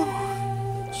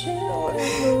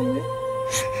know.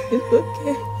 It's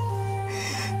okay.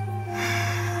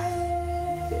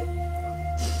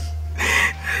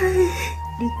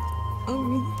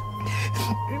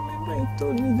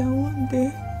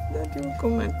 will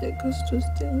come and take us to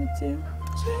stay with you.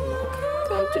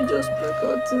 Can't you just pack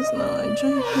out this now and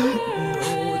join me?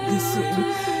 No, listen.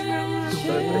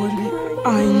 Don't worry.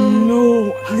 I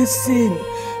know. Listen.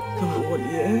 Don't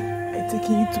worry, eh? I'm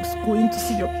taking you to going to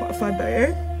see your father,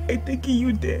 eh? I'm taking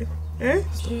you there, eh?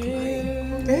 Stop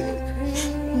lying, eh?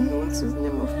 What's his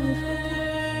name of my father?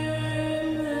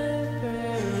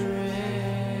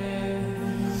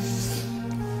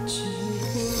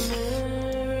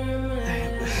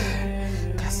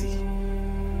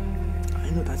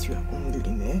 I know that you are hungry,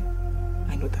 eh?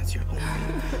 I know that you are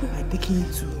hungry. I'm taking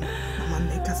you to Mama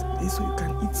Neka's place so you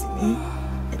can eat, eh?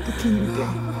 I'm taking you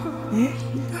there, eh?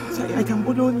 So I can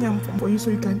borrow yam for you so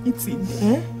you can eat it,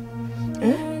 eh?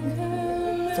 Eh?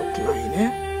 Stop lying,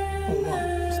 eh? Oh, Mom,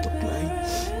 stop lying.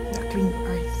 Now clean your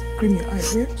eyes. Clean your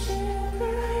eyes, eh?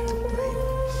 Stop lying.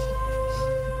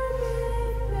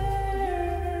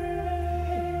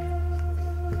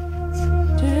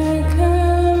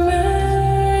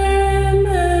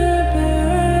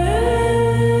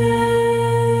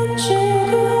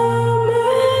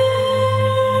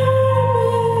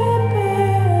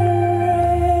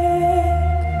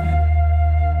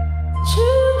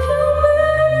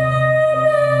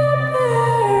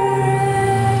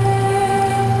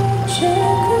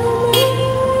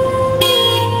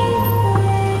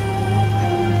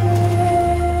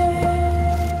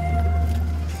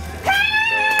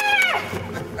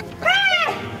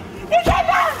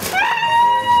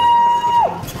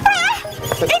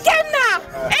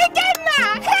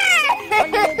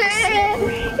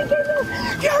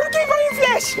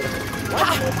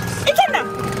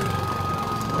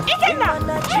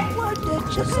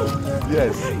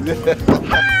 Yes.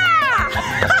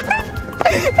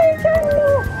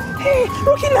 Hey,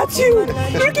 looking at you.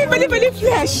 Looking very, very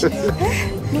fresh.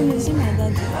 Mom, is it my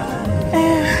daddy?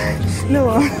 No.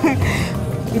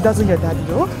 It doesn't your daddy,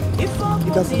 no? It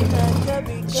doesn't.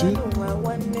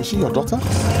 Is she your daughter?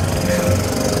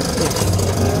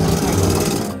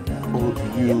 Oh,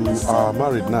 you are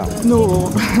married now?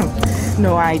 No.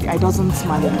 No, I doesn't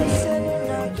marry.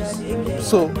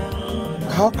 So,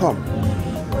 how come?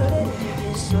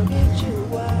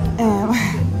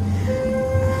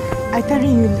 I tell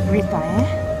you later, eh?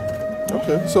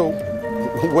 Okay, so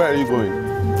where are you going?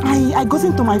 I got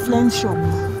into my friend's shop.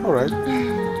 All right.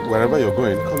 Wherever you're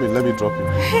going, come in, let me drop you.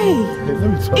 Hey! Let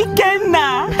me drop you.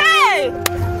 Ikenna! Hey!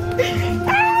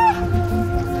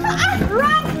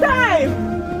 Wrong time!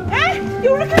 Eh?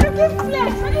 You looking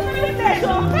flesh! Very flesh!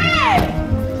 Hey!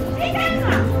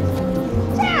 Ikenna!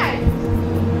 Hey!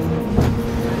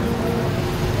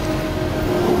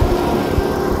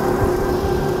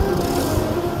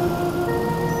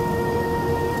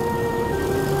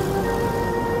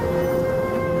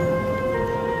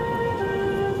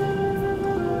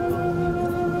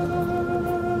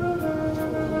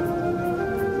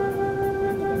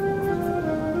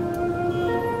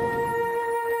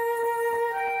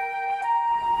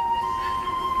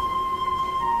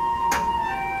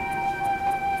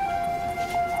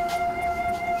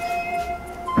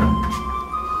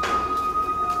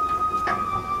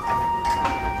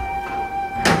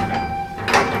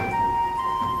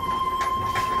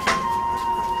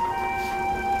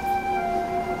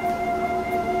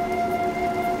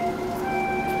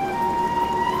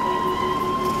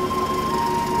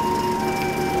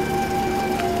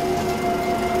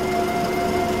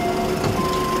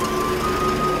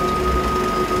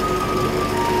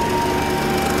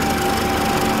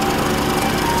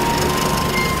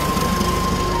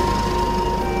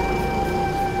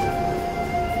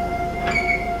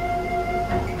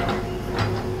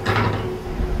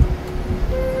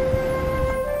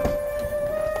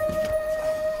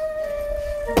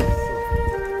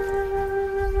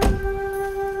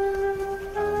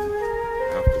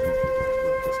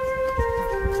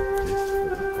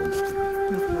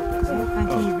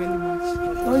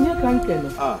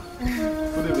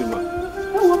 Good evening, ma.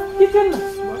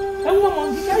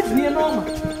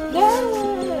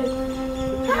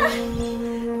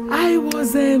 I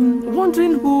was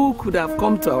wondering who could have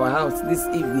come to our house this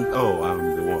evening. Oh,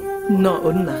 I'm the one. No,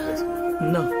 Onna.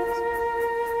 No.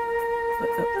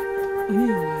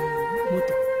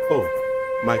 Oh,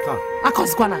 my car.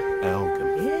 Akoskwana. Okay.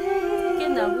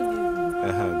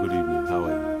 Good evening. How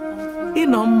are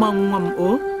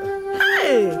you?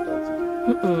 Hey!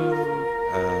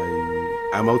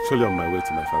 I'm actually on my way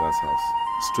to my father's house,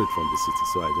 straight from the city,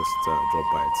 so I just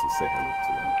dropped by to say hello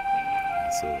to them.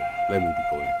 So let me be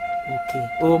going. Okay.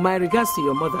 Oh, my regards to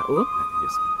your mother, oh?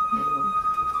 Yes,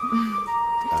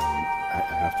 ma'am. I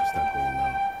have to start going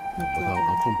now. No but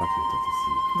I'll come back later to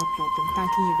see you. No problem.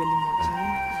 Thank you very much.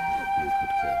 You're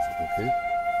good care, okay?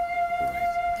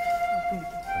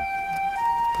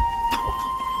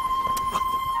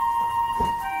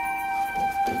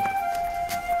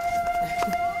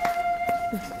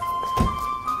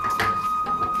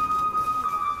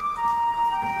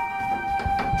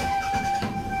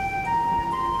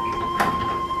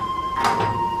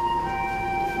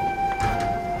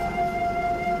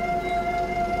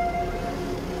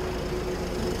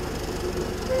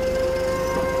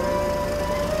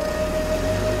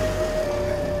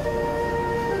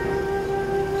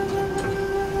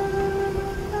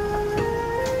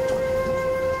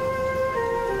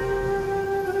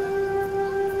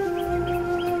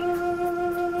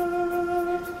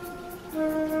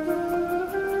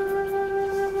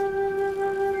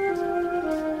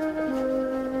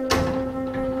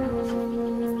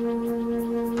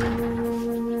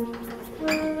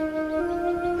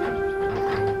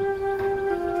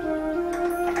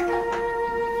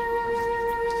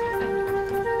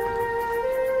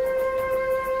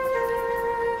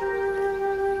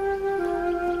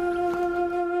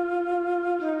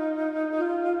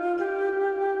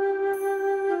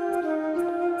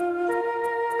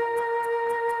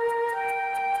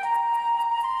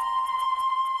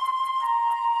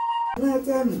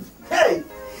 Hey,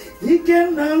 he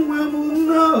can no.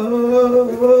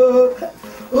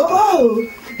 Oh,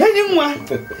 anyone.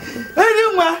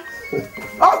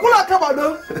 Oh, pull out Kabado.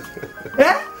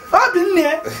 Eh? I've been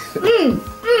there.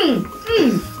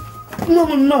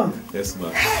 No. Yes,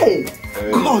 ma'am. Hey,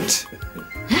 God.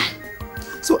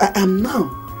 So I am now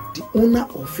the owner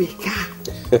of a car.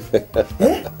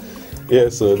 Eh?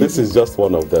 Yes, so this is just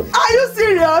one of them. Are you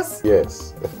serious?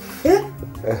 Yes. Eh?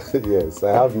 Yes,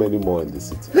 I have many more in the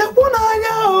city.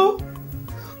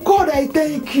 God, I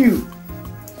thank you.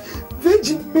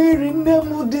 Virgin Mary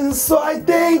Nemudin, so I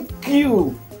thank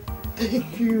you.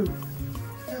 Thank you.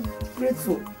 I'm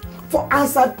grateful for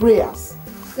answered prayers.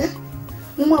 Eh?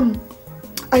 Mom,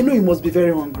 I know you must be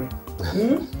very hungry.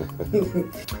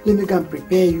 Let me go and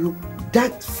prepare you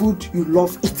that food you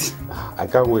love eating. I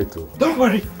can't wait to. Don't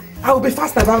worry, I will be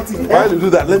fast about it. While you do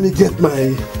that, let me get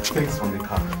my things from the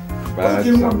car. Bags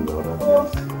and the other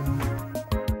things.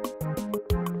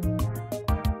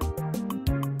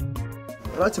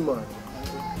 Right, man.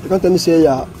 You can't tell me say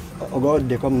yeah, oh God,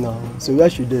 they come now. So where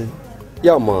should they?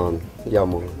 Yeah, man.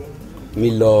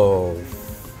 Me love.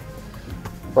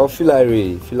 Oh,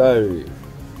 Filari.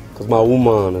 Because my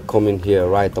woman coming here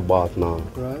right about now.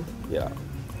 Right? Yeah.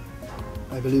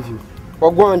 I believe you.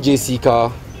 Well, go on,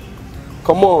 Jessica.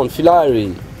 Come on,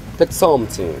 Filari. Take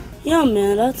something. Yeah,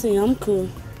 man, that's it. I'm cool.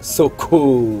 So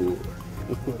cool.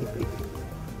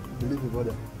 Believe me,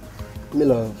 brother. Me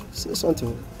love, say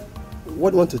something.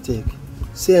 What do you want to take?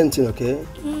 Say anything, okay?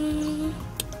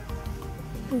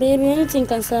 Baby, anything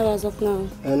can serve as of now.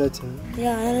 Anything?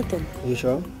 Yeah, anything. You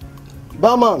sure?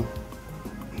 Barman!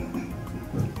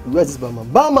 Where's this barman?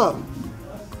 Barman!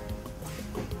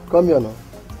 Come here now.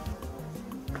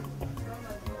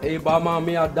 Hey, barman,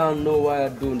 me, I don't know why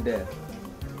I'm doing that.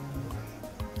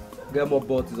 Get more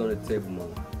bottles on the table, man.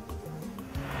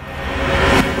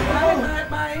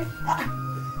 My.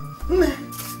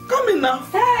 Come in now.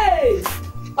 Hey!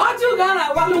 What you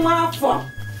gonna want for?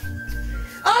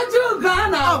 What you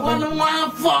gonna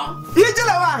want for? You tell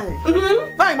why?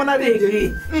 Fine,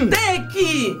 man, Thank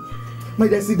you. My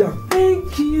dear, sit down.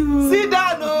 Thank you. Sit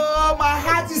down, oh, my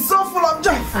heart is so full of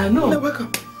joy. I know. No,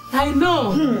 welcome. I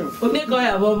know.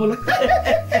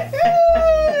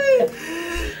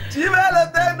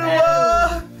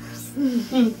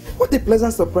 What a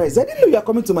pleasant surprise. I didn't know you were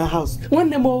coming to my house. One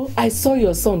day I saw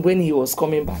your son when he was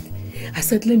coming back. I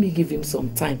said, let me give him some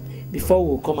time before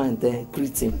we'll come and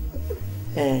greet him.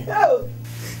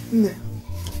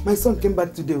 My son came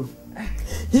back today.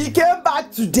 He came back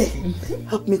today.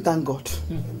 Help me thank God.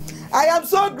 I am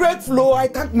so grateful. I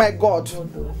thank my God.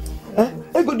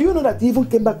 Ego, do you know that he even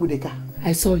came back with a car?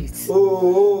 I saw it.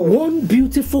 Oh. One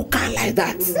beautiful car like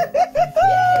that.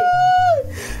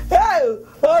 Hey,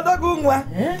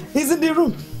 he's in the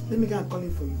room. Let me go and call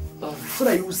him for you. So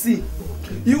that you will see.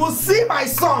 You will see my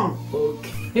son.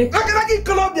 Okay.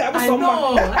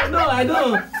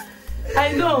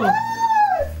 I know.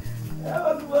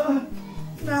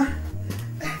 Nah.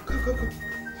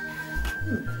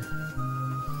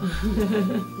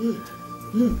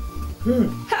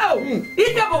 How?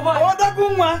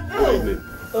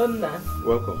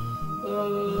 Welcome.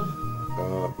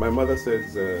 My mother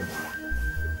says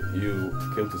you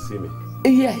came to see me.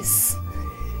 Yes.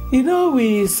 You know,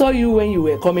 we saw you when you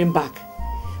were coming back,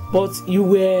 but you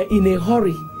were in a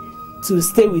hurry to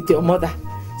stay with your mother.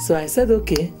 So I said,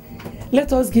 okay,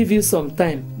 let us give you some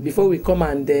time before we come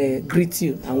and greet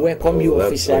you and welcome you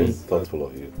officially. That's very thoughtful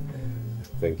of you.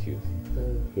 Thank you.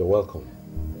 You're welcome.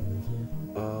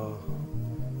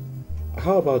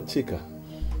 How about Chika?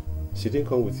 She didn't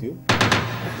come with you?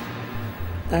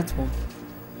 That one.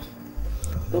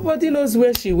 Nobody knows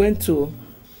where she went to.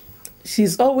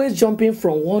 She's always jumping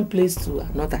from one place to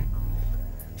another.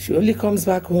 She only comes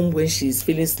back home when she's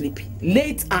feeling sleepy.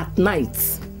 Late at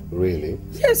night. Really?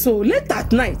 Yes, so late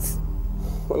at night.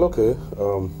 Well, okay.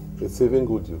 It's even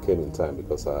good you came in time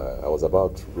because I was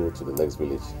about to go to the next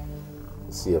village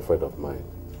to see a friend of mine.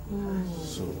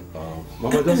 So,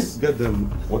 Mama, just get them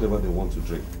whatever they want to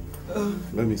drink.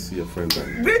 Let me see a friend.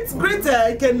 Greet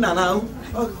Kenna now.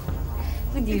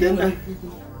 Good evening.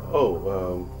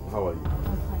 Oh, how are you?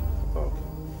 Okay.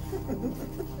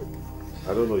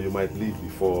 I don't know, you might leave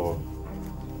before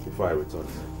I return.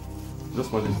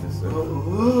 Just manage this.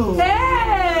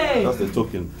 Hey! That's the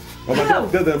token. Mama,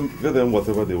 get them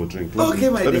whatever they will drink.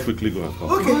 Let me quickly go and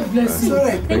come. Okay. God bless you.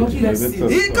 Right. God bless you.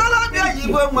 He called me a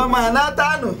Yibo Mama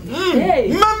Natano.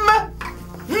 Hey! Mama!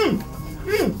 Hey!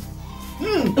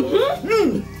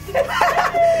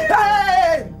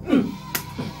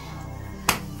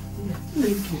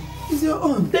 Thank you. It's your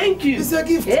own. Thank you. It's your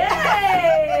gift. Hey!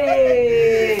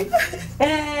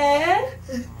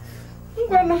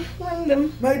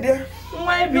 My dear.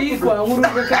 My big one.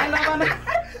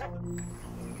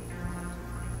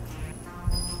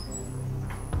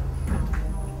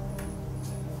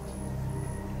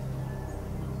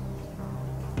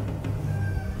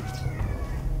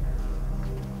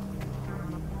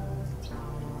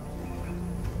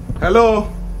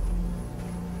 Hello?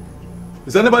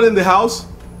 Is anybody in the house?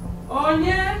 Oh,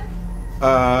 yeah.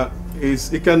 Is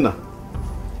Ikenna?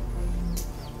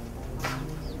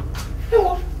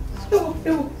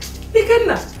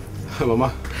 Ikenna.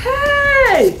 Mama.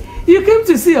 Hey, you came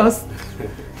to see us?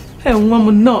 Hey,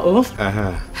 Mama, no.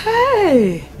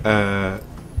 Hey.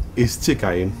 Is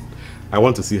Chika in? I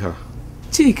want to see her.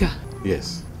 Chika?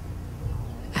 Yes.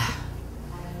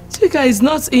 Chika is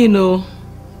not in, oh.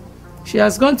 She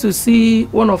has gone to see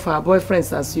one of her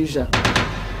boyfriends as usual.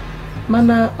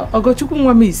 Mana,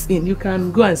 Ogochukwu is in. You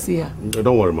can go and see her.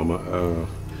 Don't worry, Mama.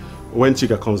 When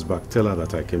Chika comes back, tell her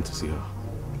that I came to see her.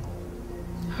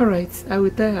 All right, I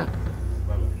will tell her.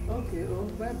 Okay, oh,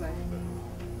 bye-bye.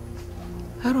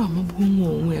 I don't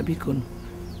know where I'm going.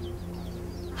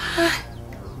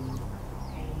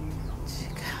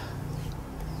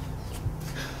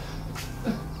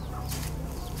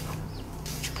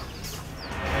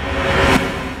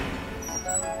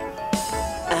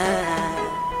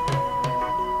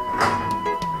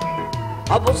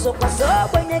 Oboso kwaso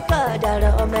kwenye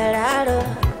kadara omeraro.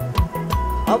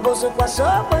 Oboso kwaso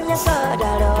kwenye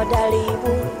kadara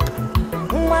odalibu.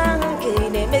 Mwangi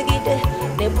ne megide,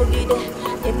 ne bugide,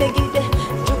 ne megide.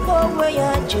 Chukowe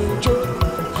ya juju,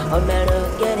 omero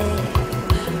gene.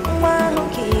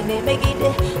 Mwangi ne megide,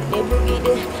 ne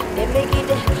bugide, ne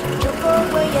megide.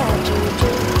 Chukowe ya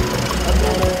juju,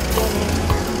 omero gene.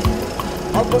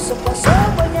 Oboso kwaso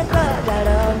kwenye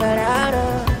kadara omeraro.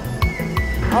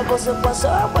 Oboso kwaso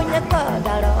kwenye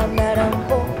kadara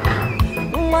omerampo.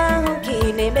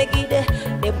 Mwangi ne megide,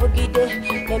 ne bugide,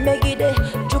 ne megide.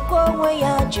 Chukowe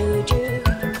ya juju,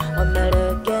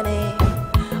 omero gene.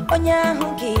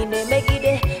 Onyangi ne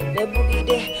megide, ne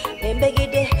bugide, ne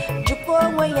megide.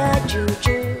 Chukowe ya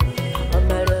juju,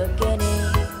 omero gene.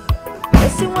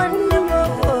 Esi wanne mo,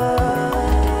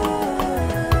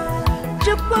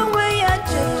 chukowe ya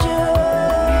juju.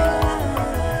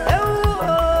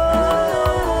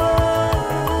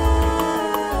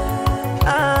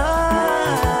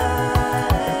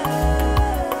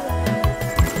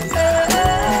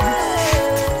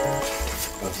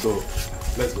 So,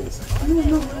 let's go inside.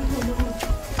 No.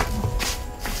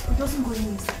 It doesn't go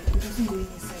inside. It doesn't go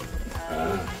inside.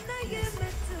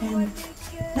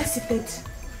 Let's sit it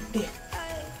there.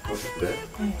 There?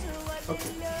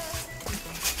 Okay.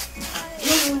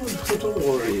 No, don't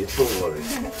worry, don't worry.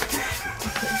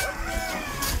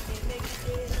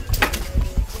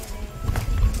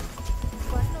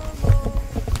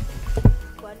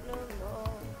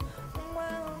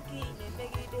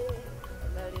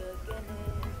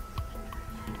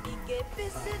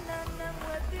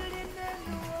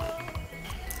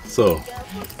 So,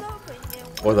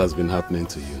 what has been happening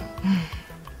to you?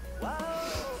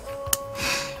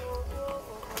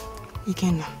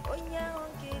 Ikenna,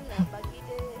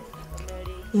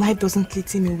 life doesn't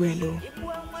click me well, oh.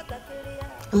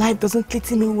 Life doesn't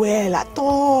click me well at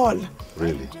all.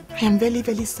 Really? I am very,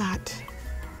 very sad.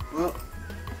 Well,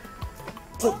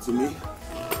 talk to me.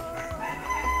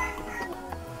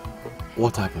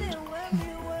 What happened?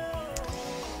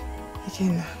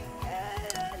 Ikenna,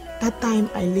 that time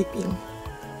I leap in,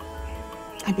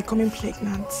 I'm becoming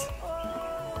pregnant.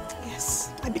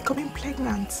 Yes, I'm becoming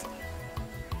pregnant.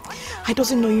 I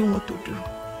doesn't know what to do.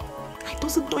 I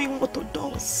doesn't know what to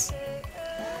do.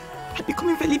 I'm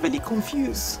becoming very, very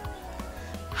confused.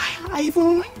 I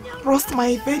even lost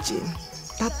my virgin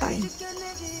that time.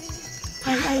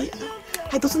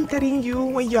 I doesn't telling you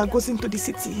when you are going to the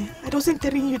city. I doesn't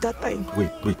telling you that time.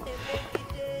 Wait.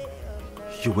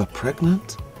 You were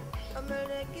pregnant?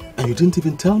 And you didn't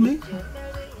even tell me?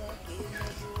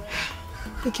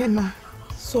 Ikenna,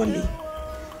 sorry.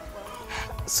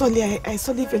 Sorry, I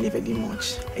sorry very, very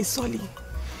much. I sorry.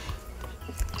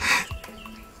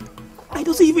 I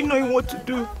don't even know what to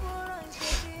do.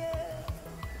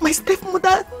 My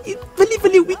stepmother is very,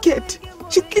 very wicked.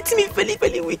 She treats me very,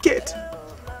 very wicked.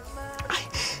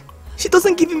 She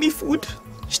doesn't give me food.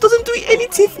 She doesn't do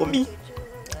anything for me.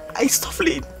 I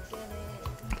suffering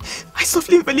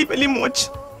very, very much.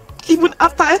 Even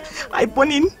after I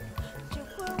born in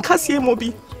Cassie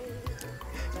Mobi,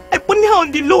 I born her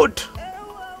on the road.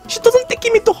 She doesn't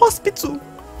take me to hospital.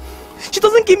 She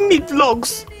doesn't give me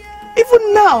drugs.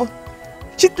 Even now,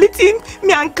 she's treating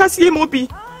me and Cassie Mobi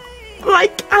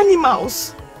like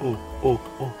animals. Oh.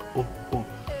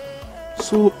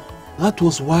 So that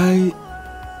was why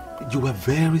You were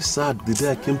very sad the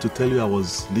day I came to tell you I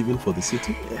was leaving for the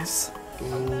city? Yes.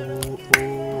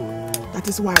 That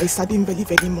is why I saddened very,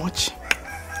 very much.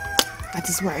 That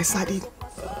is why I saddened.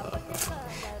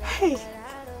 Hey.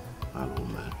 Hello,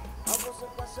 man.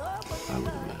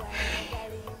 Hello, man.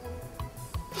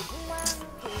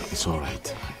 It's all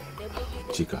right.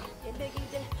 Chika.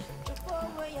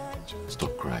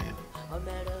 Stop crying.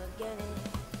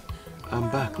 I'm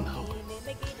back now.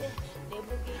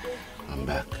 I'm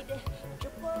back.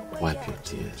 Wipe your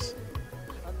tears.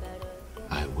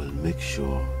 I will make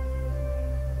sure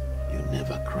you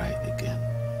never cry again.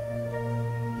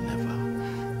 Never.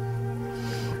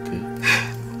 Okay?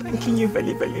 Thanking you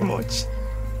very, very much.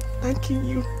 Thanking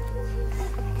you.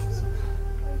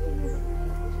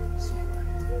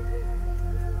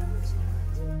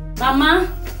 Mama?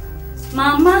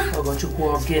 Mama?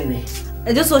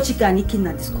 I just saw Chika and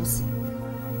Ikina discussing.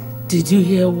 Did you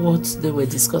hear what they were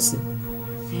discussing?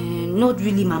 Not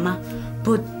really, Mama.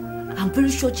 But I'm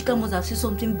very sure Chika must have said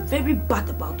something very bad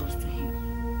about us to him.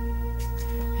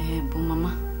 But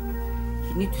Mama,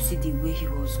 you need to see the way he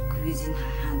was squeezing her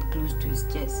hand close to his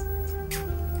chest.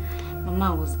 Mama,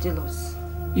 I was jealous.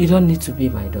 You don't need to be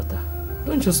my daughter.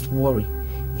 Don't just worry.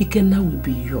 Ikenna will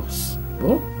be yours.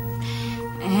 Oh?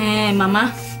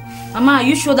 Mama. Mama, are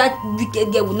you sure that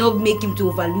wicked girl will not make him to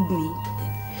overlook me?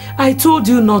 I told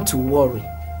you not to worry.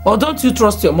 Or don't you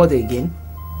trust your mother again?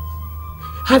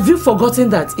 Have you forgotten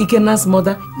that Ikenna's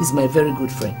mother is my very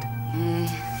good friend?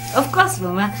 Of course,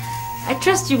 Mama. I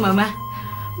trust you, Mama.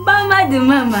 Mama the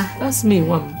Mama. That's me,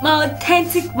 Mama. My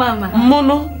authentic Mama.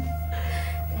 Mono.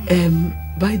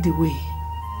 By the way,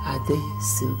 are they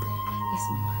still there? Yes,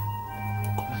 Mama.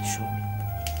 Come and show me.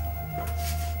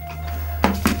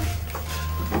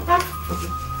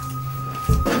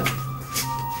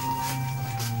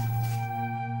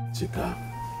 Chika,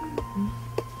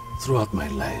 throughout my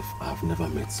life, I've never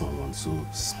met someone so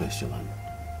special and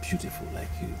beautiful like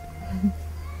you.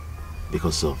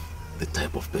 Because of the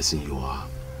type of person you are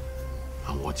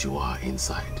and what you are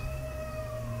inside.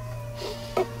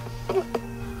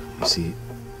 You see,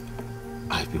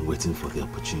 I've been waiting for the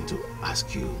opportunity to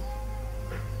ask you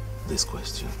this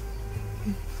question.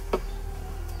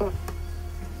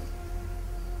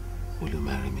 Will you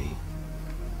marry me?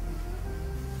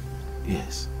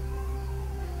 Yes.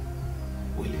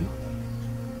 Will you?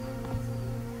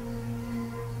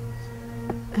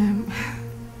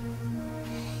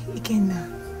 Ikenna,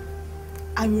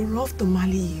 I will love to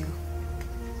marry you.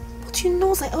 But you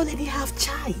know I already have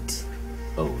child.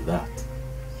 Oh, that?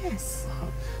 Yes.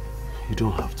 You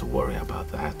don't have to worry about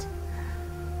that.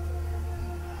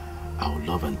 I will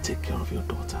love and take care of your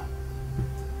daughter.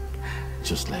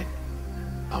 Just like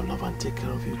I'll love and take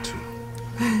care of you too.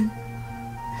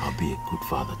 I'll be a good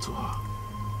father to her.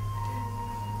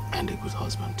 And a good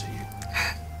husband to you.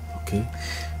 Okay?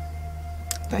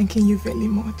 Thanking you very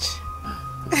much.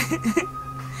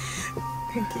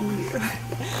 Thanking you.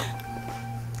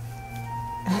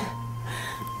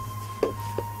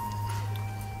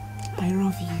 I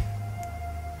love you.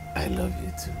 I love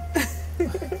you too.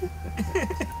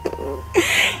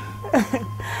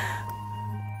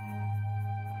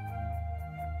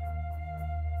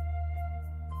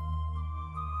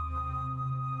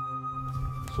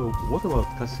 So, what about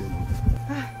Cassie?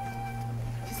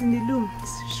 She's in the room,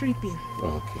 sleeping.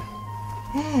 Okay.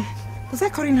 Was I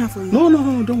calling her for you? No,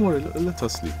 don't worry. Let her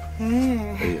sleep.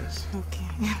 Yes. Okay.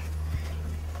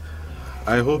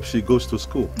 I hope she goes to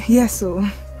school. Yes, so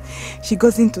she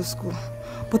goes into school.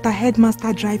 But her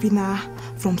headmaster driving her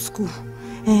from school.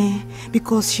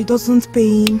 Because she doesn't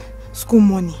pay him school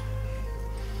money.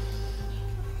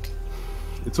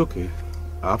 It's okay.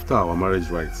 After our marriage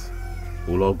rites,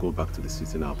 we'll all go back to the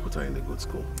city and I'll put her in a good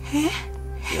school.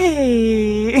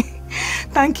 Hey,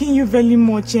 thanking you very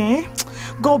much,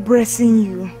 God blessing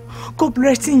you. God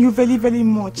blessing you very, very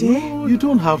much, No, you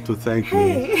don't have to thank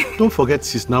me. Don't forget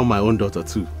she's now my own daughter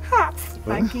too.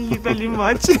 Thanking you very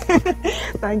much.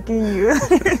 Thanking you.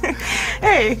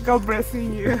 Hey, God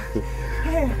blessing you.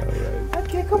 Hey. Right.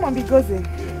 Okay, come on, be gozy.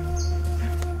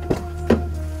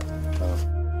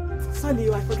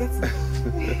 Sorry, I forget.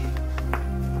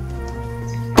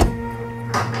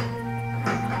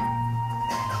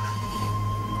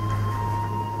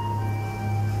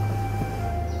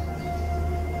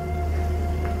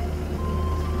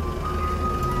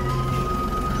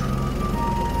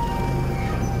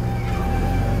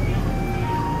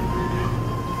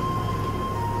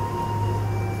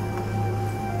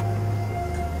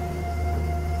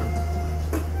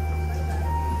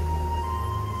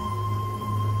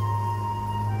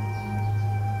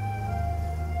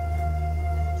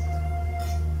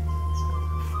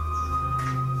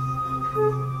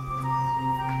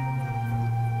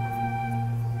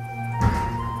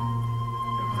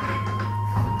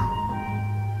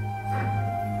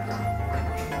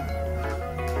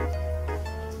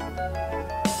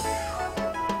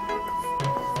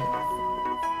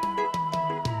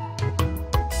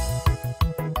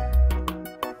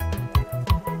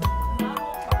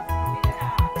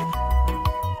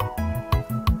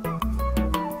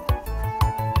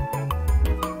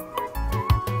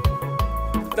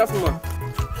 afternoon, ma.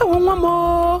 Hello,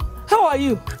 Mama. How are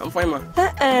you? I'm fine, ma.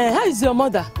 How is your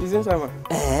mother? He's inside, ma.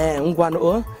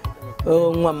 Ngwano.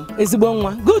 Oh, Mwam.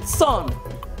 Good son.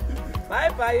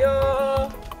 Bye, yo.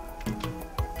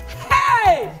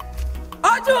 Hey!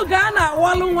 Oju Ghana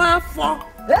walunwa fo.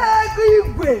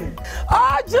 Igwe.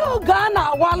 Oju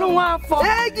Ghana walunwa fo.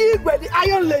 Igwe, the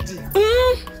iron lady.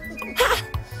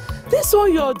 This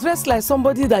one you're dressed like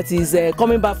somebody that is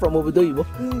coming back from Obodoyibo.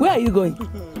 Where are you going?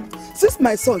 Since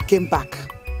my son came back,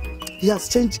 he has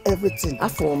changed everything.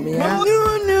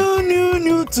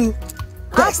 New too.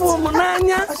 As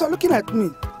you're looking at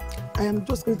me, I am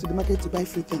just going to the market to buy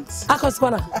few things.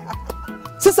 Akospana.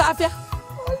 Sister Afia.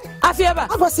 Afiaba.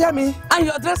 Akosia me. And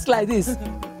you're dressed like this.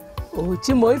 Oh,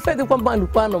 Chimo, if you come back to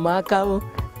Pano Macao.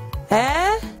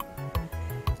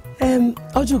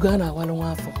 Oju Ghana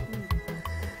walunwa.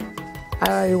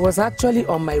 I was actually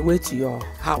on my way to your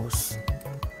house.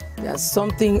 There's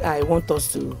something I want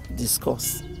us to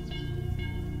discuss.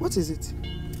 What is it?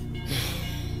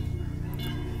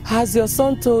 Has your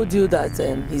son told you that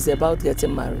he's about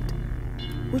getting married?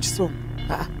 Which son?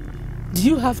 Do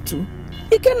you have to?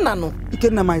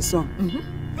 Ikenna, my son.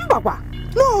 Papa,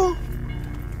 no.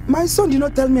 My son did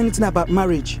not tell me anything about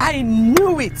marriage. I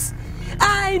knew it.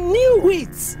 I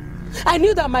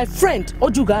knew that my friend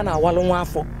Oju Ghana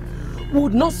walunwafo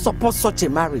would not support such a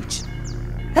marriage.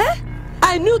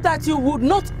 I knew that you would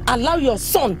not allow your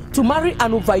son to marry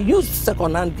an overused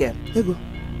second-hand girl. Ego,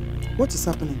 what is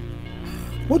happening?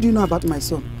 What do you know about my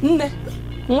son?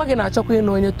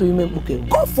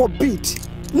 God forbid!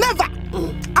 Never!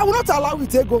 I will not allow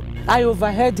it, Ego. I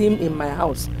overheard him in my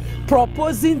house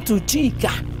proposing to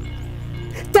Chika,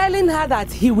 telling her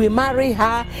that he will marry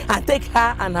her and take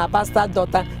her and her bastard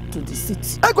daughter to the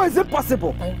city. Ego, is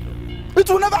impossible. It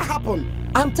will never happen.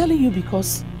 I'm telling you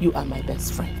because you are my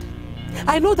best friend.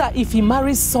 I know that if he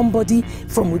marries somebody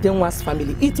from Udenwa's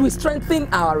family, it will strengthen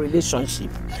our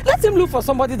relationship. Let him look for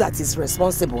somebody that is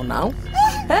responsible now.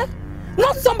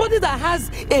 Not somebody that has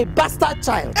a bastard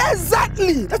child.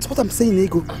 Exactly! That's what I'm saying,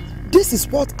 Ego. This is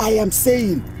what I am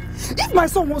saying. If my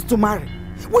son wants to marry,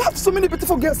 we have so many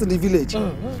beautiful girls in the village.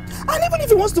 And even if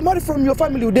he wants to marry from your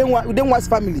family, Udenwa's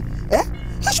family,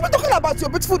 you should be talking about your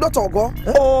beautiful daughter, Ogo.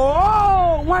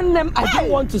 Oh, one name I don't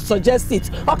want to suggest it.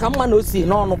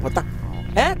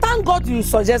 Thank God you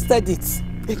suggested it.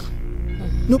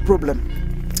 No problem.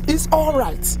 It's all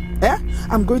right.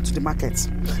 I'm going to the market.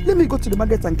 Let me go to the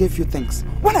market and get a few things.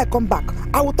 When I come back,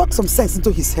 I will talk some sense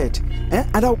into his head.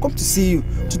 And I will come to see you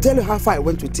to tell you how far I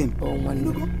went with him.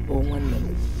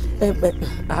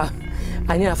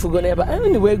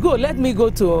 Anyway, go. Let me go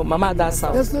to Mama Da's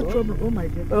house. There's no trouble. Oh my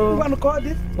God. You want to call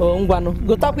it?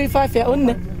 Go talk with 5 years.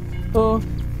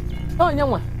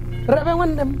 Nyama. Rebe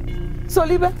one them.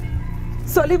 Solibe.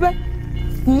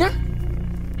 Nya.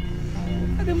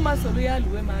 Adi masolo ya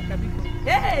luwe makabiko.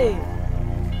 Hey.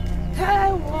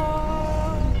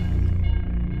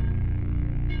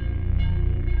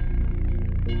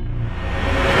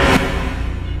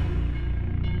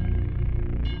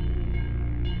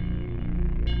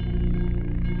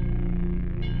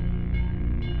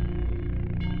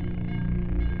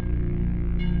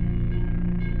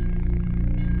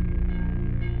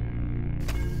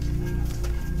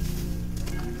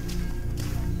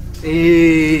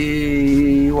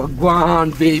 Hey,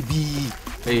 Wagwan, baby.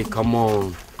 Hey, come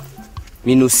on.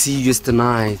 Me no see you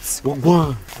tonight.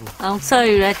 Wagwan. I'm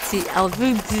sorry, Ratty. I was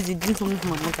very busy doing something for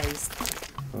my mother.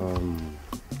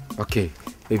 Okay,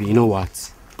 baby, you know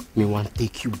what? Me want to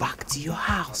take you back to your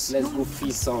house. Let's go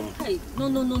feed some. Hey, no,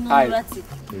 Ratty.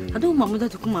 I don't want my mother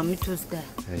to come and meet us there.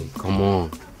 Hey, come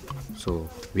on. So,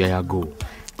 where you go?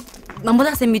 My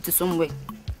mother sent me to somewhere.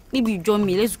 Maybe you join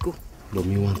me. Let's go. No,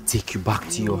 me want to take you back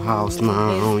to your house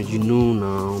now. You know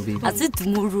now, baby. I said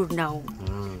tomorrow now.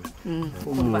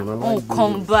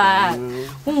 Come back.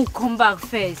 Come back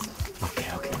first. Okay.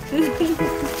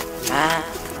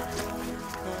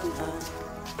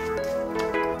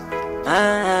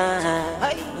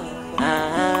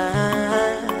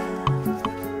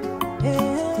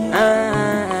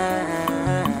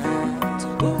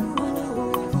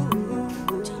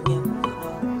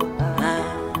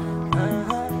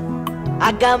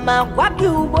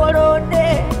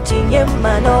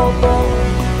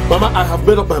 Mama, I have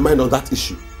made up my mind on that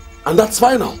issue. And that's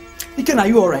final. Ikenna, are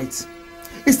you alright?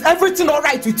 Is everything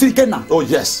alright with you, Ikenna? Oh,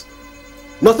 yes.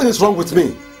 Nothing is wrong with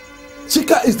me.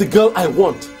 Chika is the girl I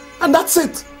want. And that's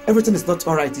it. Everything is not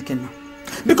alright, Ikenna.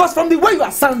 Because from the way you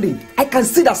are sounding, I can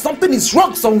see that something is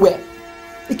wrong somewhere.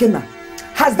 Ikenna,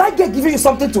 has that girl given you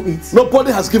something to eat?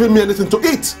 Nobody has given me anything to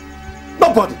eat.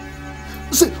 Nobody.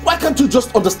 See, why can't you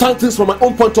just understand things from my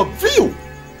own point of view?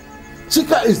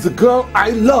 Chika is the girl I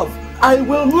love. I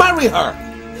will marry her.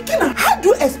 Ikenna, how do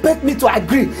you expect me to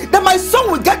agree that my son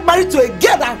will get married to a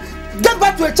girl that gave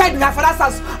birth to a child in her father's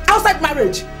house outside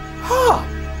marriage?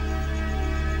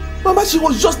 Mama, she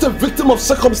was just a victim of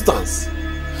circumstance.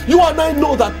 You and I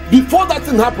know that before that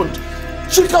thing happened,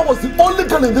 Chika was the only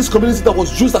girl in this community that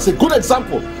was used as a good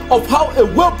example of how a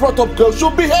well-brought-up girl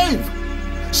should behave.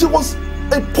 She was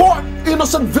a poor,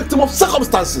 innocent victim of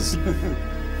circumstances.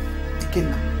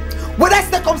 Ikenna, whether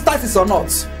circumstances or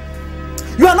not,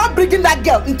 you are not bringing that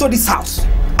girl into this house,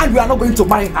 and we are not going to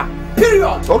marry her.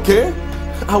 Period. Okay,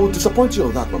 I will disappoint you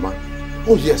on that, Mama.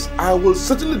 Oh yes, I will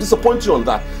certainly disappoint you on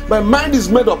that. My mind is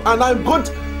made up, and I'm going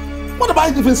to... What am I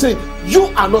even saying? You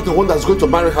are not the one that's going to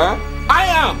marry her. I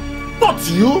am, not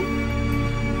you.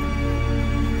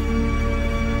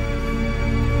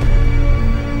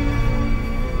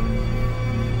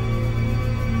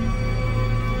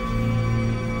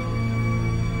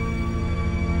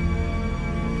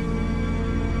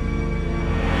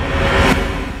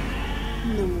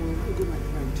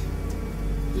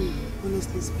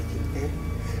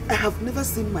 I have never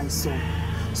seen my son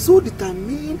so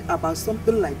determined about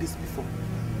something like this before.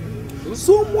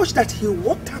 So much that he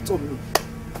walked out on me.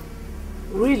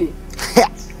 Really?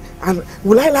 And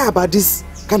will I lie about this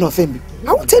kind of thing?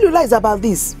 I won't tell you lies about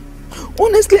this.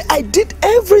 Honestly, I did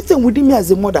everything within me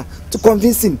as a mother to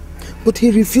convince him, but he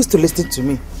refused to listen to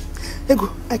me.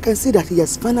 Ego, I can see that he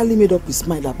has finally made up his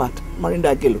mind about marrying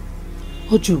that girl.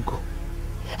 Ojugo,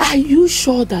 are you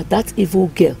sure that that evil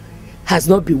girl has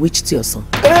not bewitched your son?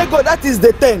 Ego, that is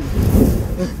the thing.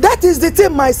 That is the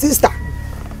thing, my sister.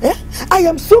 I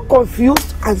am so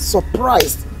confused and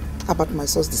surprised about my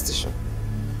son's decision.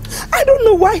 I don't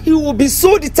know why he will be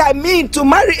so determined to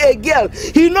marry a girl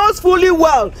he knows fully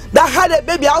well that had a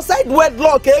baby outside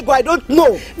wedlock. Ego, I don't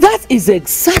know. That is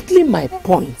exactly my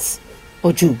point,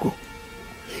 Ojugo.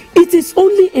 It is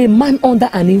only a man under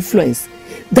an influence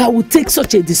that will take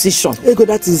such a decision. Ego,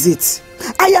 that is it.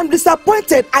 I am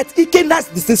disappointed at Ikenna's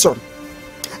decision.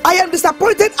 I am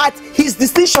disappointed at his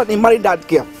decision in marrying that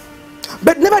girl.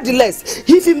 But nevertheless,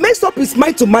 if he makes up his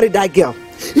mind to marry that girl,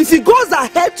 if he goes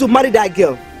ahead to marry that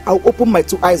girl, I'll open my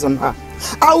two eyes on her.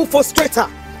 I will frustrate her.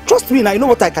 Trust me, I know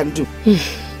what I can do.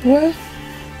 Well,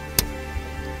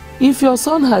 if your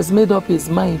son has made up his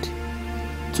mind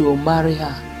to marry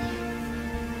her,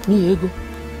 me, Ego,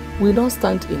 will not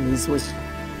stand in his way.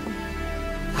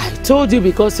 I told you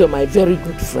because you're my very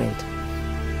good friend.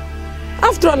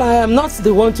 After all, I am not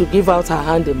the one to give out her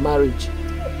hand in marriage.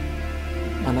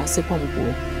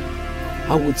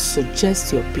 I would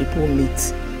suggest your people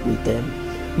meet with them,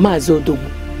 Mazi Odogwu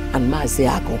and Mazi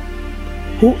Ago,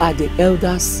 who are the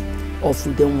elders of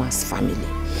Udenwa's family.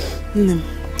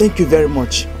 Thank you very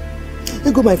much.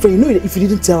 Ego, my friend, you know, if you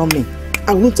didn't tell me,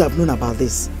 I wouldn't have known about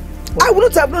this. I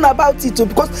wouldn't have known about it too,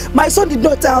 because my son did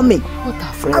not tell me. What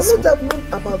are friends? I wouldn't have known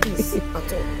about this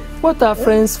at all. What are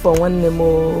friends for one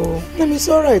Nemo? It's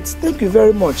all right. Thank you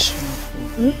very much.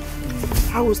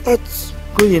 I will start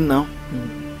going now.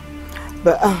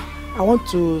 But I want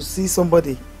to see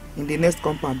somebody in the next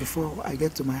compound before I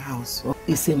get to my house.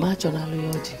 It's a match on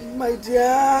Aloyodi. My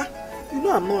dear, you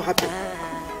know I'm not happy.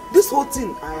 This whole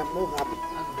thing, I am not happy.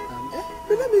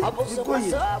 Let me go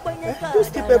in.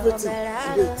 Just keep everything the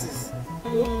way it is.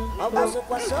 My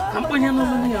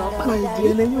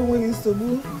dear, then you will so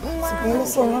move.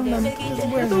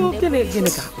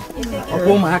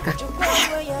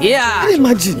 Yeah.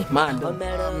 Imagine.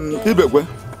 Ibekwe,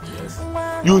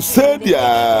 you said you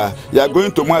are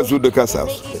going to Mazi Udoka's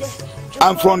house.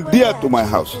 And from there to my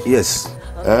house. Yes.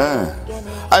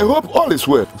 I hope all is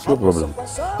well. No problem.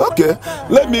 Okay,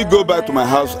 let me go back to my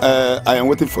house. I am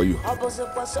waiting for you.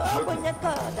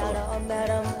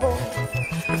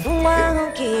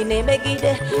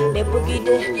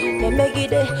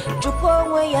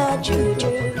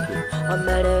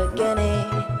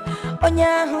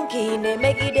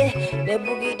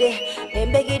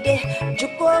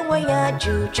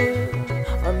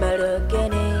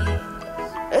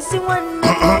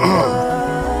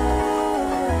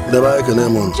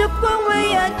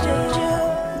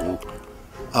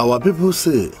 Our people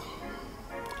say,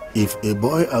 if a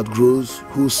boy outgrows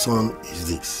whose son is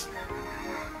this,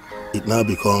 it now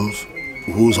becomes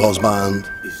whose husband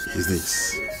is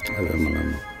this.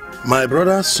 My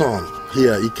brother's son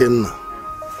here, Ikenna,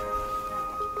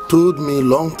 told me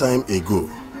long time ago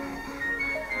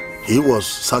he was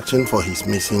searching for his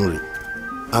missing ring,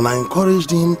 and I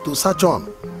encouraged him to search on.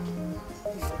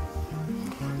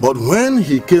 But when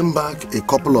he came back a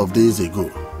couple of days ago,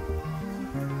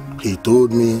 he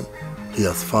told me he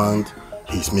has found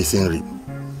his missing ring.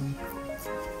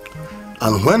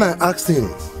 And when I asked him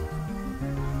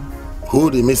who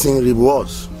the missing rib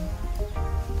was.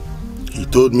 He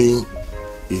told me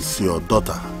it's your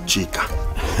daughter, Chika.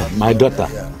 My daughter?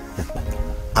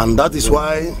 And that is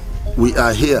why we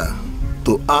are here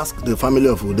to ask the family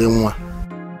of Udenwa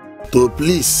to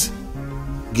please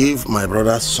give my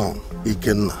brother's son,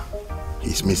 Ikenna,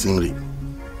 his missing rib.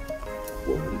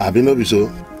 Abinobi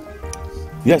so?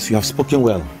 Yes, you have spoken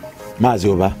well,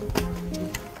 Mazioba.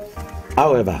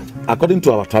 However, according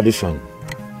to our tradition,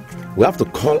 we have to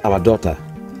call our daughter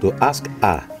to ask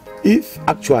her if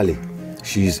actually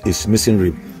she is his missing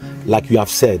rib, like you have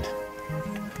said.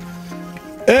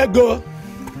 Ego!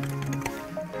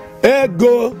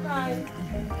 Ego!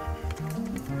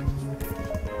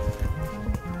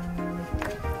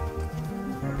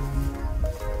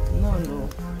 No.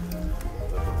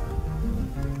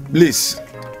 Please,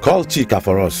 call Chika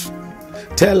for us.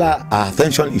 Tell her our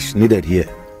attention is needed here.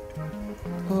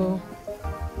 Oh.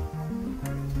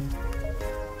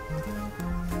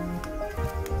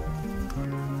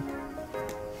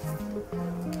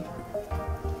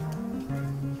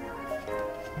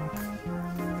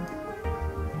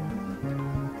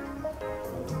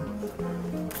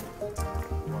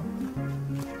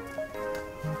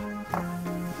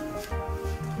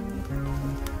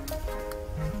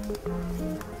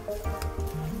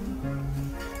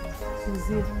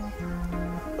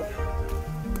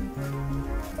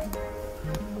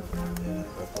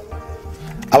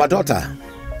 Our daughter,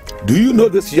 do you know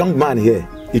this young man here,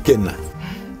 Ikenna?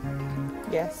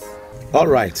 Yes. All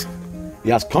right. He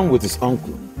has come with his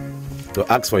uncle to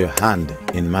ask for your hand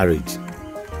in marriage.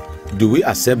 Do we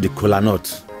accept the kola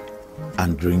nut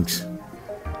and drinks?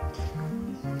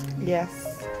 Yes.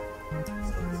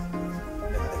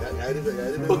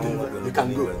 Okay, you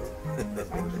can go.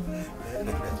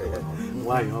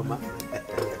 Why, Mama?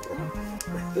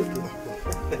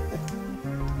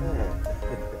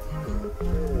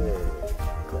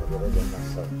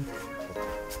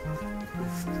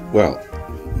 Well,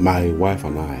 my wife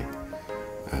and I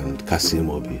and Kasim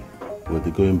Obi will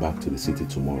be going back to the city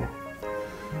tomorrow.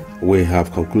 We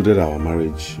have concluded our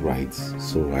marriage rites,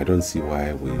 so I don't see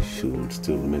why we should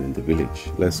still remain in the village.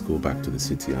 Let's go back to the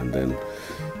city and then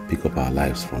pick up our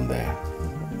lives from there.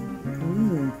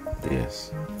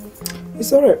 Yes.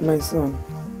 It's alright, my son.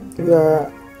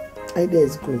 Your idea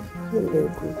is good. Very, very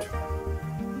good.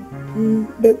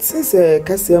 But since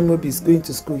Kasiamobi is going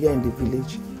to school here in the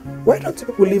village, why don't you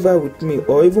people leave her with me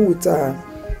or even with her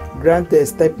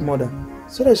stepmother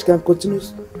so that she can continue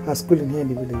her schooling here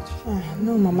in the village?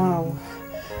 No, Mama.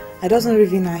 I doesn't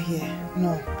live in her here.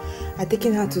 No. I'm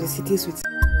taking her to the cities with